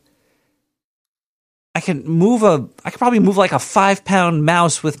can probably move like a 5-pound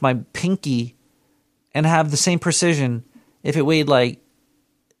mouse with my pinky and have the same precision if it weighed like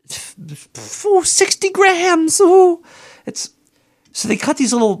 60 grams. Ooh. So they cut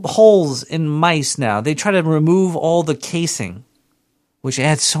these little holes in mice now. They try to remove all the casing, which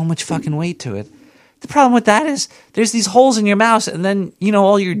adds so much fucking weight to it. The problem with that is there's these holes in your mouse, and then,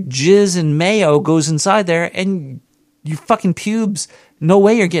 all your jizz and mayo goes inside there, and your fucking pubes, no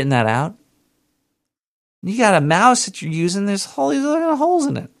way you're getting that out. You got a mouse that you're using, there's all these little holes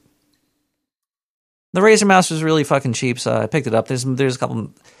in it. The Razer mouse was really fucking cheap, so I picked it up. There's a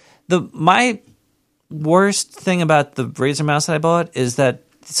couple. My worst thing about the Razer mouse that I bought is that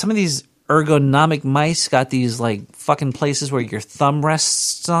some of these ergonomic mice got these like fucking places where your thumb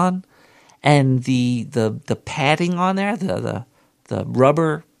rests on, and the padding on there, the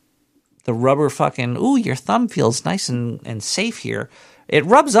rubber fucking, ooh, your thumb feels nice and safe here. It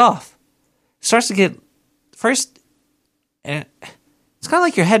rubs off. Starts to get first. It's kind of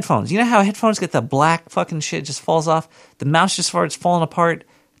like your headphones. You know how headphones get the black fucking shit just falls off? The mouse just starts falling apart.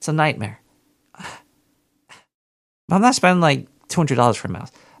 It's a nightmare. I'm not spending like $200 for a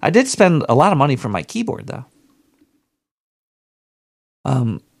mouse. I did spend a lot of money for my keyboard, though.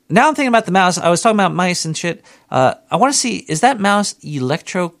 Now I'm thinking about the mouse. I was talking about mice and shit. I want to see, is that mouse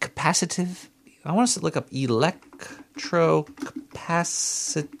electrocapacitive? I want to look up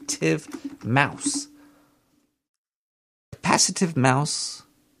electrocapacitive mouse. Capacitive mouse. Is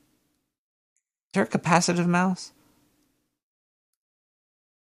there a capacitive mouse?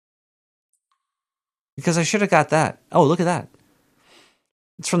 Because I should have got that. Oh, look at that.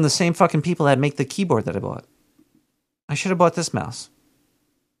 It's from the same fucking people that make the keyboard that I bought. I should have bought this mouse.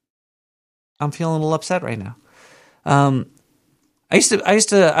 I'm feeling a little upset right now. I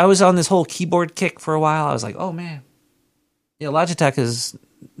was on this whole keyboard kick for a while. I was like, oh man. Yeah, Logitech is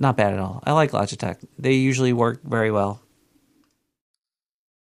not bad at all. I like Logitech. They usually work very well.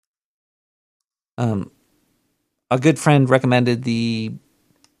 A good friend recommended the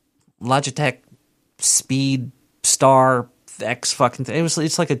Logitech Speed Star X fucking thing.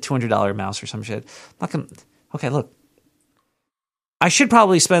 It's like a $200 mouse or some shit. Okay, look. I should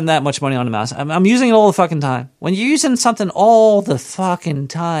probably spend that much money on a mouse. I'm using it all the fucking time. When you're using something all the fucking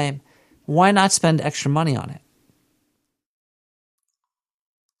time, why not spend extra money on it?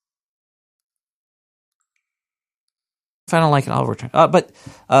 If I don't like it, I'll return. But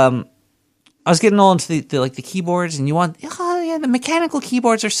I was getting all into the keyboards, and you want, the mechanical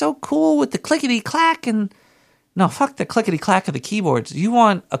keyboards are so cool with the clickety clack, and no, fuck the clickety clack of the keyboards. You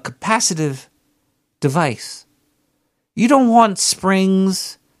want a capacitive device. You don't want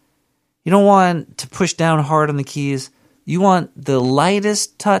springs. You don't want to push down hard on the keys. You want the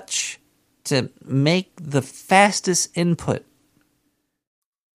lightest touch to make the fastest input.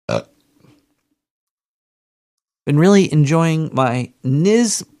 Been really enjoying my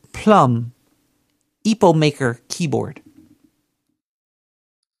Niz Plum EpoMaker keyboard.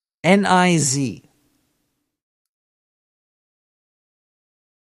 N-I-Z.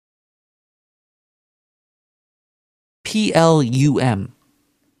 Plum. You have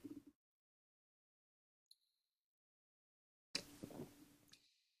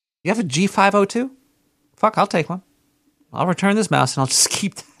a G502? Fuck, I'll take one. I'll return this mouse and I'll just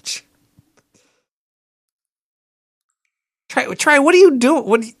keep that shit. Try, what are you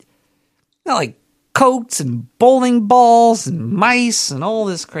doing? Like coats and bowling balls and mice and all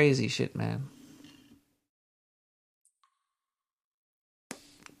this crazy shit, man. I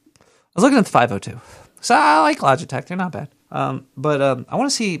was looking at the 502. So I like Logitech. They're not bad. But I want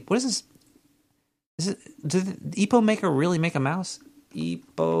to see, what is this? Did the EpoMaker really make a mouse?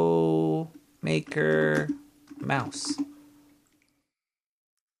 EpoMaker mouse.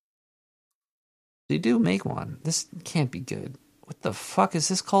 They do make one. This can't be good. What the fuck is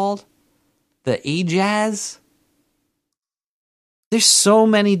this called? The Ajaz? There's so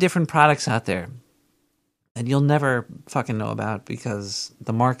many different products out there that you'll never fucking know about because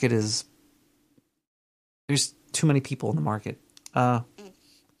the market is... There's too many people in the market.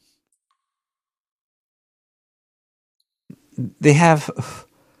 They got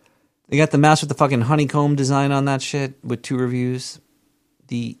the mouse with the fucking honeycomb design on that shit with 2 reviews.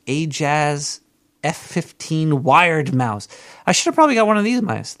 The Ajaz F15 wired mouse. I should have probably got one of these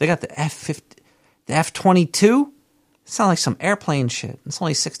mice. They got the F50, the F22. Sound like some airplane shit. It's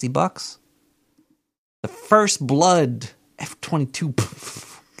only $60. The First Blood F22.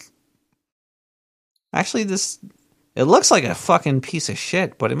 Actually, this It looks like a fucking piece of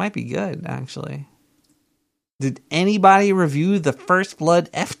shit, but it might be good, actually. Did anybody review the First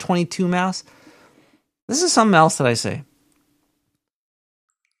Blood F22 mouse? This is something else that I say.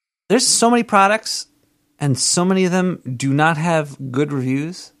 There's so many products, and so many of them do not have good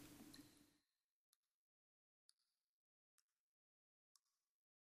reviews.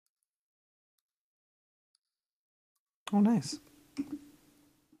 Oh, nice.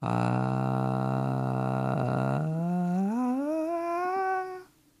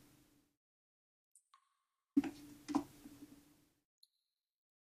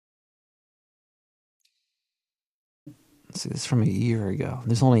 Let's see, this is from a year ago.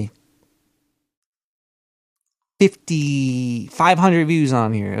 There's only 500 views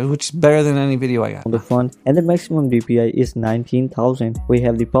on here, which is better than any video I got. On the front, and the maximum DPI is 19,000. We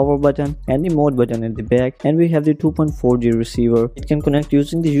have the power button and the mode button at the back, and we have the 2.4G receiver. It can connect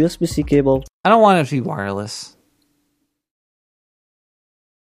using the USB-C cable. I don't want it to be wireless.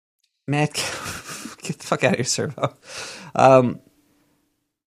 Matt, get the fuck out of here, Servo.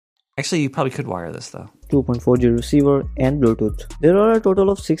 Actually, you probably could wire this, though. 2.4G receiver and Bluetooth. There are a total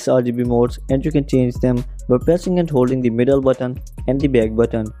of 6 RGB modes, and you can change them by pressing and holding the middle button and the back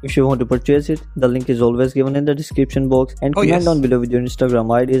button. If you want to purchase it, the link is always given in the description box, and comment down below with your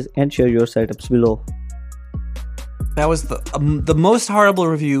Instagram IDs and share your setups below. That was the most horrible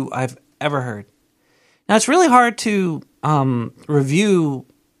review I've ever heard. Now, it's really hard to review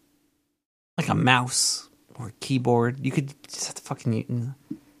like a mouse or a keyboard. You could just have to fucking...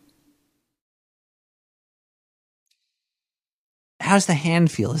 How's the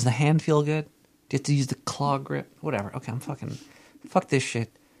hand feel? Does the hand feel good? Do you have to use the claw grip? Whatever. Okay, fuck this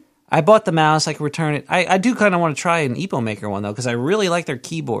shit. I bought the mouse. I can return it. I do kind of want to try an EpoMaker one, though, because I really like their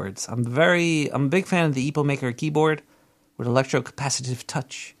keyboards. I'm a big fan of the EpoMaker keyboard with electrocapacitive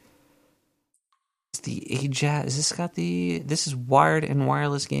touch. It's the Ajaz. This is wired and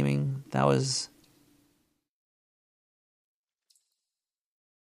wireless gaming. That was...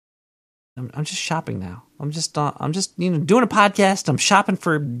 I'm just shopping now. I'm just doing a podcast. I'm shopping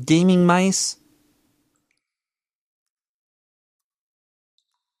for gaming mice.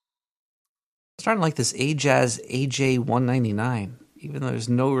 I'm starting to like this Ajaz AJ199, even though there's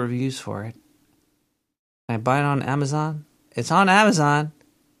no reviews for it. Can I buy it on Amazon? It's on Amazon.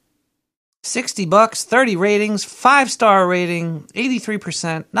 $60, 30 ratings, 5-star rating,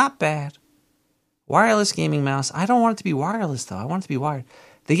 83%. Not bad. Wireless gaming mouse. I don't want it to be wireless, though. I want it to be wired.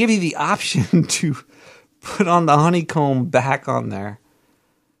 They give you the option to put on the honeycomb back on there.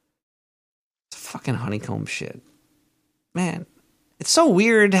 It's fucking honeycomb shit. Man, it's so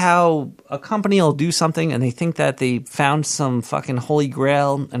weird how a company will do something and they think that they found some fucking holy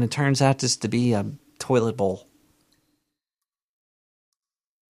grail and it turns out just to be a toilet bowl.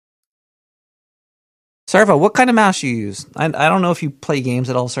 Servo, what kind of mouse you use? I don't know if you play games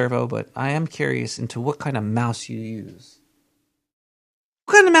at all, Servo, but I am curious into what kind of mouse you use.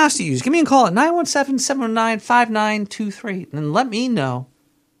 What kind of mouse do you use? Give me a call at 917-719-5923 and let me know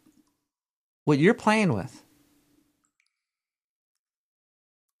what you're playing with.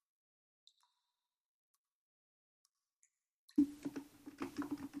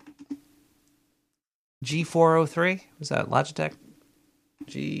 G403? Was that Logitech?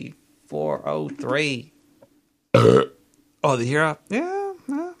 G403. Oh, the Hero? Yeah.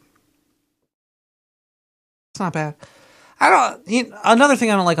 It's not bad. Another thing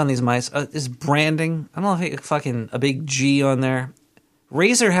I don't like on these mice is branding. I don't like fucking a big G on there.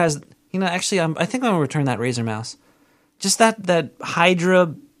 Razer has, actually, I think I'm going to return that Razer mouse. Just that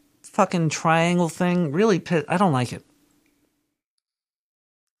Hydra fucking triangle thing, really, I don't like it.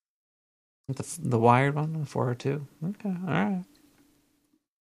 The wired one, the 402. Okay, all right.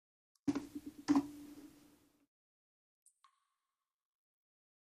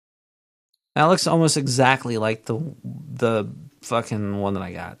 That looks almost exactly like the fucking one that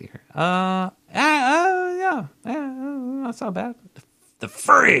I got here. Yeah, that's not bad. The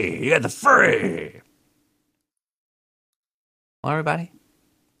furry, you got the furry. Well, everybody,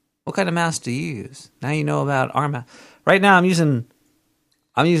 what kind of mouse do you use? Now you know about our mouse. Right now, I'm using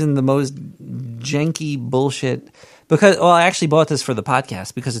the most janky bullshit because, I actually bought this for the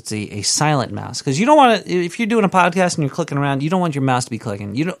podcast because it's a silent mouse. Because you don't want to, if you're doing a podcast and you're clicking around, you don't want your mouse to be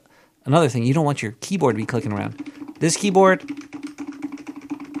clicking. Another thing, you don't want your keyboard to be clicking around. This keyboard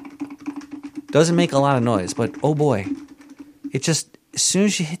doesn't make a lot of noise, but oh boy, it just, as soon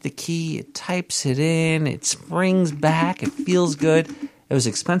as you hit the key, it types it in, it springs back, it feels good. It was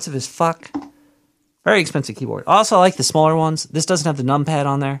expensive as fuck. Very expensive keyboard. Also, I like the smaller ones. This doesn't have the numpad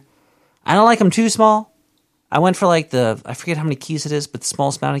on there. I don't like them too small. I went for I forget how many keys it is, but the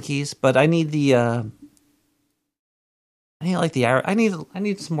smallest amount of keys. But I need the I need like the arrow. I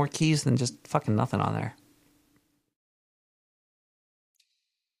need some more keys than just fucking nothing on there.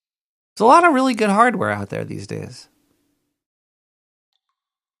 There's a lot of really good hardware out there these days.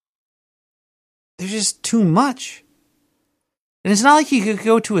 There's just too much. And it's not like you could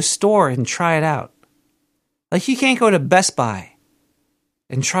go to a store and try it out. Like you can't go to Best Buy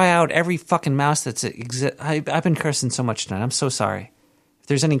and try out every fucking mouse that's I've been cursing so much tonight. I'm so sorry. If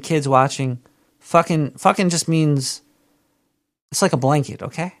there's any kids watching, fucking just means it's like a blanket,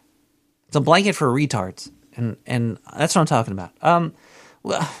 okay? It's a blanket for retards. And that's what I'm talking about.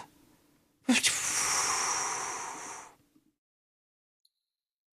 Well,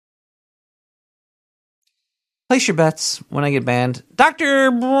 place your bets when I get banned.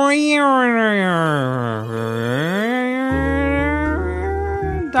 Dr. Brierner.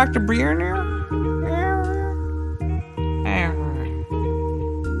 Dr. Brierner.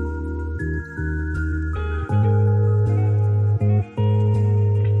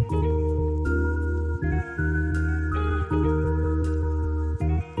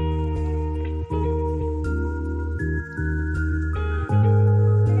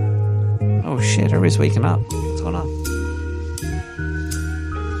 Oh shit, everybody's waking up. What's going on?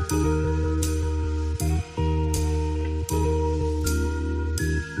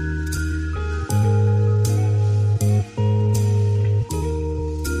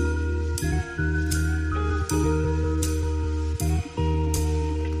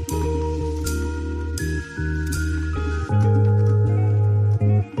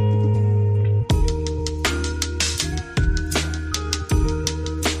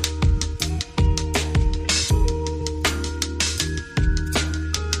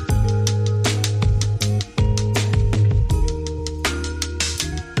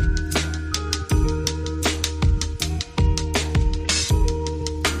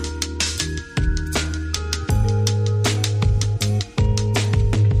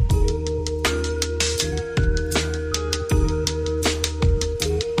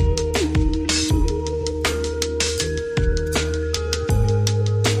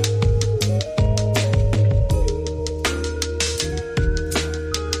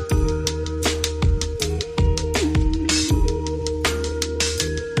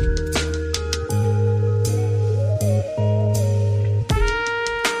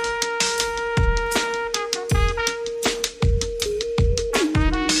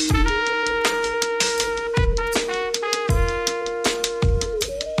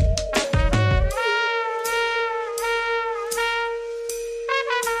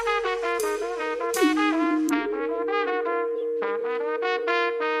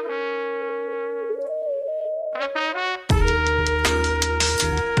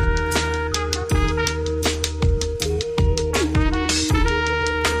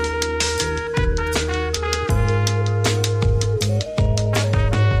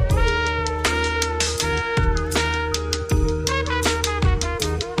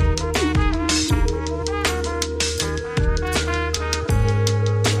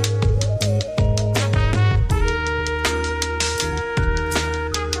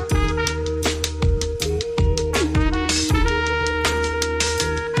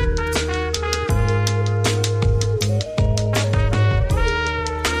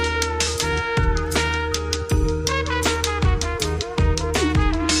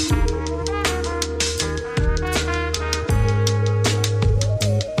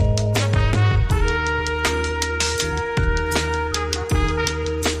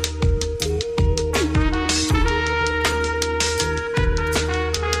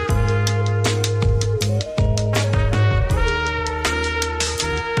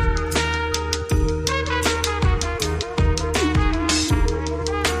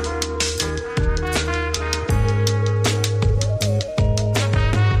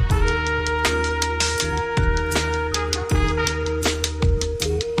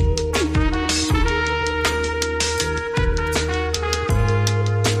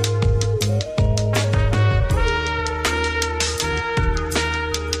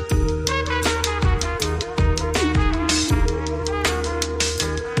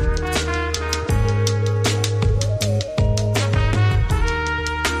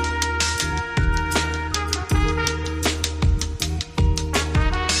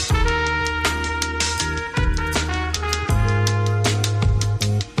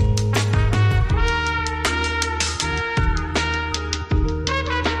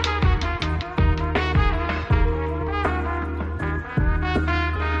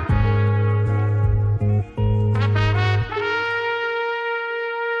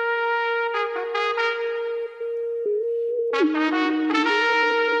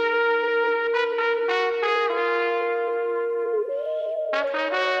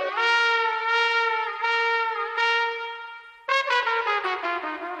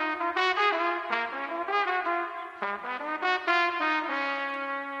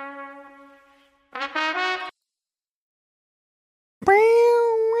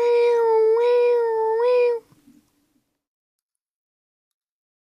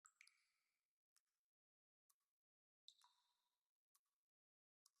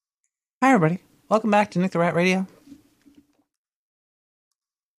 Hi, everybody. Welcome back to Nick the Rat Radio.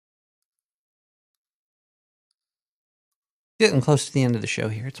 Getting close to the end of the show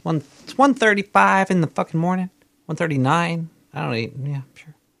here. It's 1:35 in the fucking morning. 1:39. I don't know. Yeah,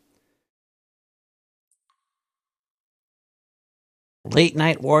 sure. Late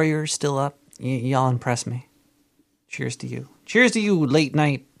Night Warriors still up. Y'all impress me. Cheers to you. Cheers to you, late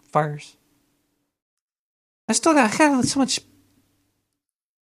night fires. I got so much.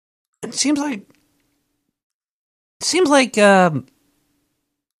 It seems like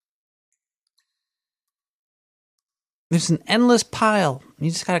there's an endless pile. You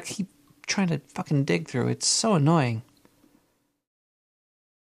just gotta keep trying to fucking dig through. It's so annoying.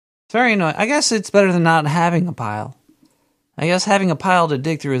 It's very annoying. I guess it's better than not having a pile. I guess having a pile to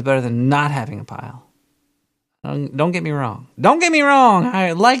dig through is better than not having a pile. Don't get me wrong. Don't get me wrong.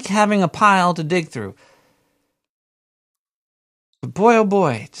 I like having a pile to dig through. But boy, oh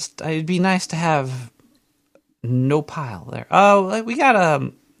boy, it'd be nice to have no pile there. Oh, we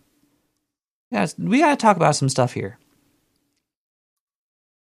gotta talk about some stuff here.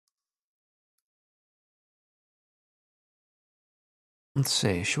 Let's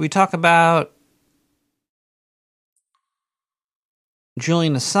see. Should we talk about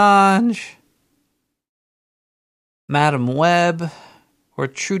Julian Assange, Madam Web, or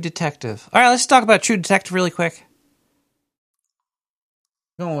True Detective? All right, let's talk about True Detective really quick.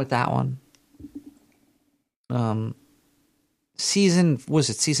 Going with that one. Season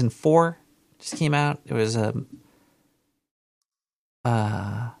 4 just came out. It was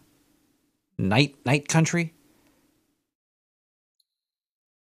Night Country.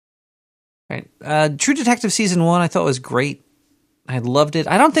 Right. True Detective Season 1 I thought was great. I loved it.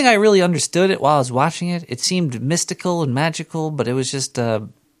 I don't think I really understood it while I was watching it. It seemed mystical and magical, but it was just a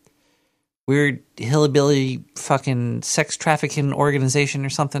weird hillbilly fucking sex trafficking organization or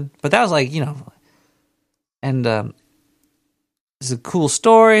something. But that was like, and it was a cool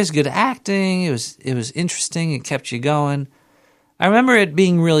story. It was good acting. It was interesting. It kept you going. I remember it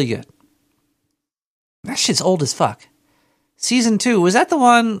being really good. That shit's old as fuck. Season 2, was that the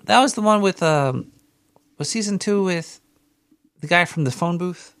one? That was the one with, was Season 2 with the guy from the phone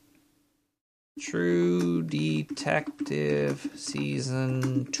booth? True Detective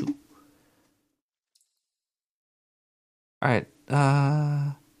Season 2. Alright,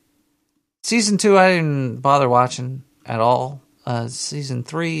 Season 2 I didn't bother watching at all. Season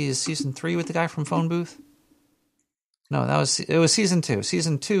 3, is Season 3 with the guy from phone booth? No, it was Season 2.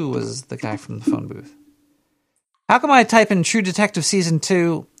 Season 2 was the guy from the phone booth. How come I type in True Detective Season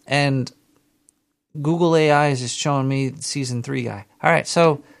 2 and Google AI is just showing me Season 3 guy? All right,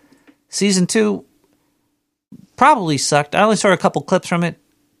 so Season 2 probably sucked. I only saw a couple clips from it,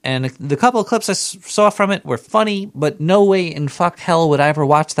 and the couple of clips I saw from it were funny, but no way in fuck hell would I ever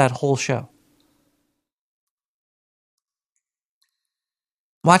watch that whole show.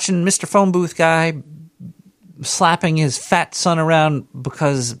 Watching Mr. Phone Booth guy slapping his fat son around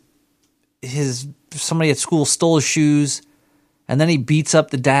because somebody at school stole his shoes, and then he beats up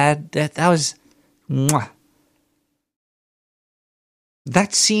the dad. That was, mwah.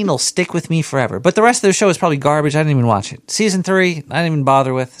 That scene will stick with me forever. But the rest of the show is probably garbage. I didn't even watch it. Season 3, I didn't even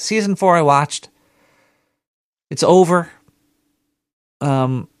bother with. Season 4, I watched. It's over.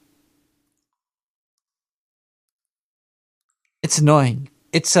 It's annoying.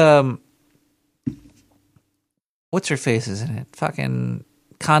 It's what's her face is in it? Fucking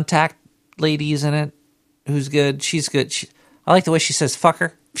Contact lady's in it. Who's good? She's good. I like the way she says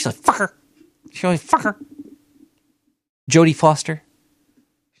fucker. She's like fucker. She's like fucker. Jodie Foster.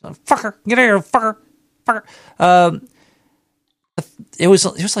 She's like fucker. Get out of here, fucker. It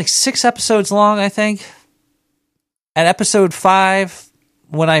was like 6 episodes long, I think. At episode 5,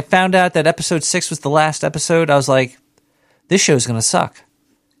 when I found out that episode 6 was the last episode, I was like, this show's gonna suck.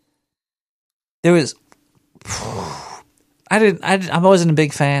 There was I wasn't a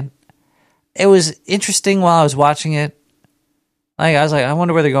big fan. It was interesting while I was watching it. Like, I was like, I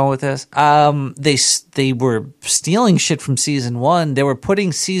wonder where they're going with this. They were stealing shit from season 1. They were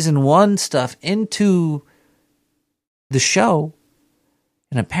putting season 1 stuff into the show,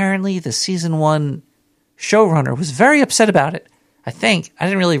 and apparently the season 1 showrunner was very upset about it. I think I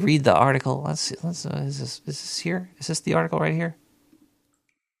didn't really read the article. Let's see. Is this here? Is this the article right here?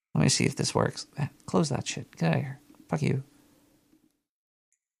 Let me see if this works. Close that shit. Get out of here. Fuck you.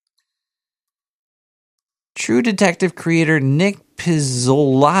 True Detective creator Nick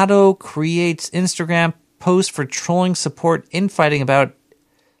Pizzolatto creates Instagram post for trolling support infighting about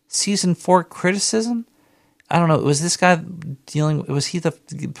season 4 criticism. I don't know. Was this guy was he the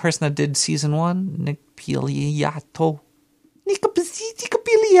person that did season 1? Nick Pizzolatto.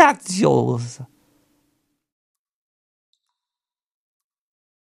 Nicopiliazios.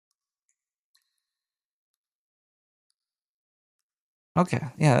 Okay,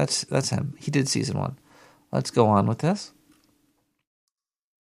 yeah, that's him. He did season 1. Let's go on with this.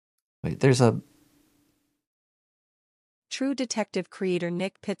 Wait, there's a... True Detective creator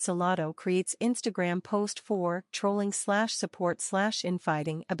Nick Pizzolatto creates Instagram post for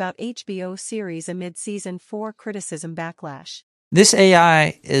trolling/support/infighting about HBO series amid season 4 criticism backlash. This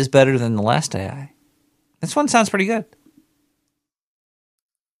AI is better than the last AI. This one sounds pretty good.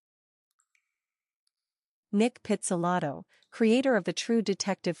 Nick Pizzolatto, creator of the True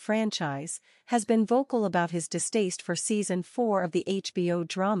Detective franchise, has been vocal about his distaste for season 4 of the HBO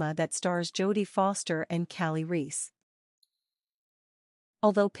drama that stars Jodie Foster and Callie Reese.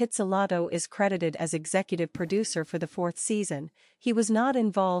 Although Pizzolatto is credited as executive producer for the 4th season, he was not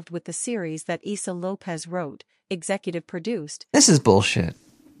involved with the series that Issa Lopez wrote, executive produced. This is bullshit.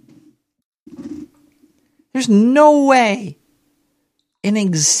 There's no way an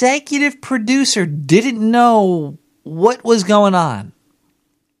executive producer didn't know what was going on.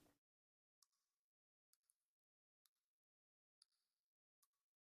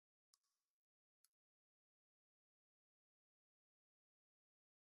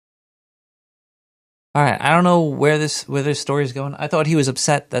 All right, I don't know where this story is going. I thought he was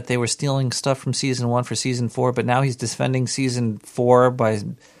upset that they were stealing stuff from season 1 for season 4, but now he's defending season 4 by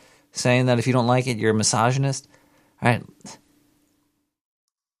saying that if you don't like it, you're a misogynist. All right.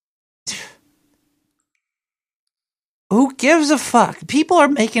 Who gives a fuck? People are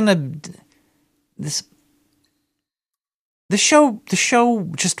making the show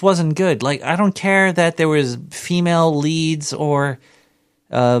just wasn't good. Like, I don't care that there was female leads or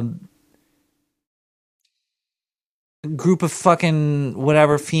group of fucking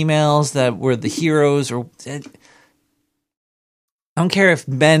whatever females that were the heroes, or I don't care if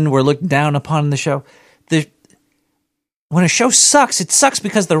men were looked down upon in the show. When a show sucks, it sucks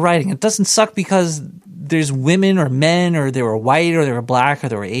because of the writing. It doesn't suck because there's women or men or they were white or they were black or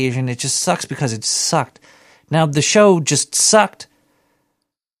they were Asian. It just sucks because it sucked. Now the show just sucked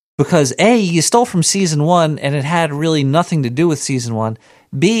because A, you stole from season 1 and it had really nothing to do with season 1.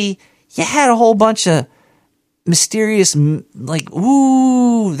 B, you had a whole bunch of mysterious, like,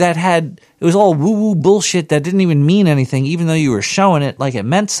 woo, it was all woo-woo bullshit that didn't even mean anything, even though you were showing it like it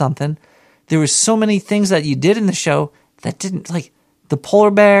meant something. There were so many things that you did in the show that didn't, like, the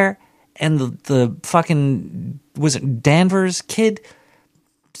polar bear and the fucking, was it Danvers kid?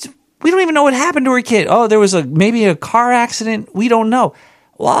 We don't even know what happened to her kid. Oh, there was maybe a car accident. We don't know.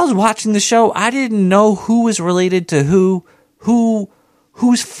 While I was watching the show, I didn't know who was related to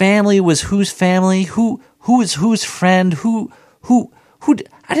whose family was whose family, who is whose friend, who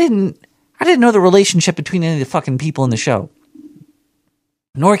I didn't know the relationship between any of the fucking people in the show.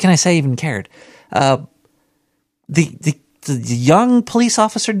 Nor can I say I even cared. The young police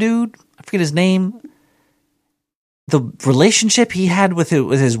officer dude, I forget his name, the relationship he had with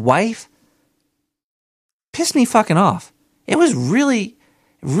his wife pissed me fucking off. It was really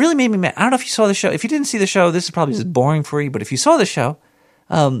made me mad. I don't know if you saw the show. If you didn't see the show, this is probably just boring for you, but if you saw the show,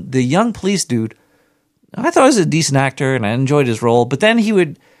 the young police dude, I thought he was a decent actor and I enjoyed his role, but then he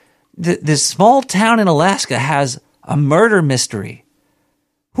would, this small town in Alaska has a murder mystery.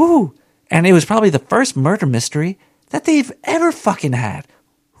 Woo! And it was probably the first murder mystery that they've ever fucking had.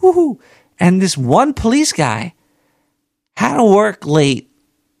 Woo! And this one police guy had to work late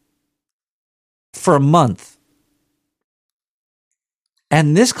for a month.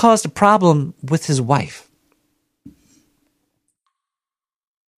 And this caused a problem with his wife.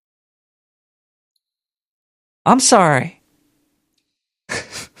 I'm sorry.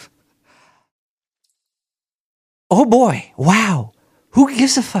 Oh boy. Wow. Who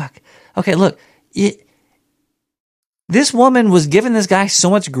gives a fuck? Okay, look. This woman was giving this guy so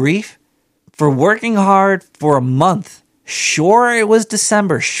much grief for working hard for a month. Sure, it was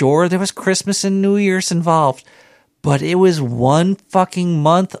December. Sure, there was Christmas and New Year's involved. But it was one fucking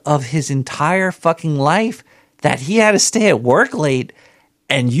month of his entire fucking life that he had to stay at work late,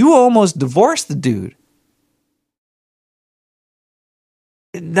 and you almost divorced the dude.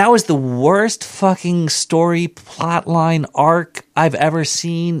 That was the worst fucking story, plotline, arc I've ever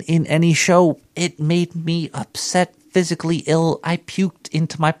seen in any show. It made me upset, physically ill. I puked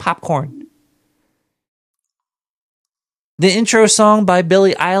into my popcorn. The intro song by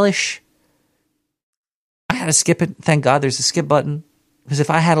Billie Eilish, I had to skip it. Thank God there's a skip button. Because if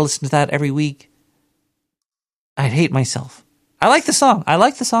I had to listen to that every week, I'd hate myself. I like the song.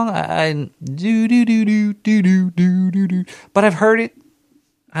 I do. But I've heard it.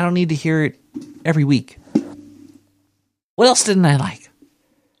 I don't need to hear it every week. What else didn't I like?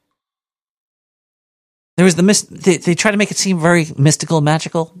 There was they tried to make it seem very mystical and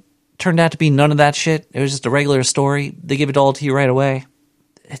magical. Turned out to be none of that shit. It was just a regular story. They give it all to you right away.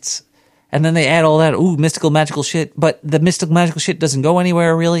 And then they add all that, mystical, magical shit. But the mystical, magical shit doesn't go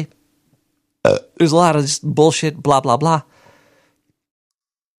anywhere, really. There's a lot of just bullshit, blah, blah, blah.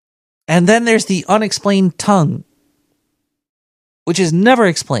 And then there's the unexplained tongue, which is never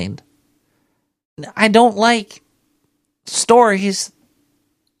explained. I don't like stories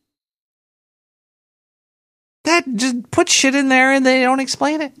that just put shit in there and they don't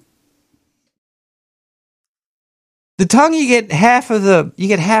explain it. The tongue, you get half of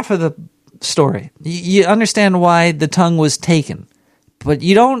the story. You understand why the tongue was taken, but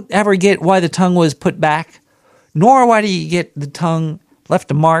you don't ever get why the tongue was put back, nor why do you get the tongue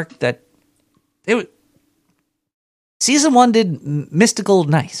left a mark that it was. Season 1 did mystical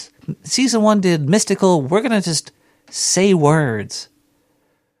nice. Season 1 did mystical. We're going to just say words.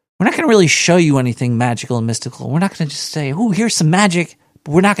 We're not going to really show you anything magical and mystical. We're not going to just say, here's some magic,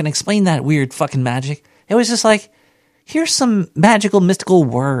 but we're not going to explain that weird fucking magic. It was just like, here's some magical, mystical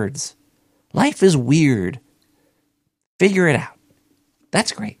words. Life is weird. Figure it out.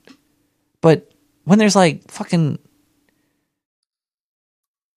 That's great. But when there's like fucking...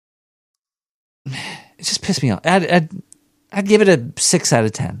 It just pissed me off. I'd give it a 6 out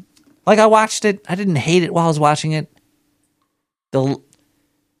of 10. Like, I watched it. I didn't hate it while I was watching it.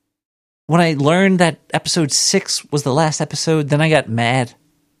 When I learned that episode 6 was the last episode, then I got mad.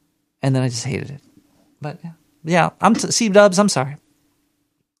 And then I just hated it. But, yeah, C-Dubs, I'm sorry.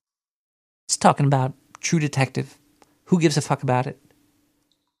 It's talking about True Detective. Who gives a fuck about it?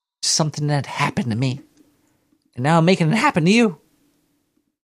 It's something that happened to me. And now I'm making it happen to you.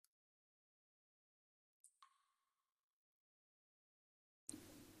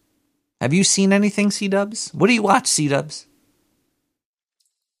 Have you seen anything, C-Dubs? What do you watch, C-Dubs?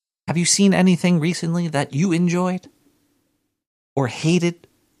 Have you seen anything recently that you enjoyed? Or hated?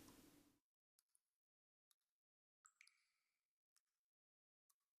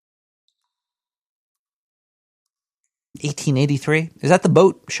 $1883? Is that the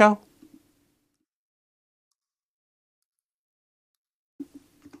boat show?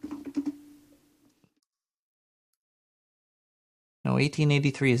 No,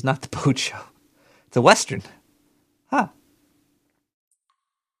 1883 is not the boat show. It's a Western. Huh.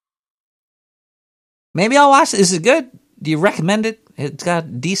 Maybe I'll watch it. Is it good? Do you recommend it? It's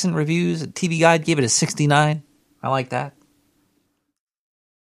got decent reviews. TV Guide gave it a 69. I like that.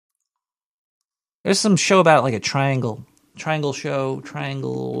 There's some show about like a triangle show,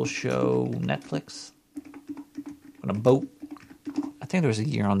 Netflix. On a boat. I think there was a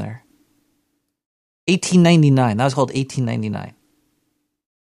year on there. 1899. That was called 1899.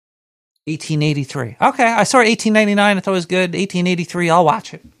 1883. Okay, I saw it 1899. I thought it was good. 1883. I'll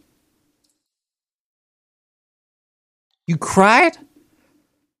watch it. You cried?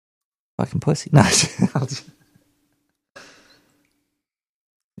 Fucking pussy. No.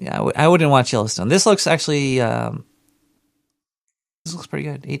 Yeah, I wouldn't watch Yellowstone. This looks actually... this looks pretty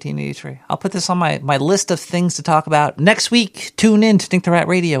good. 1883. I'll put this on my list of things to talk about. Next week, tune in to Nick the Rat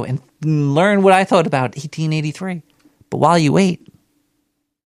Radio and learn what I thought about 1883. But while you wait,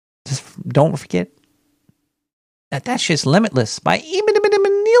 just don't forget that shit's Limitless by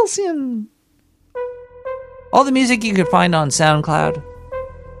Eminem Nielsen. All the music you can find on SoundCloud.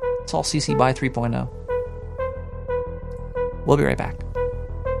 It's all CC by 3.0. We'll be right back.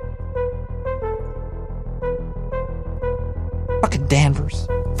 Fucking Danvers.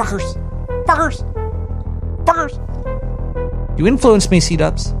 Fuckers. You influenced me,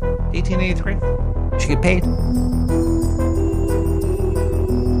 C-Dubs. 1883. Should get paid.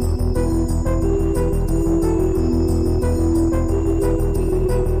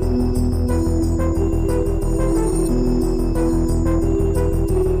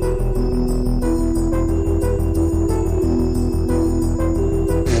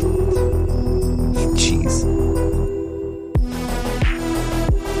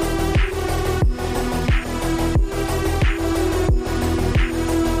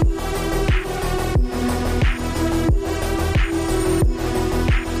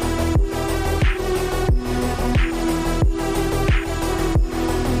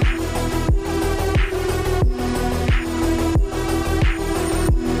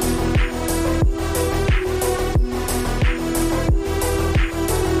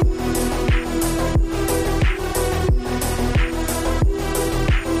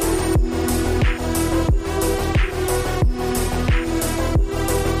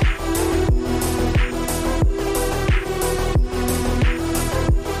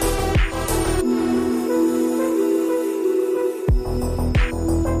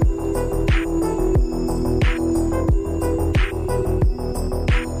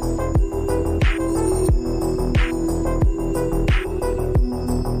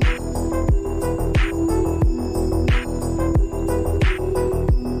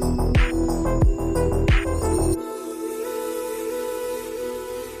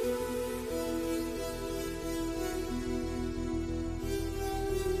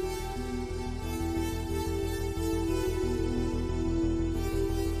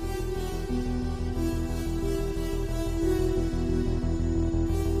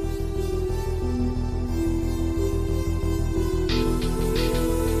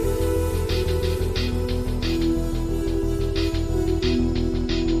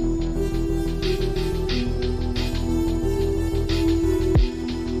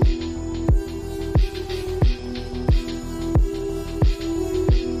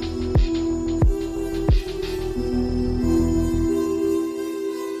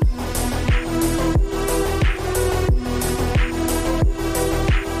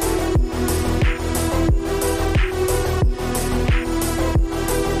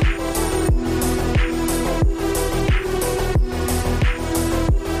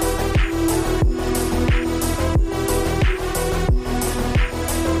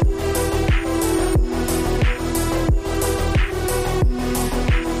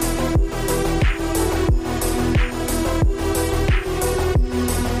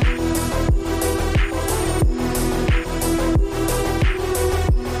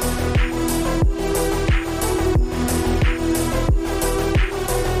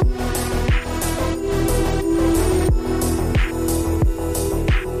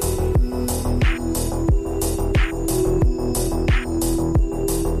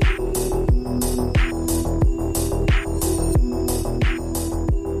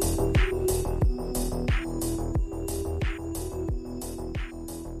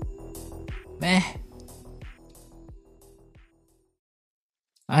 Meh.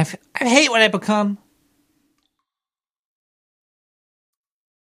 I hate what I become.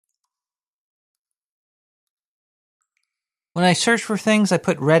 When I search for things, I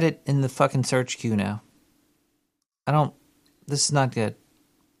put Reddit in the fucking search queue now. This is not good.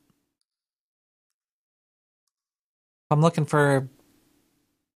 I'm looking for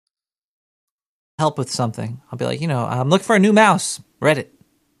help with something. I'll be like, I'm looking for a new mouse. Reddit.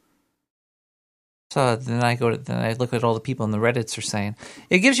 So then I look at all the people in the Reddits are saying.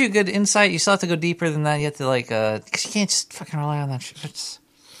 It gives you a good insight. You still have to go deeper than that. You have to because you can't just fucking rely on that shit.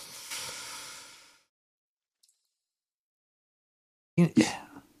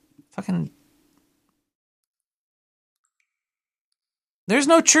 Fucking. There's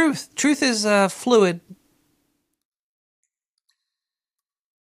no truth. Truth is fluid.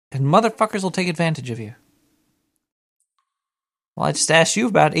 And motherfuckers will take advantage of you. Well, I just asked you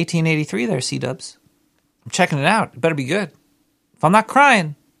about 1883 there, C-dubs. I'm checking it out. It better be good. If I'm not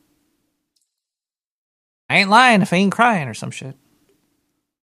crying, I ain't lying if I ain't crying or some shit.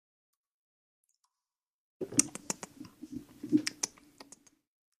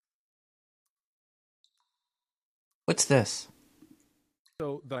 What's this?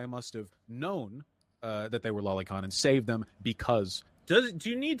 So that I must have known that they were lolicon and saved them because... Do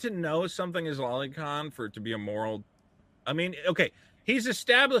you need to know something is lolicon for it to be immoral? I mean, okay, he's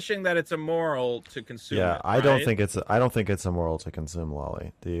establishing that it's immoral to consume. Yeah, it, I right? don't think it's immoral to consume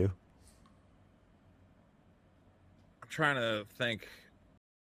lolly. Do you? I'm trying to think.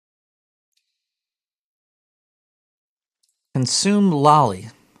 Consume lolly.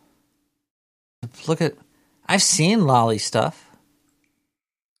 I've seen lolly stuff.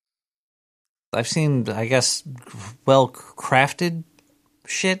 I've seen, I guess, well-crafted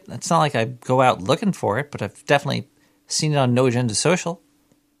shit. It's not like I go out looking for it, but I've definitely seen it on No Agenda Social.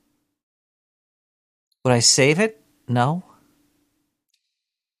 Would I save it? No.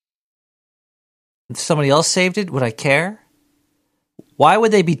 If somebody else saved it, would I care? Why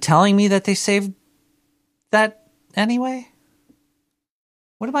would they be telling me that they saved that anyway?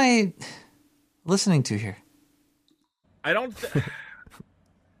 What am I listening to here? I don't...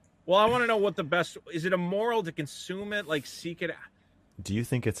 Well, I want to know what the best... Is it immoral to consume it? Like, seek it out? Do you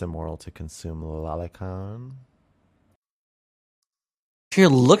think it's immoral to consume lolicon? If you're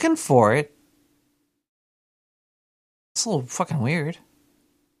looking for it, it's a little fucking weird.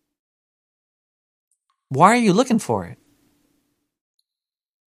 Why are you looking for it?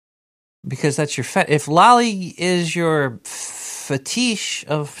 Because that's your if lolly is your fetish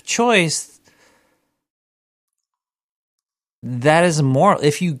of choice, that is immoral.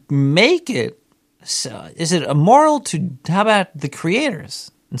 If you make it, so is it immoral to, how about the creators?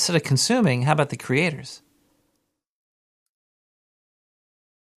 Instead of consuming, how about the creators?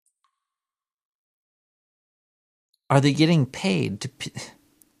 Are they getting paid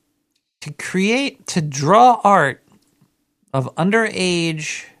to create, to draw art of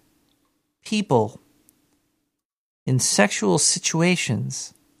underage people in sexual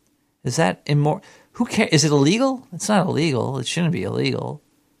situations? Is that immoral? Who cares? Is it illegal? It's not illegal. It shouldn't be illegal.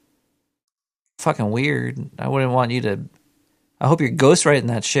 Fucking weird. I wouldn't want you to... I hope you're ghostwriting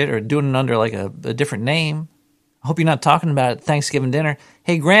that shit or doing it under like a different name. I hope you're not talking about it at Thanksgiving dinner.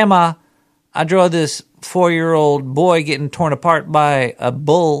 Hey, Grandma, I draw this 4-year-old boy getting torn apart by a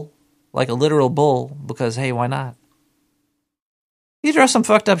bull, like a literal bull, because, hey, why not? You draw some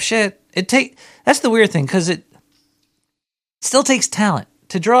fucked up shit. That's the weird thing, because it still takes talent.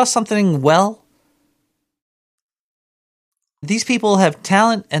 To draw something well, these people have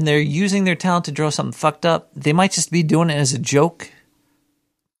talent, and they're using their talent to draw something fucked up. They might just be doing it as a joke.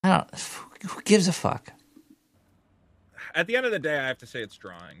 Who gives a fuck? At the end of the day, I have to say it's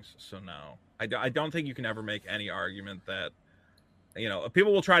drawings, so no. I don't think you can ever make any argument that,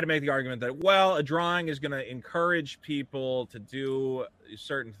 people will try to make the argument that, well, a drawing is going to encourage people to do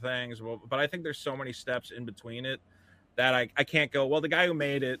certain things, but I think there's so many steps in between it that I can't go, well, the guy who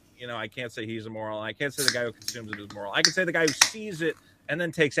made it, I can't say he's immoral. I can't say the guy who consumes it is moral. I can say the guy who sees it and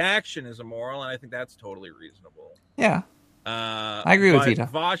then takes action is immoral, and I think that's totally reasonable. Yeah. I agree with Vito.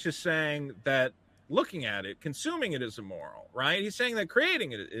 Vosh is saying that looking at it, consuming it is immoral, right? He's saying that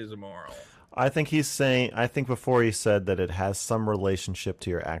creating it is immoral. I think before he said that it has some relationship to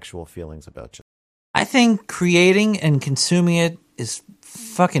your actual feelings about you. I think creating and consuming it is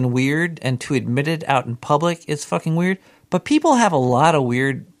fucking weird, and to admit it out in public is fucking weird. But people have a lot of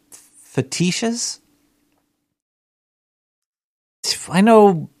weird fetishes. I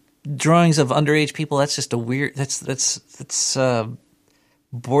know drawings of underage people. That's just a weird. That's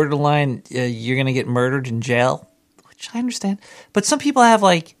borderline. You're gonna get murdered in jail, which I understand. But some people have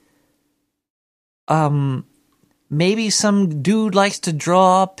like Maybe some dude likes to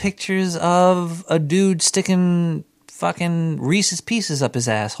draw pictures of a dude sticking fucking Reese's Pieces up his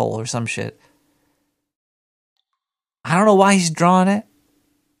asshole or some shit. I don't know why he's drawing it.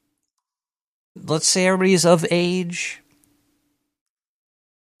 Let's say everybody's of age.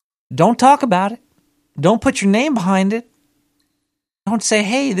 Don't talk about it. Don't put your name behind it. Don't say,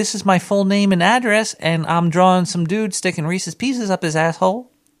 hey, this is my full name and address, and I'm drawing some dude sticking Reese's Pieces up his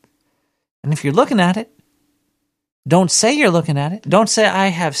asshole. And if you're looking at it, don't say you're looking at it. Don't say I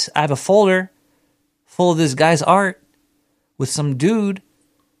have a folder full of this guy's art with some dude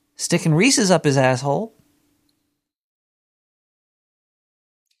sticking Reese's up his asshole.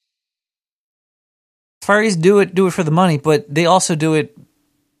 Furries do it for the money, but they also do it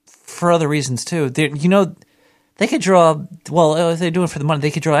for other reasons too. They could draw, well, if they're doing it for the money,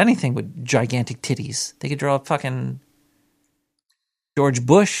 they could draw anything with gigantic titties. They could draw fucking George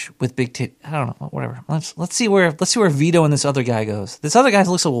Bush with big titties. I don't know, whatever. Let's see where Vito and this other guy goes. This other guy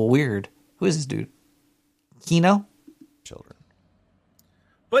looks a little weird. Who is this dude? Kino? Children.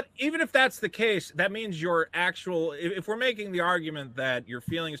 But even if that's the case, that means your actual, if we're making the argument that your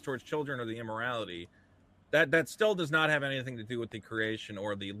feelings towards children are the immorality, that still does not have anything to do with the creation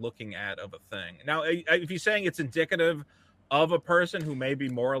or the looking at of a thing. Now, if you're saying it's indicative of a person who may be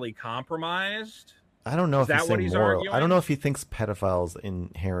morally compromised, I don't know is if that what he's moral. arguing? I don't know if he thinks pedophiles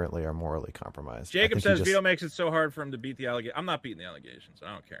inherently are morally compromised. Jacob I think says he just... Vito makes it so hard for him to beat the allegation. I'm not beating the allegations.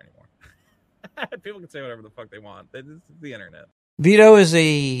 I don't care anymore. People can say whatever the fuck they want. It's the internet. Vito is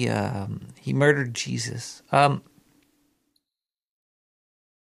he murdered Jesus.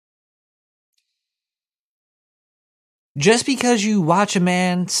 Just because you watch a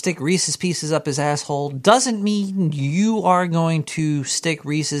man stick Reese's Pieces up his asshole doesn't mean you are going to stick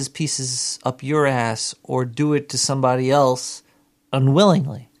Reese's Pieces up your ass or do it to somebody else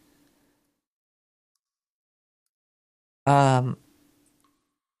unwillingly.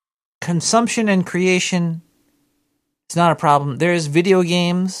 Consumption and creation is not a problem. There's video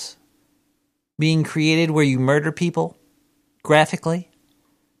games being created where you murder people graphically.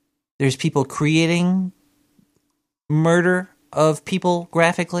 There's people creating murder of people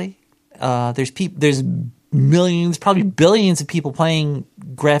graphically. There's millions, probably billions of people playing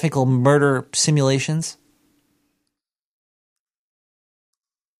graphical murder simulations.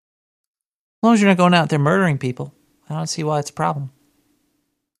 As long as you're not going out there murdering people, I don't see why it's a problem.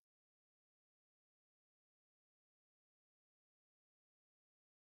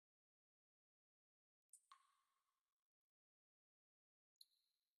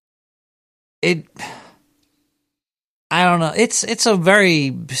 I don't know. It's a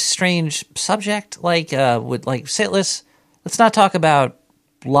very strange subject. Let's not talk about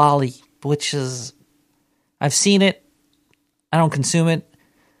lolly, which is, I've seen it. I don't consume it.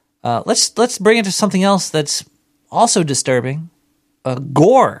 Let's bring it to something else that's also disturbing.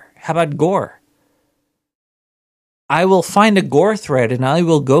 Gore. How about gore? I will find a gore thread and I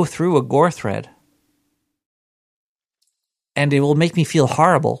will go through a gore thread. And it will make me feel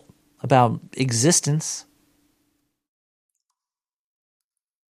horrible about existence.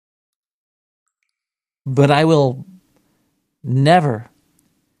 But I will never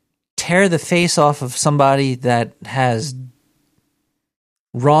tear the face off of somebody that has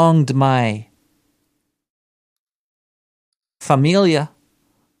wronged my familia.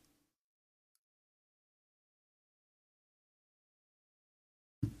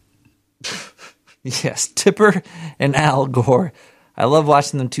 Yes, Tipper and Al Gore. I love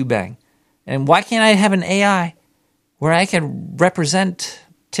watching them two bang. And why can't I have an AI where I can represent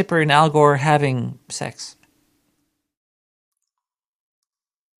Tipper and Al Gore having sex?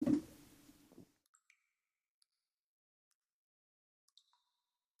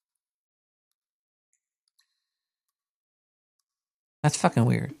 That's fucking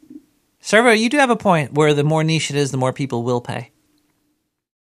weird. Servo, you do have a point where the more niche it is, the more people will pay.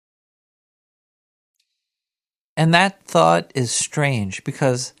 And that thought is strange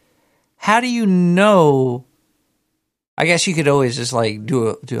because how do you know? I guess you could always just like do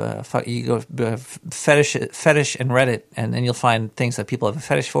a fetish and Reddit, and then you'll find things that people have a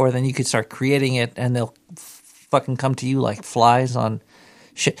fetish for. Then you could start creating it, and they'll fucking come to you like flies on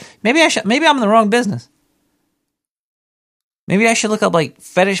shit. Maybe I'm in the wrong business. Maybe I should look up like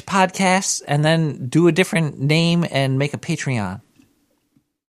fetish podcasts and then do a different name and make a Patreon.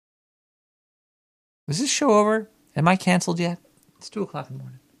 Is this show over? Am I canceled yet? It's 2:00 in the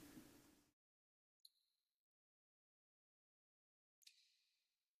morning.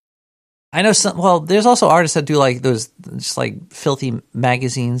 I know some. Well, there's also artists that do like those, just like filthy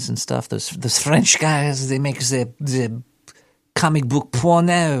magazines and stuff. Those French guys, they make the comic book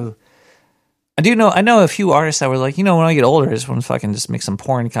porno. I know a few artists that were like, when I get older, I just want to fucking just make some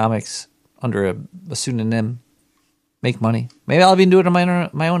porn comics under a pseudonym, make money. Maybe I'll even do it in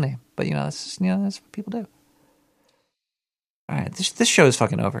my own name. But that's what people do. All right, this show is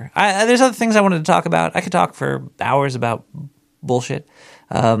fucking over. There's other things I wanted to talk about. I could talk for hours about bullshit.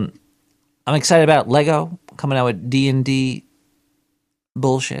 I'm excited about Lego coming out with D&D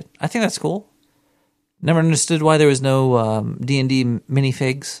bullshit. I think that's cool. Never understood why there was no D&D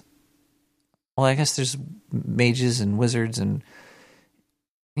minifigs. Well, I guess there's mages and wizards, and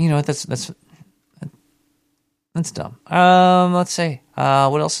that's dumb. Let's see.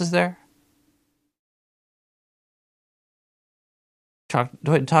 What else is there? Talked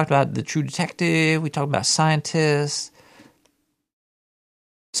about the True Detective. We talked about scientists.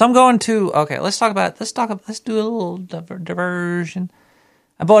 So I'm going to let's do a little diversion.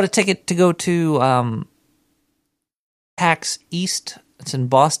 I bought a ticket to go to PAX East. It's in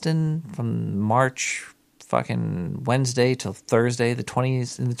Boston from March fucking Wednesday till Thursday, the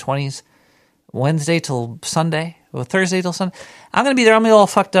 20s. Wednesday till Sunday, or Thursday till Sunday. I'm gonna be there. I'm gonna be all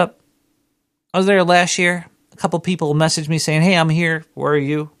fucked up. I was there last year. A couple people messaged me saying, "Hey, I'm here. Where are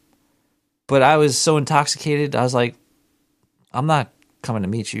you?" But I was so intoxicated. I was like, "I'm not coming to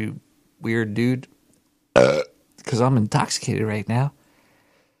meet you, weird dude," because I'm intoxicated right now.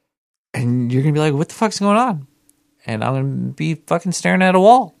 And you're gonna be like, "What the fuck's going on?" And I'm gonna be fucking staring at a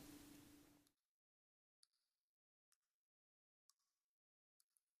wall.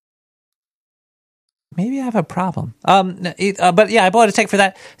 Maybe I have a problem. But yeah, I bought a ticket for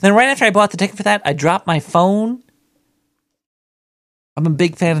that. And then right after I bought the ticket for that, I dropped my phone. I'm a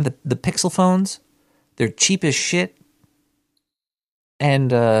big fan of the Pixel phones. They're cheap as shit.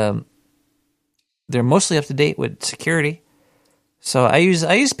 And they're mostly up to date with security. So I use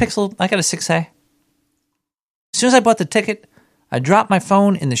Pixel. I got a 6A. As soon as I bought the ticket, I dropped my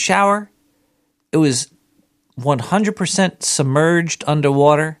phone in the shower. It was 100% submerged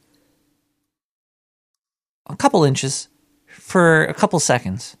underwater. A couple inches for a couple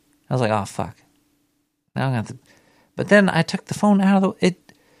seconds. I was like, "Oh fuck!" Now I'm gonna have to. But then I took the phone out of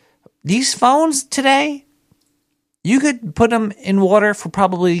it. These phones today, you could put them in water for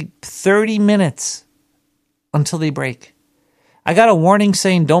probably 30 minutes until they break. I got a warning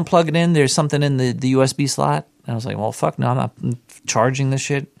saying, "Don't plug it in. There's something in the USB slot." And I was like, "Well, fuck no! I'm not charging this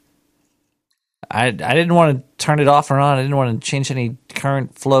shit." I didn't want to turn it off or on. I didn't want to change any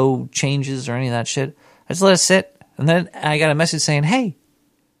current flow changes or any of that shit. I just let it sit, and then I got a message saying, "Hey,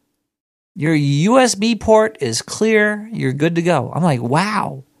 your USB port is clear. You're good to go." I'm like,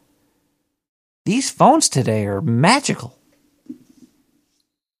 wow. These phones today are magical.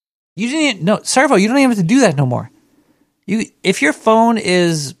 Servo, you don't even have to do that no more. If your phone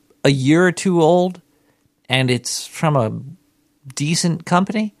is a year or two old and it's from a decent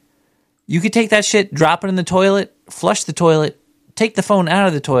company, you could take that shit, drop it in the toilet, flush the toilet, take the phone out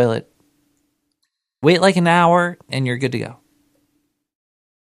of the toilet, wait like an hour, and you're good to go.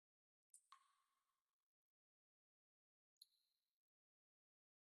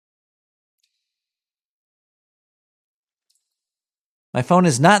 My phone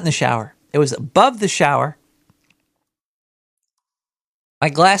is not in the shower. It was above the shower. My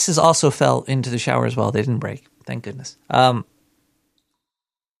glasses also fell into the shower as well. They didn't break. Thank goodness. And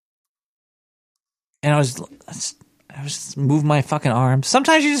I was moving my fucking arms.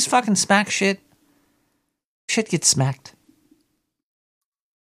 Sometimes you just fucking smack shit. Shit gets smacked.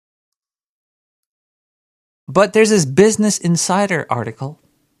 But there's this Business Insider article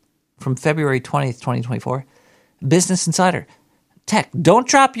from February 20th, 2024. Business Insider. Tech, don't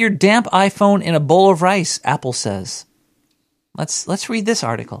drop your damp iPhone in a bowl of rice, Apple says. Let's read this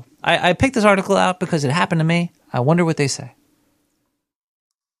article. I picked this article out because it happened to me. I wonder what they say.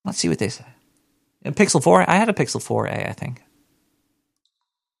 Let's see what they say. A Pixel 4? I had a Pixel 4a, I think.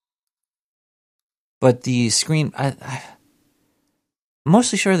 But the screen... I'm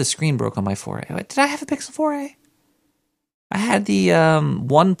mostly sure the screen broke on my 4a. Did I have a Pixel 4a? I had the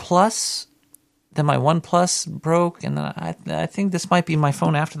OnePlus. Then my OnePlus broke, and then I think this might be my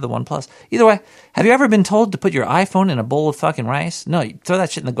phone after the OnePlus. Either way, have you ever been told to put your iPhone in a bowl of fucking rice? No, you throw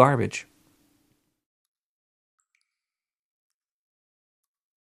that shit in the garbage.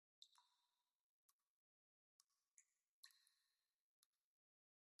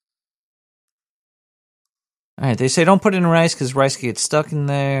 All right, they say don't put it in rice because rice gets stuck in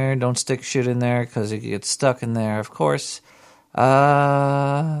there. Don't stick shit in there because it gets stuck in there, of course.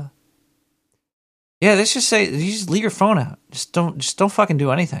 Yeah, let's just say you just leave your phone out. Just don't fucking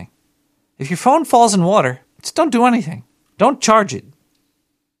do anything. If your phone falls in water, just don't do anything. Don't charge it.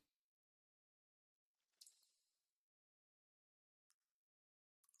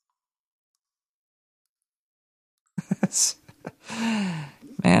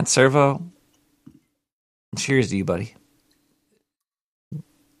 Man, Servo, cheers to you, buddy.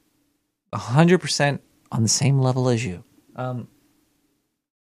 100% on the same level as you.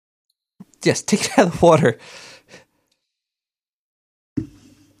 Yes, take it out of the water.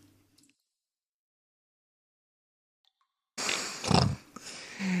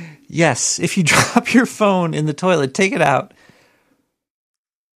 Yes, if you drop your phone in the toilet, take it out.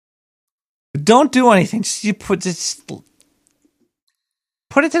 Don't do anything. Just put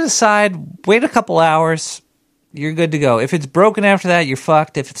it to the side. Wait a couple hours. You're good to go. If it's broken after that, you're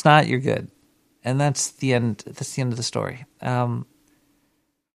fucked. If it's not, you're good. And that's the end. That's the end of the story.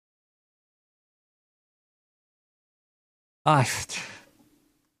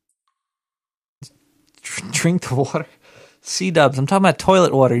 Drink the water. C-dubs. I'm talking about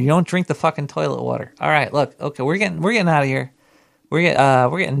toilet water. You don't drink the fucking toilet water. All right, look. Okay, we're getting out of here.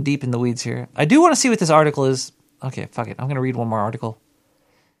 We're getting deep in the weeds here. I do want to see what this article is. Okay, fuck it. I'm going to read one more article.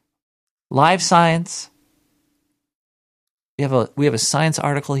 Live Science. We have a science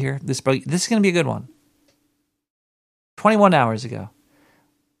article here. This is going to be a good one. 21 hours ago.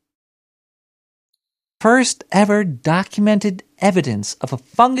 First ever documented evidence of a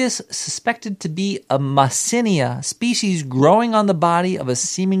fungus suspected to be a Massinia species growing on the body of a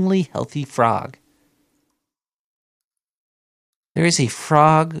seemingly healthy frog. There is a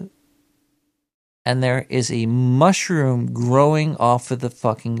frog and there is a mushroom growing off of the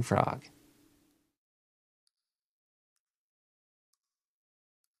fucking frog.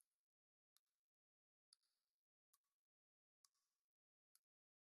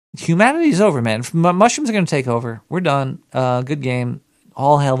 Humanity's over, man. Mushrooms are going to take over. We're done. Good game.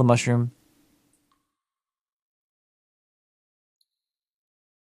 All hail the mushroom.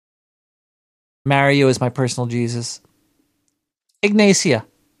 Mario is my personal Jesus. Ignacia.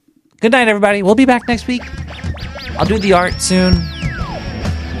 Good night, everybody. We'll be back next week. I'll do the art soon.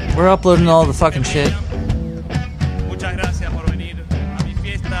 We're uploading all the fucking shit.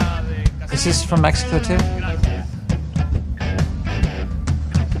 Is this from Mexico too?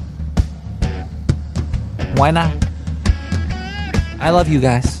 Why not? I love you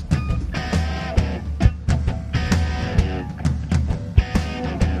guys.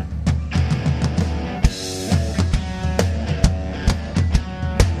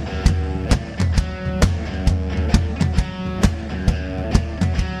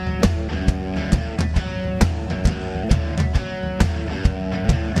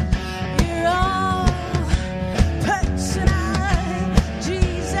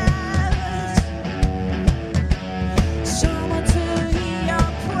 Someone to hear your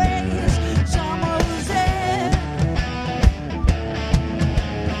prayer.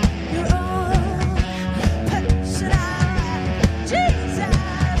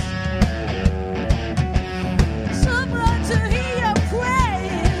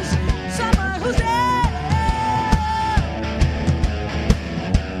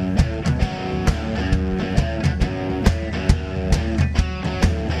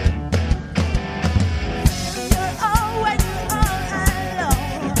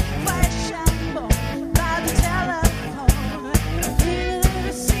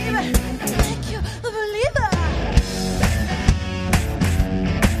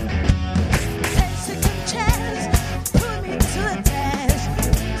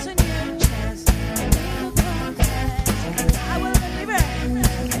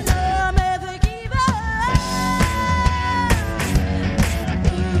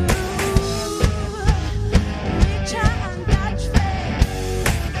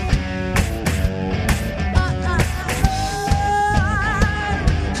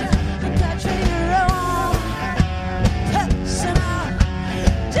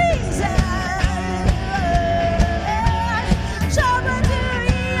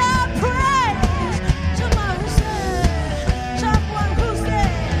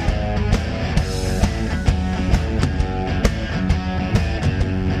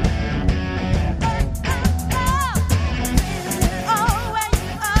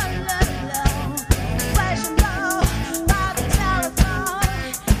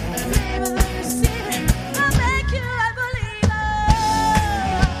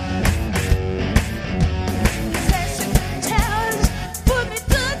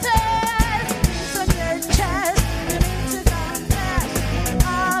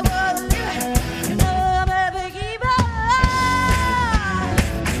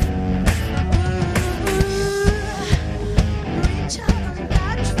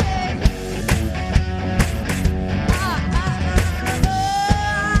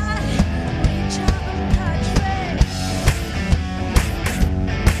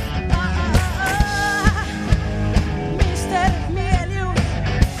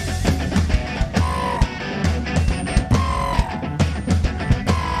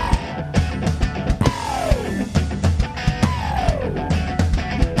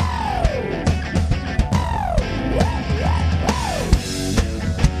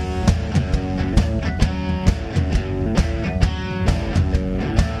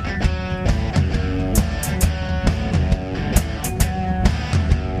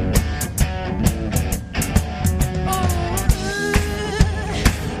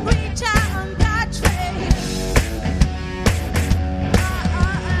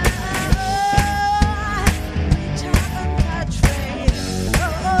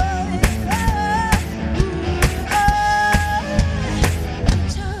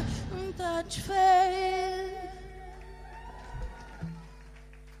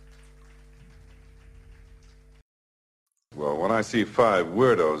 see 5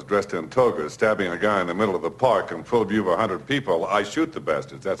 weirdos dressed in togas stabbing a guy in the middle of the park in full view of 100 people, I shoot the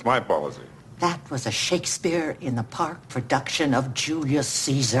bastards. That's my policy. That was a Shakespeare in the Park production of Julius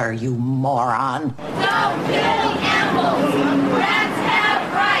Caesar, you moron. Stop killing animals! Rats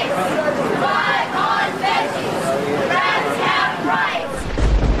have rights! Fly on veggies! Rats have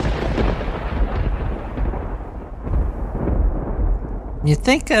rights! You'd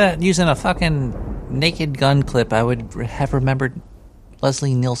think using a fucking Naked Gun clip, I would have remembered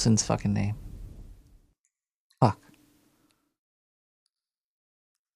Leslie Nielsen's fucking name.